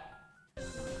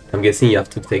 I'm guessing you have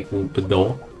to take the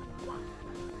door.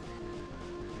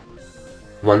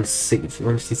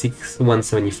 166,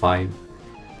 175.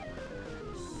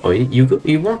 Oh,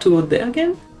 you want to go there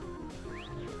again?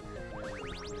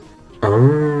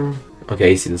 Oh,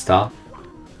 okay, I see the star.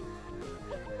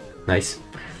 Nice.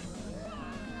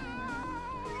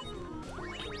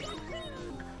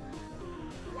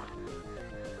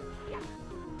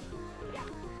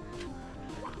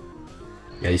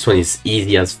 Yeah, this one is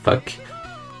easy as fuck.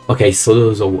 Okay, so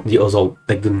those are the other,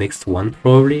 like the next one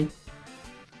probably.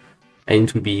 And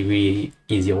it will be really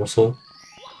easy also.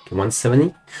 Okay,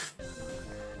 170.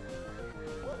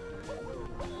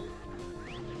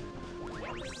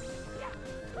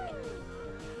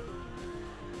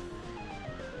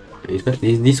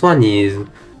 This one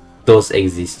does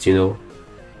exist, you know.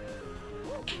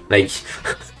 Like,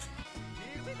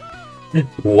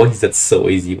 why is that so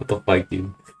easy? What the fuck,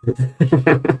 dude?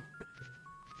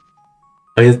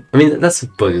 I mean that's a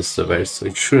bonus level, so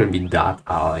it shouldn't be that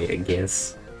high, I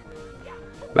guess.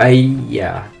 But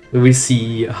yeah, we will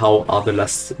see how the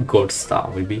last gold star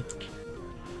will be.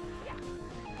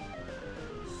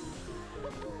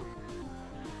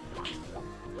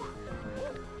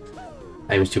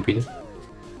 I'm stupid.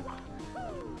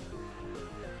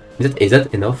 Is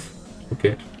that enough?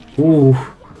 Okay. Ooh.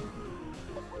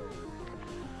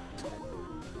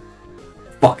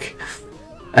 Fuck.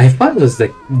 I thought it was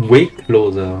like way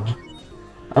closer.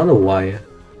 I don't know why.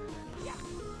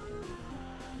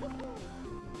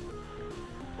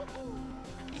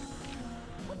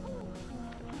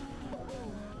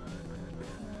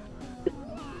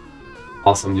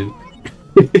 Awesome, dude.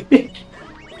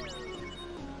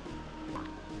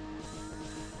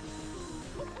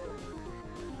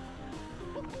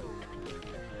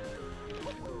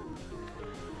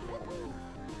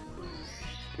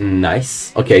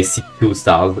 Nice. Okay, I see 2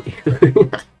 stars.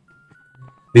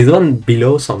 This one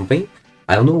below something.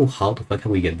 I don't know how the fuck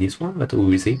we get this one, but we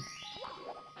will see.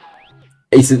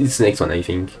 It's the next one, I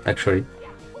think, actually.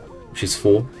 Which is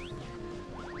 4.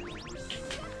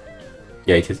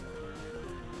 Yeah, it is.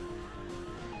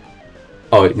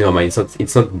 Oh, never mind.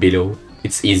 It's not below.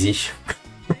 It's easy.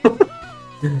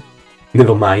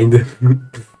 Never mind.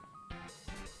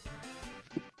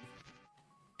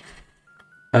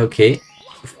 Okay,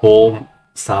 4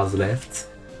 stars left.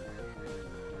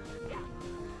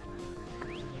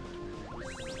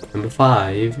 Number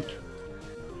 5.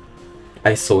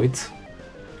 I saw it.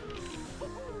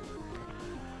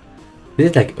 Is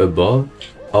it like above?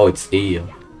 Oh, it's here.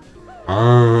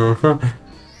 Ah.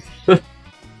 It's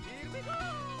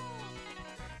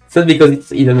not because it's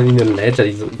hidden in a ledge that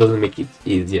it doesn't make it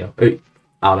easier.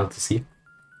 Harder to see.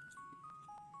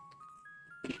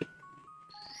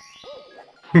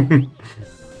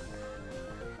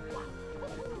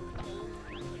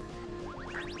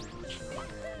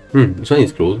 This one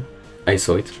is closed. I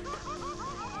saw it.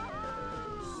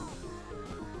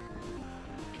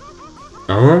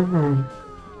 Oh.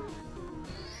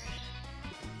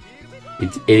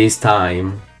 It is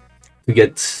time to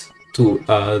get to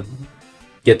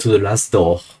the last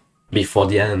door before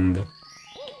the end.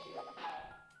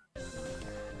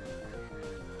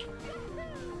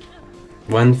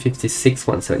 $156,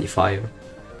 $175.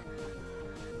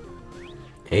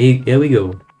 Hey, here we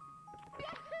go.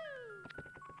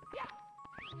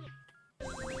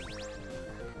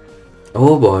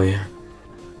 Oh boy.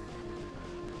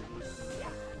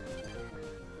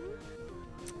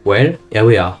 Well, here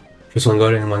we are. Just one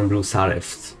gold and one blue star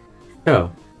left.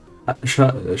 Oh.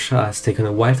 Sure has taken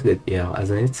a while to get here,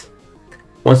 hasn't it?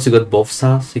 Once you got both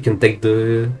stars, you can take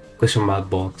the question mark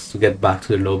box to get back to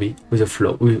the lobby with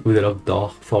a locked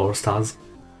door for all stars.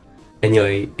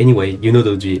 Anyway, you know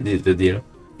the deal.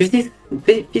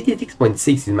 56.6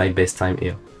 is my best time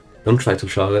here. Don't try to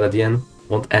shortcut at the end.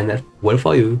 Won't end up well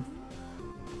for you.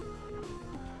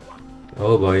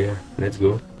 Oh boy, let's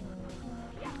go.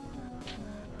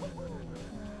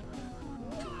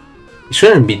 It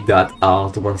shouldn't be that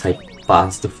hard once I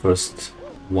pass the first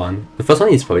one. The first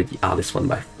one is probably the hardest one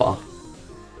by far.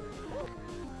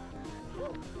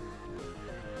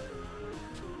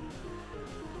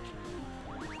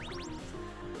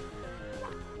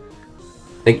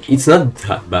 Like, it's not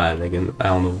that bad, like, I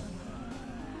don't know.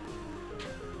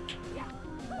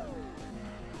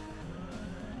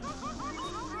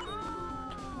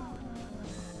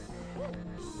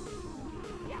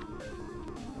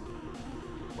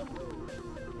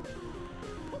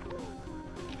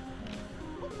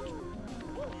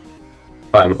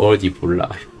 I'm already full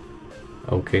life.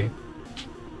 Okay.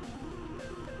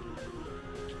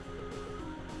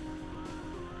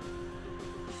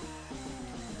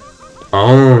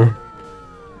 Oh.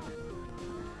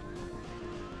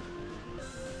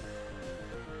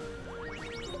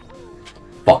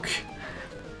 Fuck.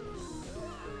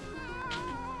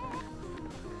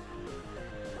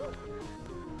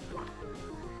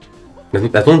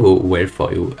 That won't go well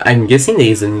for you. I'm guessing there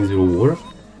is an easy rule.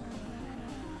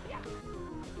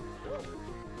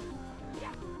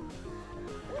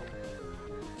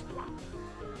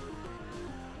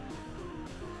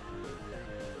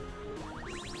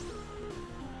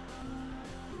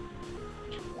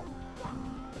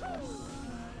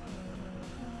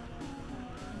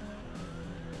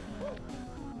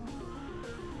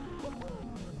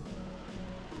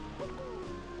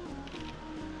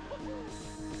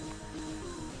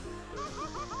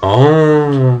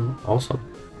 Oh, awesome.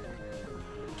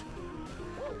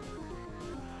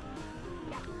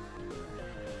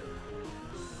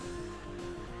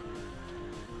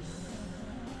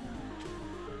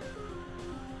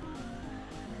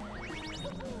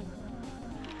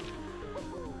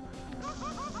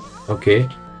 Okay.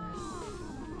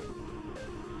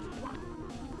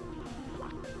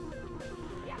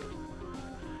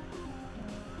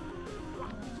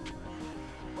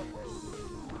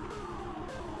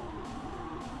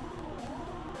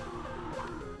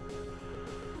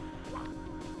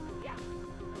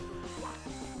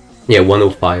 Yeah,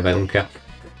 105, I don't care.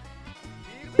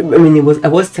 I mean, I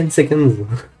was 10 seconds.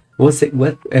 I was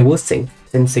 10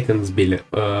 seconds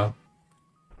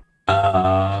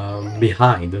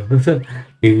behind.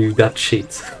 You got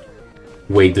shit.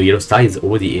 Wait, the yellow star is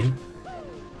already in?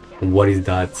 What is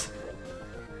that?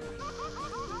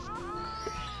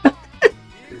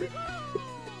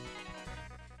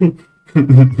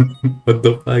 What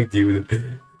the fuck,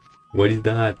 dude? What is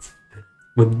that?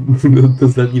 What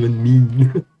does that even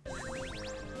mean?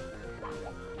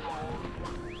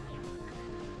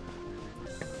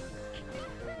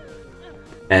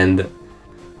 And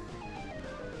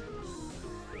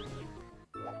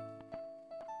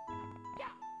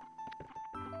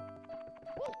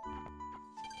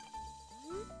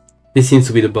this seems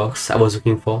to be the box I was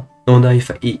looking for. No wonder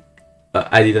if I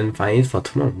didn't find it for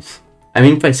 2 months. I'm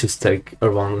impressed you stuck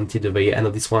around until the very end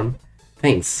of this one.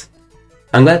 Thanks.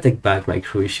 I'm gonna take back my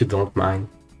crew if you don't mind.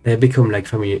 They've become like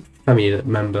family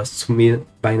members to me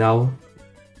by now.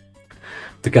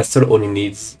 The castle only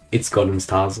needs its golden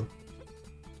stars.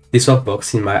 This swap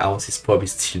box in my house is probably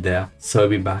still there, so I'll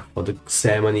be back for the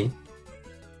ceremony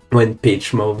when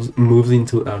Peach moves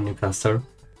into her new castle.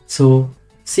 So,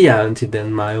 see ya until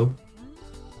then, Mario.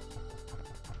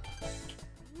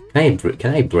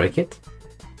 Can I break it?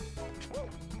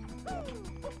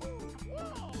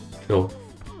 No.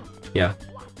 Yeah.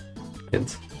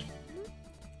 Can't.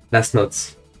 Last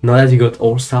notes. Now that you got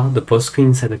All-Star, the post screen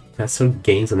inside the castle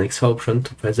gains an extra option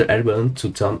to press the L button to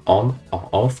turn on or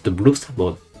off the blue star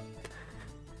board.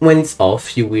 When it's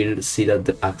off, you will see that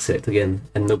the arc select again,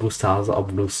 and no blue stars or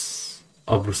blue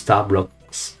star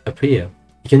blocks appear.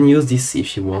 You can use this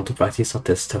if you want to practice or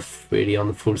test stuff really on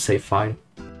a full save file.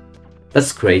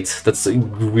 That's great, that's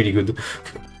really good.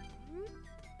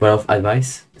 Word of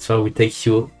advice, so we take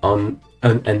you on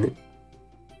an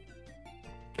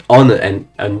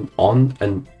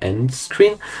end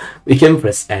screen. We can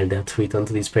press L there to return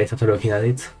to this place after looking at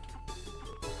it.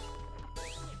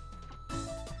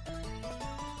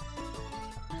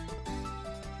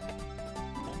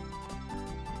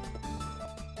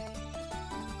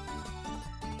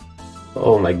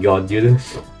 Oh my god, dude.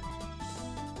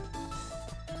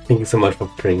 Thank you so much for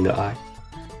praying the eye.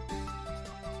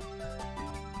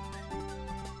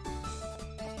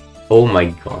 Oh my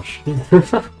gosh.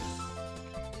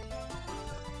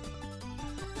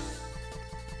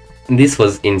 This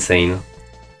was insane.